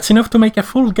 That's enough to make a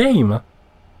full game.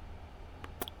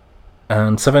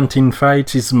 And 17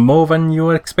 fights is more than you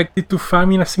are expected to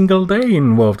farm in a single day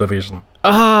in World Division.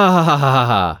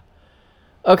 Okay,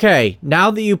 now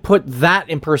that you put that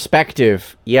in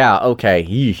perspective, yeah, okay.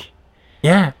 Yeesh.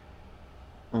 Yeah.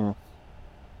 I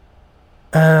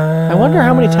wonder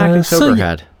how many tactics Ogre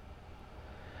had.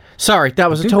 Sorry, that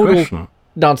was a total question.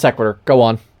 non sequitur. Go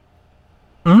on.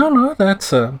 No,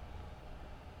 that's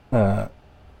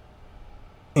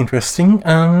interesting.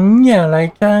 Yeah,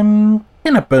 like I'm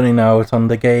kind of burning out on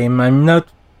the game. I'm not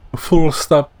full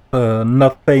stop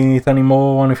not playing it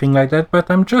anymore or anything like that, but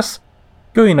I'm just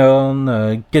going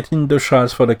on, getting the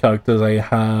shards for the characters I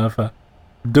have,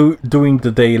 doing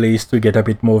the dailies to get a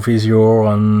bit more visual,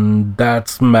 and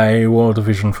that's my World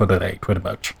Division for the day, pretty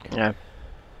much. Yeah.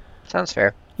 Sounds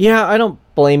fair. Yeah, I don't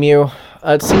blame you.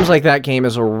 It seems like that game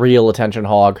is a real attention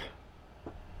hog.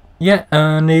 Yeah,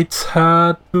 and it's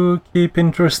hard to keep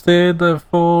interested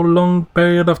for long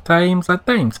period of times at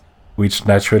times, which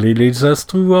naturally leads us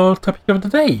to our topic of the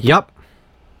day. Yep.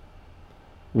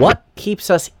 What keeps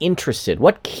us interested?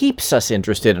 What keeps us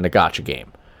interested in a gacha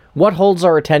game? What holds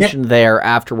our attention there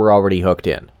after we're already hooked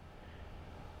in?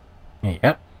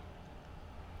 Yeah.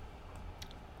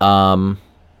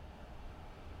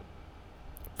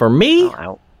 For me,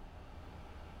 Oh,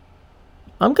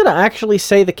 I'm gonna actually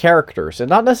say the characters, and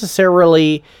not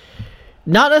necessarily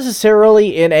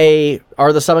in a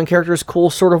are the summon characters cool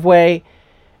sort of way.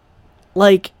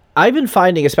 Like, I've been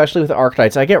finding, especially with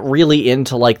Archetypes, I get really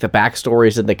into like the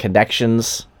backstories and the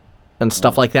connections and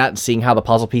stuff like that, and seeing how the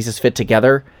puzzle pieces fit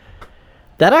together.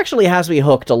 That actually has me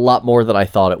hooked a lot more than I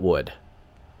thought it would.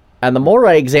 And the more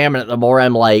I examine it, the more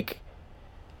I'm like,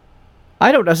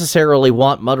 I don't necessarily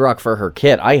want Mudrock for her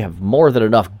kit. I have more than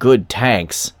enough good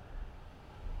tanks.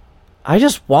 I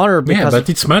just want her because... Yeah, but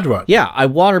it's Mudrock. Yeah, I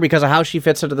want her because of how she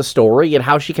fits into the story and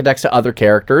how she connects to other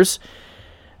characters.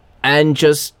 And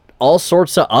just all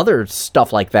sorts of other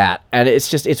stuff like that. And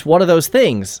it's one of those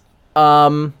things.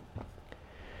 You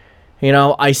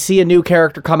know, I see a new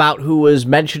character come out who was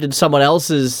mentioned in someone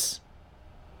else's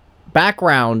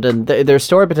background, and there's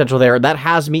story potential there. That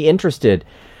has me interested.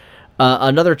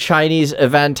 Another Chinese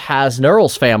event has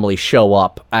Neural's family show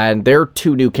up, and they're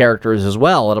 2 new characters as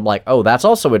well. And I'm like, oh, that's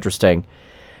also interesting.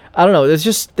 I don't know.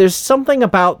 There's something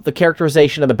about the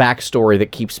characterization and the backstory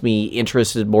that keeps me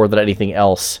interested more than anything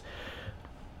else.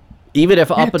 Even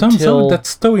if up turns until out that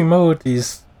story mode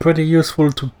is pretty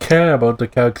useful to care about the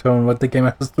character and what the game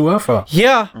has to offer.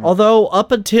 Yeah, although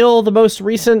up until the most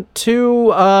recent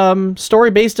 2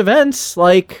 story-based events,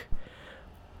 like,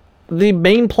 the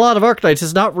main plot of Archetypes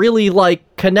is not really, like,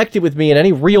 connected with me in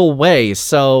any real way,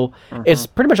 so it's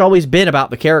pretty much always been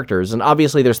about the characters, and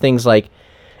obviously there's things like,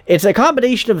 it's a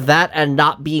combination of that and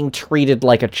not being treated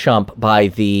like a chump by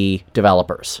the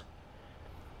developers.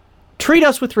 Treat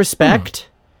us with respect,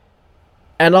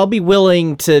 and I'll be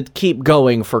willing to keep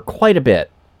going for quite a bit.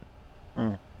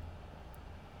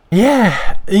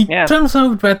 Yeah, it turns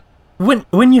out that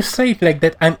when you say it like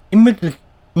that, I'm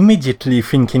immediately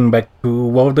thinking back to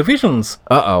World Divisions.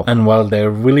 Uh-oh. And while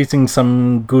they're releasing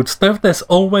some good stuff, there's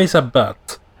always a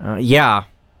but. Yeah.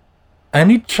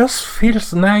 And it just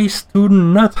feels nice to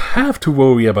not have to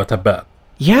worry about a but.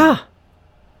 Yeah.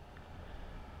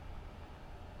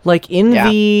 Like, in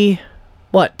the,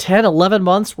 10, 11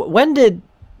 months? When did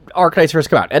Arknights first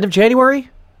come out? End of January?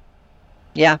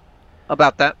 Yeah,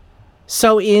 about that.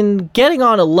 So in getting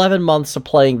on 11 months of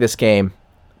playing this game,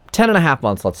 10 and a half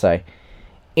months, let's say,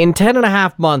 in 10 and a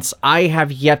half months, I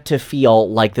have yet to feel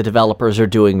like the developers are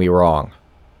doing me wrong.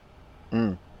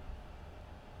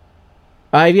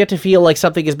 I have yet to feel like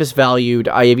something is misvalued.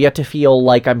 I have yet to feel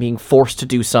like I'm being forced to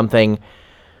do something.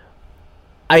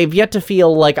 I have yet to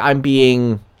feel like I'm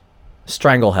being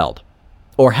strangle-held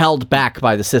or held back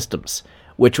by the systems,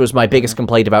 which was my biggest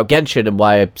complaint about Genshin and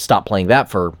why I stopped playing that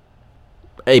for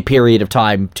a period of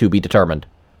time to be determined.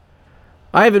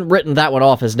 I haven't written that one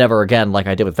off as never again like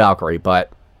I did with Valkyrie,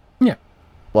 but Yeah.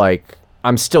 like,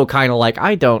 I'm still kind of like,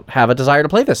 I don't have a desire to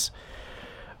play this.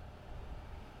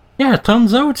 Yeah,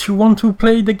 turns out you want to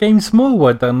play the games more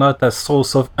where they're not a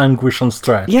source of anguish and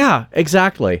stress. Yeah,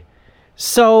 exactly.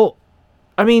 So,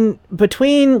 I mean,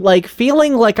 between, like,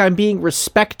 feeling like I'm being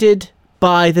respected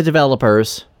by the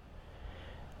developers,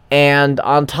 and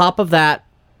on top of that,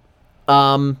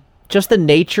 just the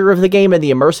nature of the game and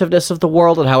the immersiveness of the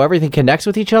world and how everything connects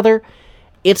with each other,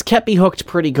 it's kept me hooked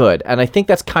pretty good, and I think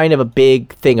that's kind of a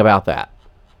big thing about that.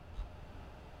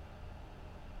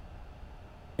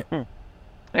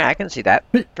 Yeah, I can see that,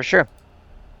 for sure.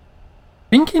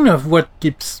 Thinking of what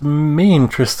keeps me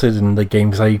interested in the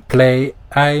games I play,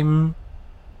 I'm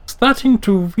starting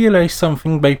to realize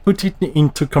something by putting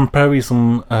into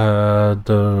comparison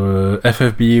the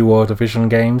FFB War Division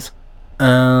games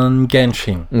and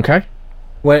Genshin. Okay.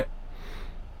 Where,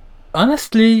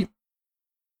 honestly,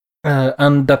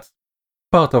 and that's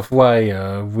part of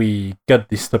why we got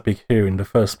this topic here in the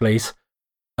first place,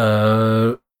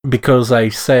 because I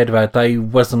said that I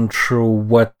wasn't sure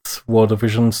what War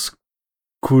Divisions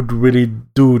could really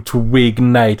do to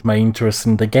reignite my interest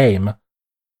in the game.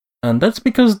 And that's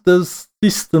because the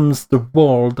systems, the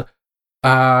world,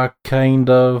 are kind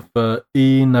of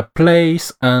in a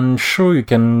place, and sure, you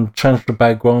can change the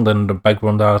background, and the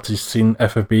background artists in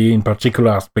FFB in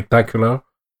particular are spectacular,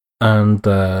 and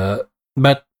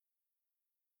but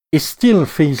it still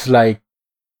feels like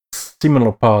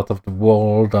similar part of the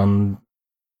world and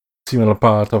similar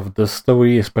part of the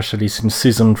story, especially since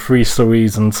Season 3 story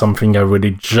isn't something I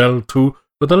really gel to,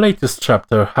 but the latest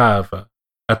chapter have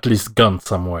at least gone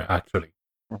somewhere, actually.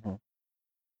 Mm-hmm.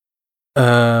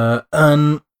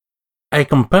 And I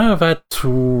compare that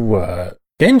to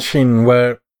Genshin,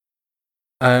 where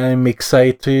I'm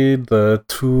excited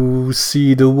to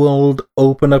see the world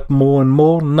open up more and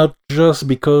more, not just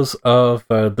because of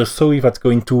the story that's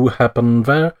going to happen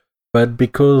there, but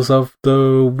because of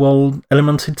the world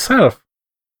elements itself.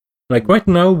 Like right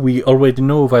now, we already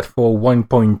know that for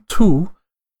 1.2,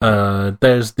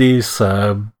 there's this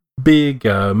big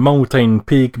mountain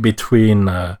peak between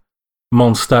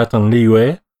Mondstadt and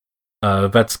Liyue.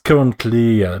 That's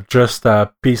currently just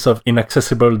a piece of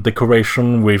inaccessible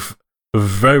decoration with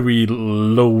very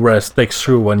low-res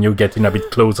texture when you get in a bit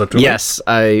closer to it. Yes,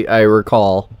 I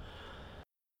recall.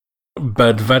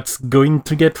 But that's going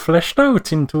to get fleshed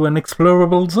out into an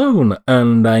explorable zone,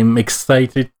 and I'm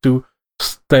excited to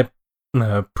put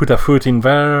a foot in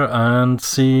there and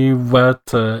see what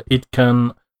it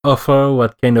can offer,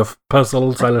 what kind of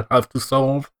puzzles I'll have to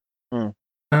solve.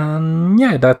 And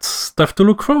yeah, that's stuff to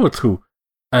look forward to.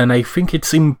 And I think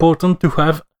it's important to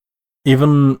have,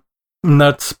 even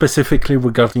not specifically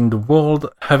regarding the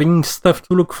world, having stuff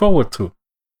to look forward to.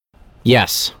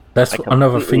 Yes. That's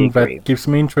another thing agree. that gives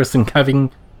me interest in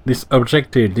having this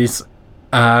objective. This,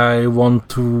 I want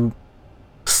to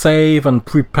save and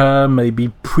prepare, maybe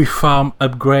pre-farm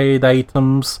upgrade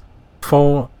items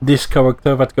for this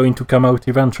character that's going to come out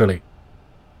eventually.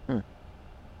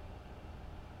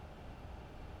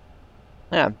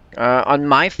 Yeah. On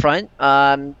my front,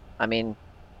 I mean,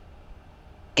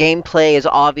 gameplay is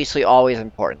obviously always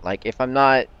important. Like, if I'm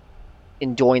not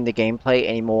enjoying the gameplay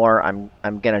anymore,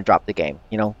 I'm gonna drop the game.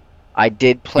 You know, I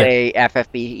did play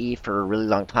FFBE for a really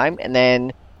long time, and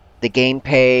then the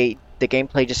gameplay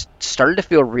just started to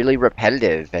feel really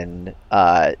repetitive and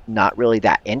not really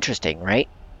that interesting, right?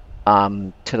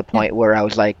 To the point where I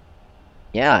was like,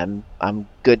 yeah, I'm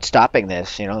good stopping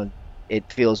this. You know,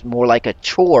 it feels more like a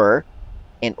chore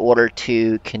in order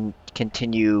to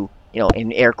continue, you know,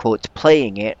 in air quotes,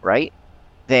 playing it, right,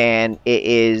 than it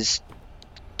is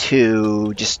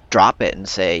to just drop it and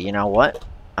say, you know what,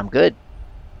 I'm good.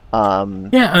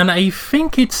 Yeah, and I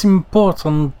think it's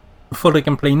important for the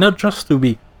gameplay not just to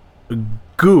be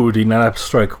good in an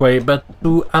abstract way, but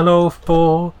to allow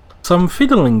for some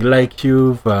fiddling, like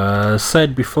you've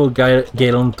said before,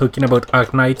 Galen, talking about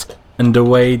Arknights and the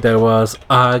way there was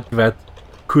Arc that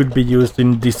could be used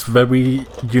in this very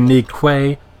unique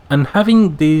way, and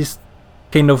having these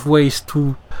kind of ways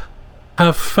to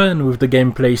have fun with the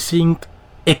gameplay, seeing it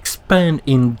expand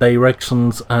in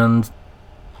directions and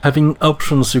having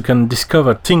options you can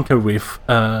discover, tinker with.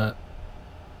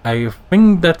 I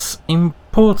think that's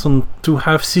important to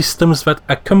have systems that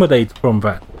accommodate from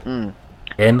that.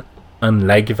 And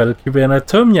unlike Valkyrie and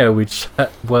Atomia, which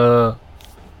were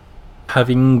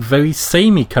having very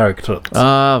samey characters.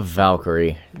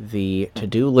 Valkyrie. The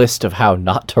to-do list of how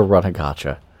not to run a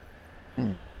gacha.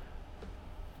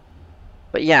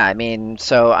 But yeah,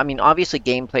 obviously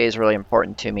gameplay is really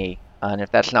important to me, and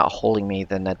if that's not holding me,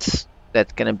 then that's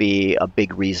going to be a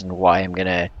big reason why I'm going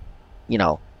to,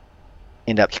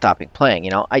 end up stopping playing.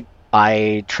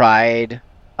 I tried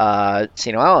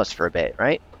Sino Alice for a bit,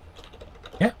 right?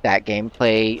 Yeah. That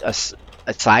gameplay,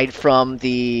 aside from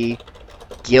the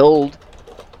guild,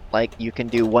 like you can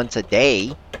do once a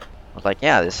day, I was like,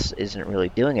 yeah, this isn't really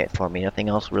doing it for me. Nothing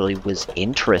else really was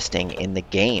interesting in the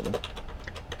game.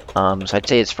 So I'd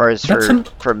say as far as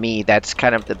for me, that's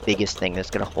kind of the biggest thing that's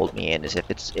going to hold me in, is if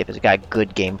it's got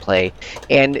good gameplay,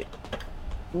 and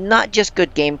not just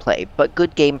good gameplay, but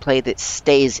good gameplay that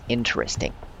stays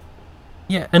interesting.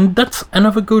 Yeah, and that's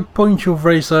another good point you've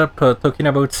raised up talking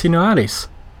about Sino Alice.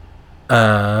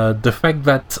 The fact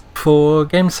that for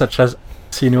games such as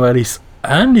Sino Alice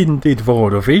and indeed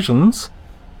World of Visions,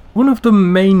 one of the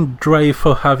main drive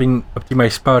for having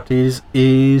optimized parties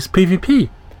is PvP.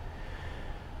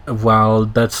 While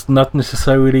that's not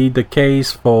necessarily the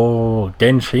case for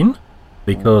Genshin,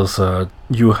 because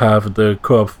you have the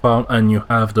co-op farm and you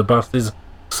have the bosses,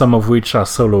 some of which are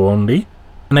solo only.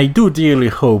 And I do dearly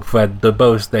hope that the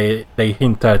boss they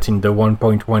hint at in the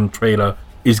 1.1 trailer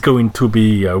is going to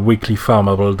be weekly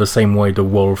farmable the same way the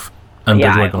wolf and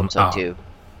the dragon I hope so are. Too.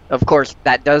 Of course,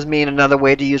 that does mean another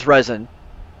way to use resin.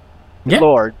 Yeah.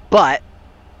 Lord, but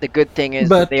the good thing is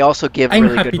that they also give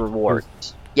really good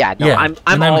rewards.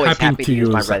 I'm always happy to use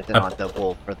my resin on the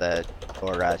wolf or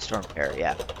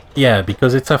Stormcare. Yeah,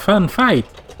 because it's a fun fight,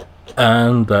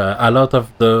 and a lot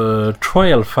of the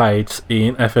trial fights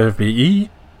in FFVE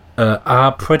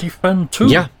are pretty fun too.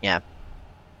 Yeah.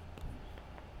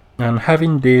 And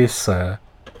having this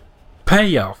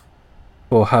payoff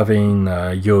for having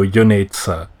your units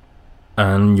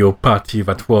and your party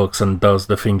that works and does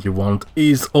the thing you want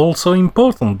is also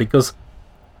important, because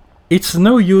it's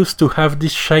no use to have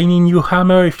this shiny new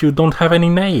hammer if you don't have any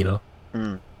nail.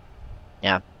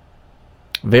 Yeah.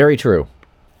 Very true.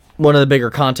 One of the bigger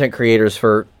content creators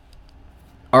for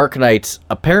Arknights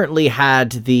apparently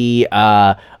had the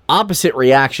opposite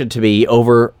reaction to me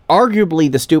over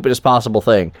arguably the stupidest possible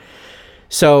thing.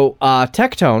 So,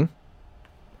 Tectone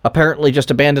apparently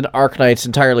just abandoned Arknights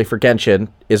entirely for Genshin,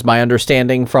 is my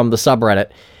understanding from the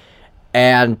subreddit.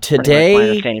 And today... my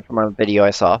understanding from a video I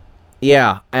saw.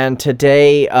 Yeah, and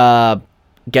today,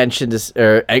 Genshin is...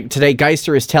 today,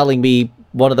 Geister is telling me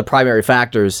one of the primary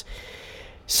factors.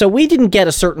 So we didn't get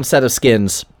a certain set of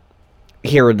skins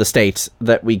here in the States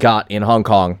that we got in Hong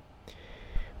Kong,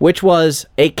 which was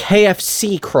a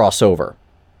KFC crossover.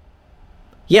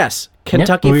 Yes,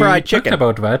 Kentucky Fried Chicken. We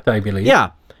talked about that, I believe.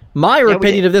 Yeah. My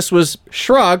opinion of this was,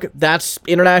 shrug, that's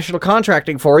international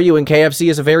contracting for you, and KFC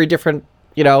is a very different,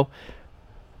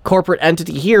 corporate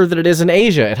entity here than it is in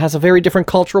Asia. It has a very different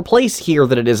cultural place here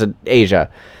than it is in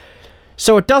Asia.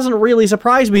 So it doesn't really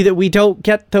surprise me that we don't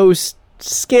get those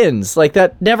skins. Like,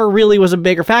 that never really was a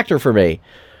bigger factor for me.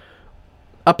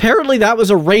 Apparently that was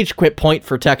a rage quit point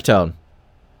for Tectone.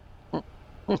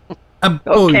 A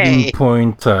boiling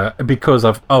point because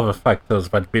of other factors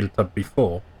that built up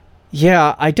before.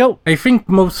 Yeah, I think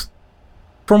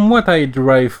from what I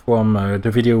derive from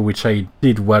the video which I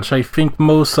did watch, I think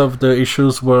most of the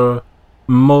issues were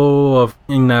more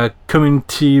in a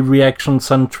community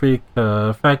reaction-centric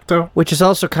factor. Which is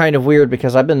also kind of weird,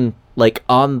 because I've been,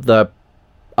 on the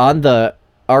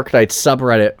Arknights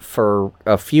subreddit for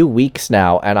a few weeks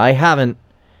now, and I haven't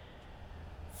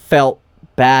felt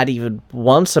bad even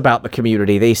once about the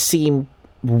community. They seem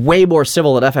way more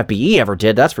civil than FFBE ever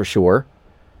did, that's for sure.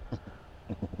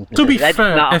 To be fair,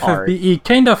 FFBE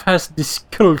kind of has this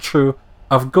culture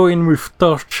of going with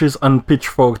torches and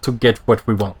pitchfork to get what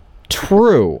we want.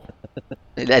 True.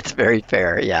 That's very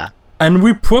fair, yeah. And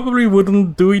we probably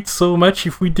wouldn't do it so much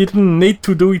if we didn't need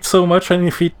to do it so much and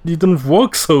if it didn't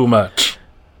work so much.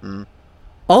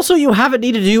 Also, you haven't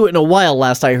needed to do it in a while,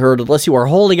 last I heard, unless you are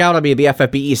holding out on me in the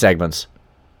FFBE segments.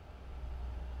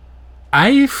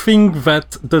 I think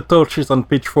that the torches and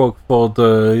pitchfork for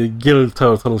the Guild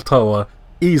Turtle Tower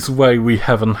is why we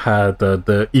haven't had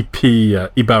the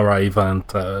EP Ibarra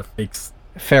event fixed.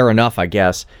 Fair enough, I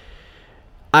guess.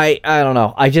 I don't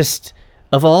know. I just,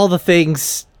 of all the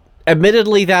things,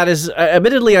 admittedly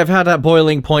I've had that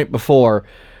boiling point before.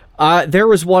 There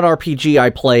was one RPG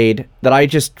I played that I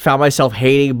just found myself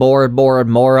hating more and more and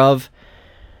more of.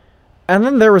 And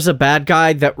then there was a bad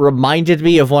guy that reminded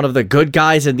me of one of the good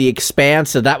guys in The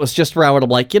Expanse, and that was just around when I'm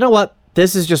like, you know what?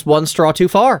 This is just one straw too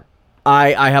far.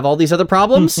 I have all these other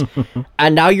problems,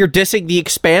 and now you're dissing The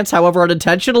Expanse, however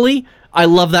unintentionally. I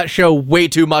love that show way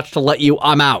too much to let you.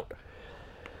 I'm out.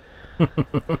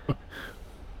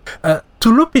 To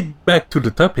loop it back to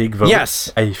the topic, though,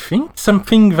 yes, I think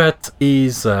something that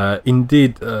is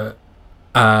indeed a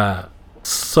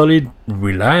solid,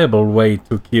 reliable way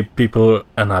to keep people,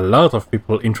 and a lot of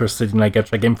people, interested in a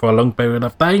gacha game for a long period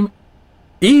of time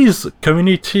is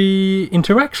community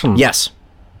interaction. Yes.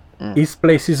 Is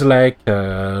places like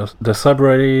the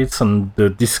subreddits and the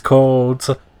Discords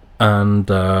and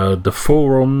the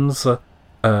forums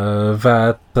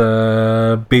that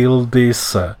build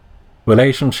this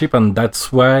relationship, and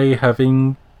that's why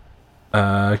having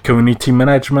community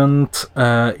management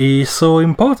is so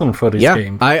important for this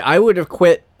game. I would have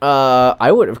quit.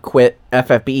 I would have quit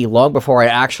FFBE long before I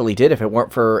actually did if it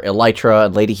weren't for Elytra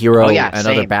and Lady Hero and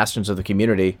other bastions of the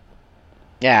community.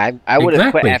 Yeah, I would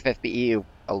have quit FFBE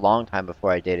a long time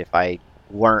before I did if I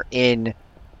weren't in,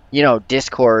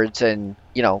 Discords and,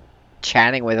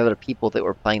 chatting with other people that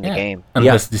were playing the game. And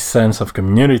there's this sense of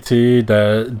community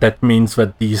that means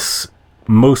that these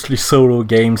mostly solo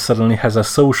games suddenly has a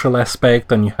social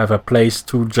aspect, and you have a place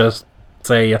to just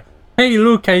say, hey,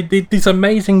 look, I did this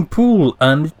amazing pool,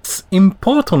 and it's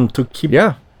important to keep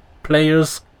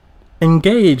players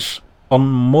engaged on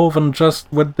more than just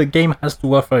what the game has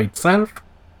to offer itself,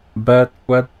 but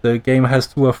what the game has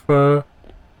to offer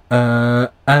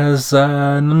as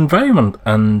an environment,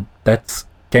 and that's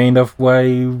kind of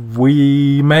why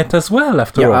we met as well,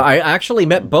 after all. I actually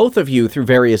met both of you through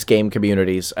various game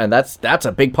communities, and that's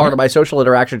a big part of my social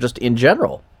interaction just in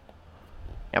general.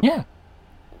 Yep. Yeah.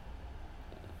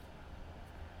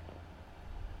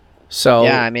 So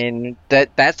yeah, I mean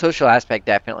that social aspect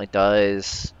definitely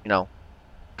does,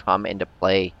 come into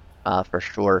play for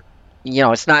sure.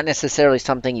 It's not necessarily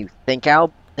something you think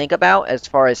about as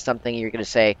far as something you're going to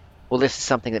say, well, this is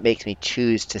something that makes me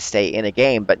choose to stay in a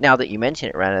game. But now that you mention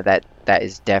it, Rana, that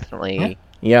is definitely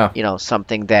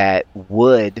something that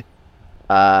would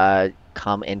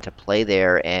come into play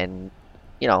there. And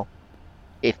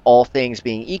if all things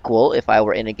being equal, if I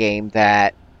were in a game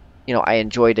that I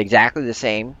enjoyed exactly the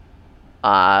same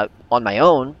on my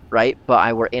own, right? But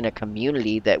I were in a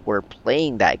community that were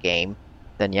playing that game,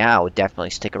 then I would definitely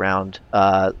stick around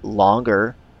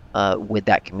longer with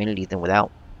that community than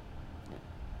without.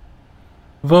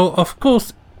 Though, of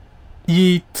course,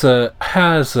 it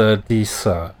has this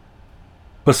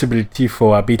possibility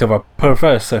for a bit of a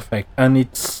perverse effect, and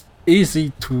it's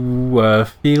easy to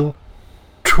feel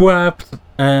trapped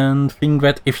and think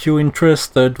that if your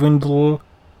interest dwindle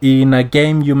in a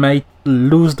game, you might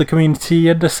lose the community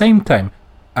at the same time.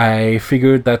 I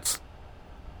figured that's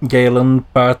Galen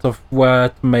part of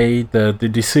what made the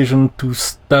decision to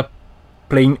stop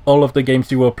playing all of the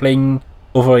games you were playing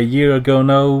over a year ago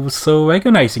now so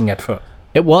agonizing at first.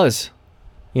 It was.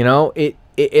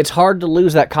 It's hard to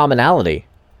lose that commonality.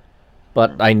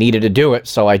 But I needed to do it,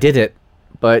 so I did it.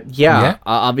 But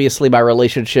obviously my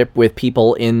relationship with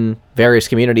people in various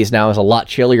communities now is a lot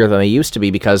chillier than they used to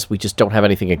be because we just don't have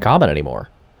anything in common anymore.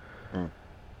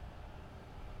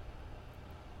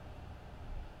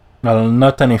 Well,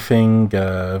 not anything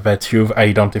that you've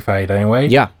identified anyway.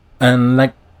 Yeah.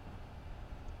 And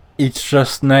it's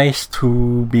just nice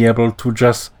to be able to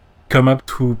just come up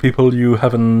to people you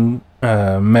haven't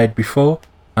met before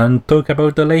and talk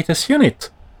about the latest unit.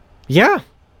 Yeah.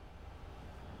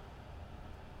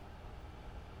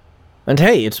 And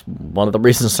hey, it's one of the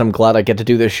reasons I'm glad I get to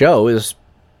do this show is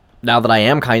now that I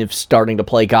am kind of starting to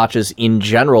play gachas in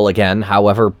general again,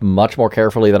 however, much more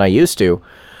carefully than I used to.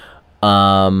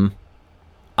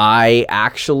 I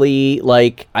actually,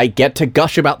 I get to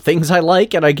gush about things I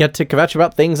like, and I get to kvetch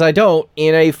about things I don't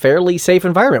in a fairly safe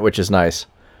environment, which is nice.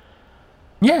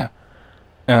 Yeah.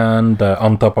 And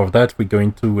on top of that, we're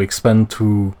going to expand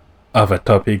to other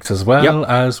topics as well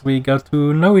as we got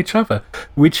to know each other,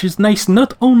 which is nice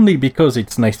not only because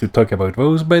it's nice to talk about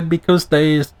those, but because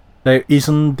there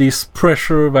isn't this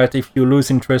pressure that if you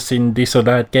lose interest in this or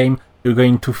that game, you're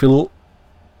going to feel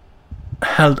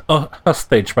held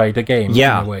hostage by the game in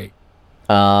a way.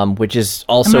 Which is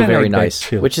also very nice.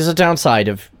 Which is a downside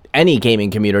of any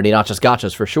gaming community, not just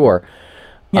gachas for sure.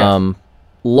 Yes.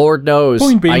 Lord knows,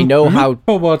 I know how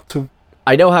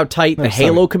tight the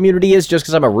Halo community is just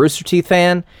because I'm a Rooster Teeth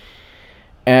fan.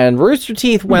 And Rooster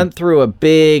Teeth went through a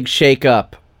big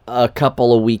shakeup a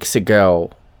couple of weeks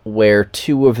ago. where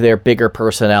two of their bigger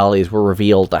personalities were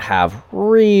revealed to have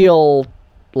real,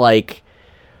 like,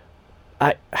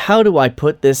 how do I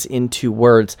put this into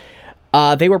words?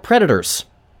 They were predators.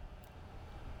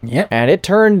 Yeah. And it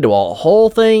turned into a whole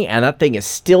thing, and that thing is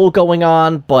still going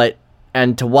on,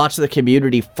 and to watch the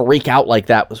community freak out like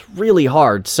that was really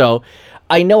hard. So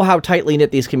I know how tightly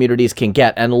knit these communities can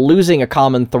get, and losing a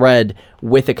common thread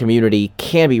with a community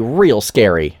can be real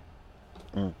scary.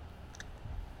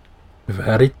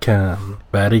 Very can.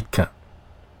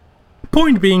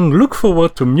 Point being, look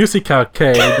forward to Music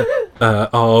Arcade,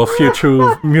 our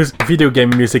future video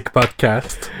game music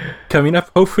podcast, coming up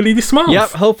hopefully this month. Yep,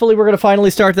 hopefully we're going to finally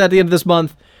start that at the end of this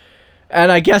month.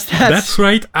 And I guess That's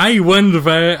right, I went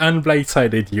there and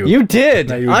blindsided you. You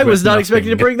did! I was not expecting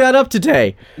to bring that up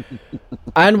today.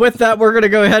 And with that, we're going to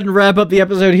go ahead and wrap up the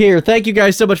episode here. Thank you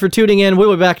guys so much for tuning in.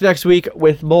 We'll be back next week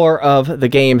with more of the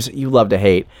games you love to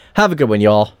hate. Have a good one,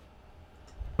 y'all.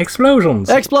 Explosions!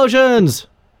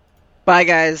 Bye,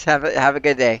 guys. Have a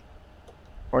good day.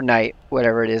 Or night,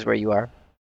 whatever it is where you are.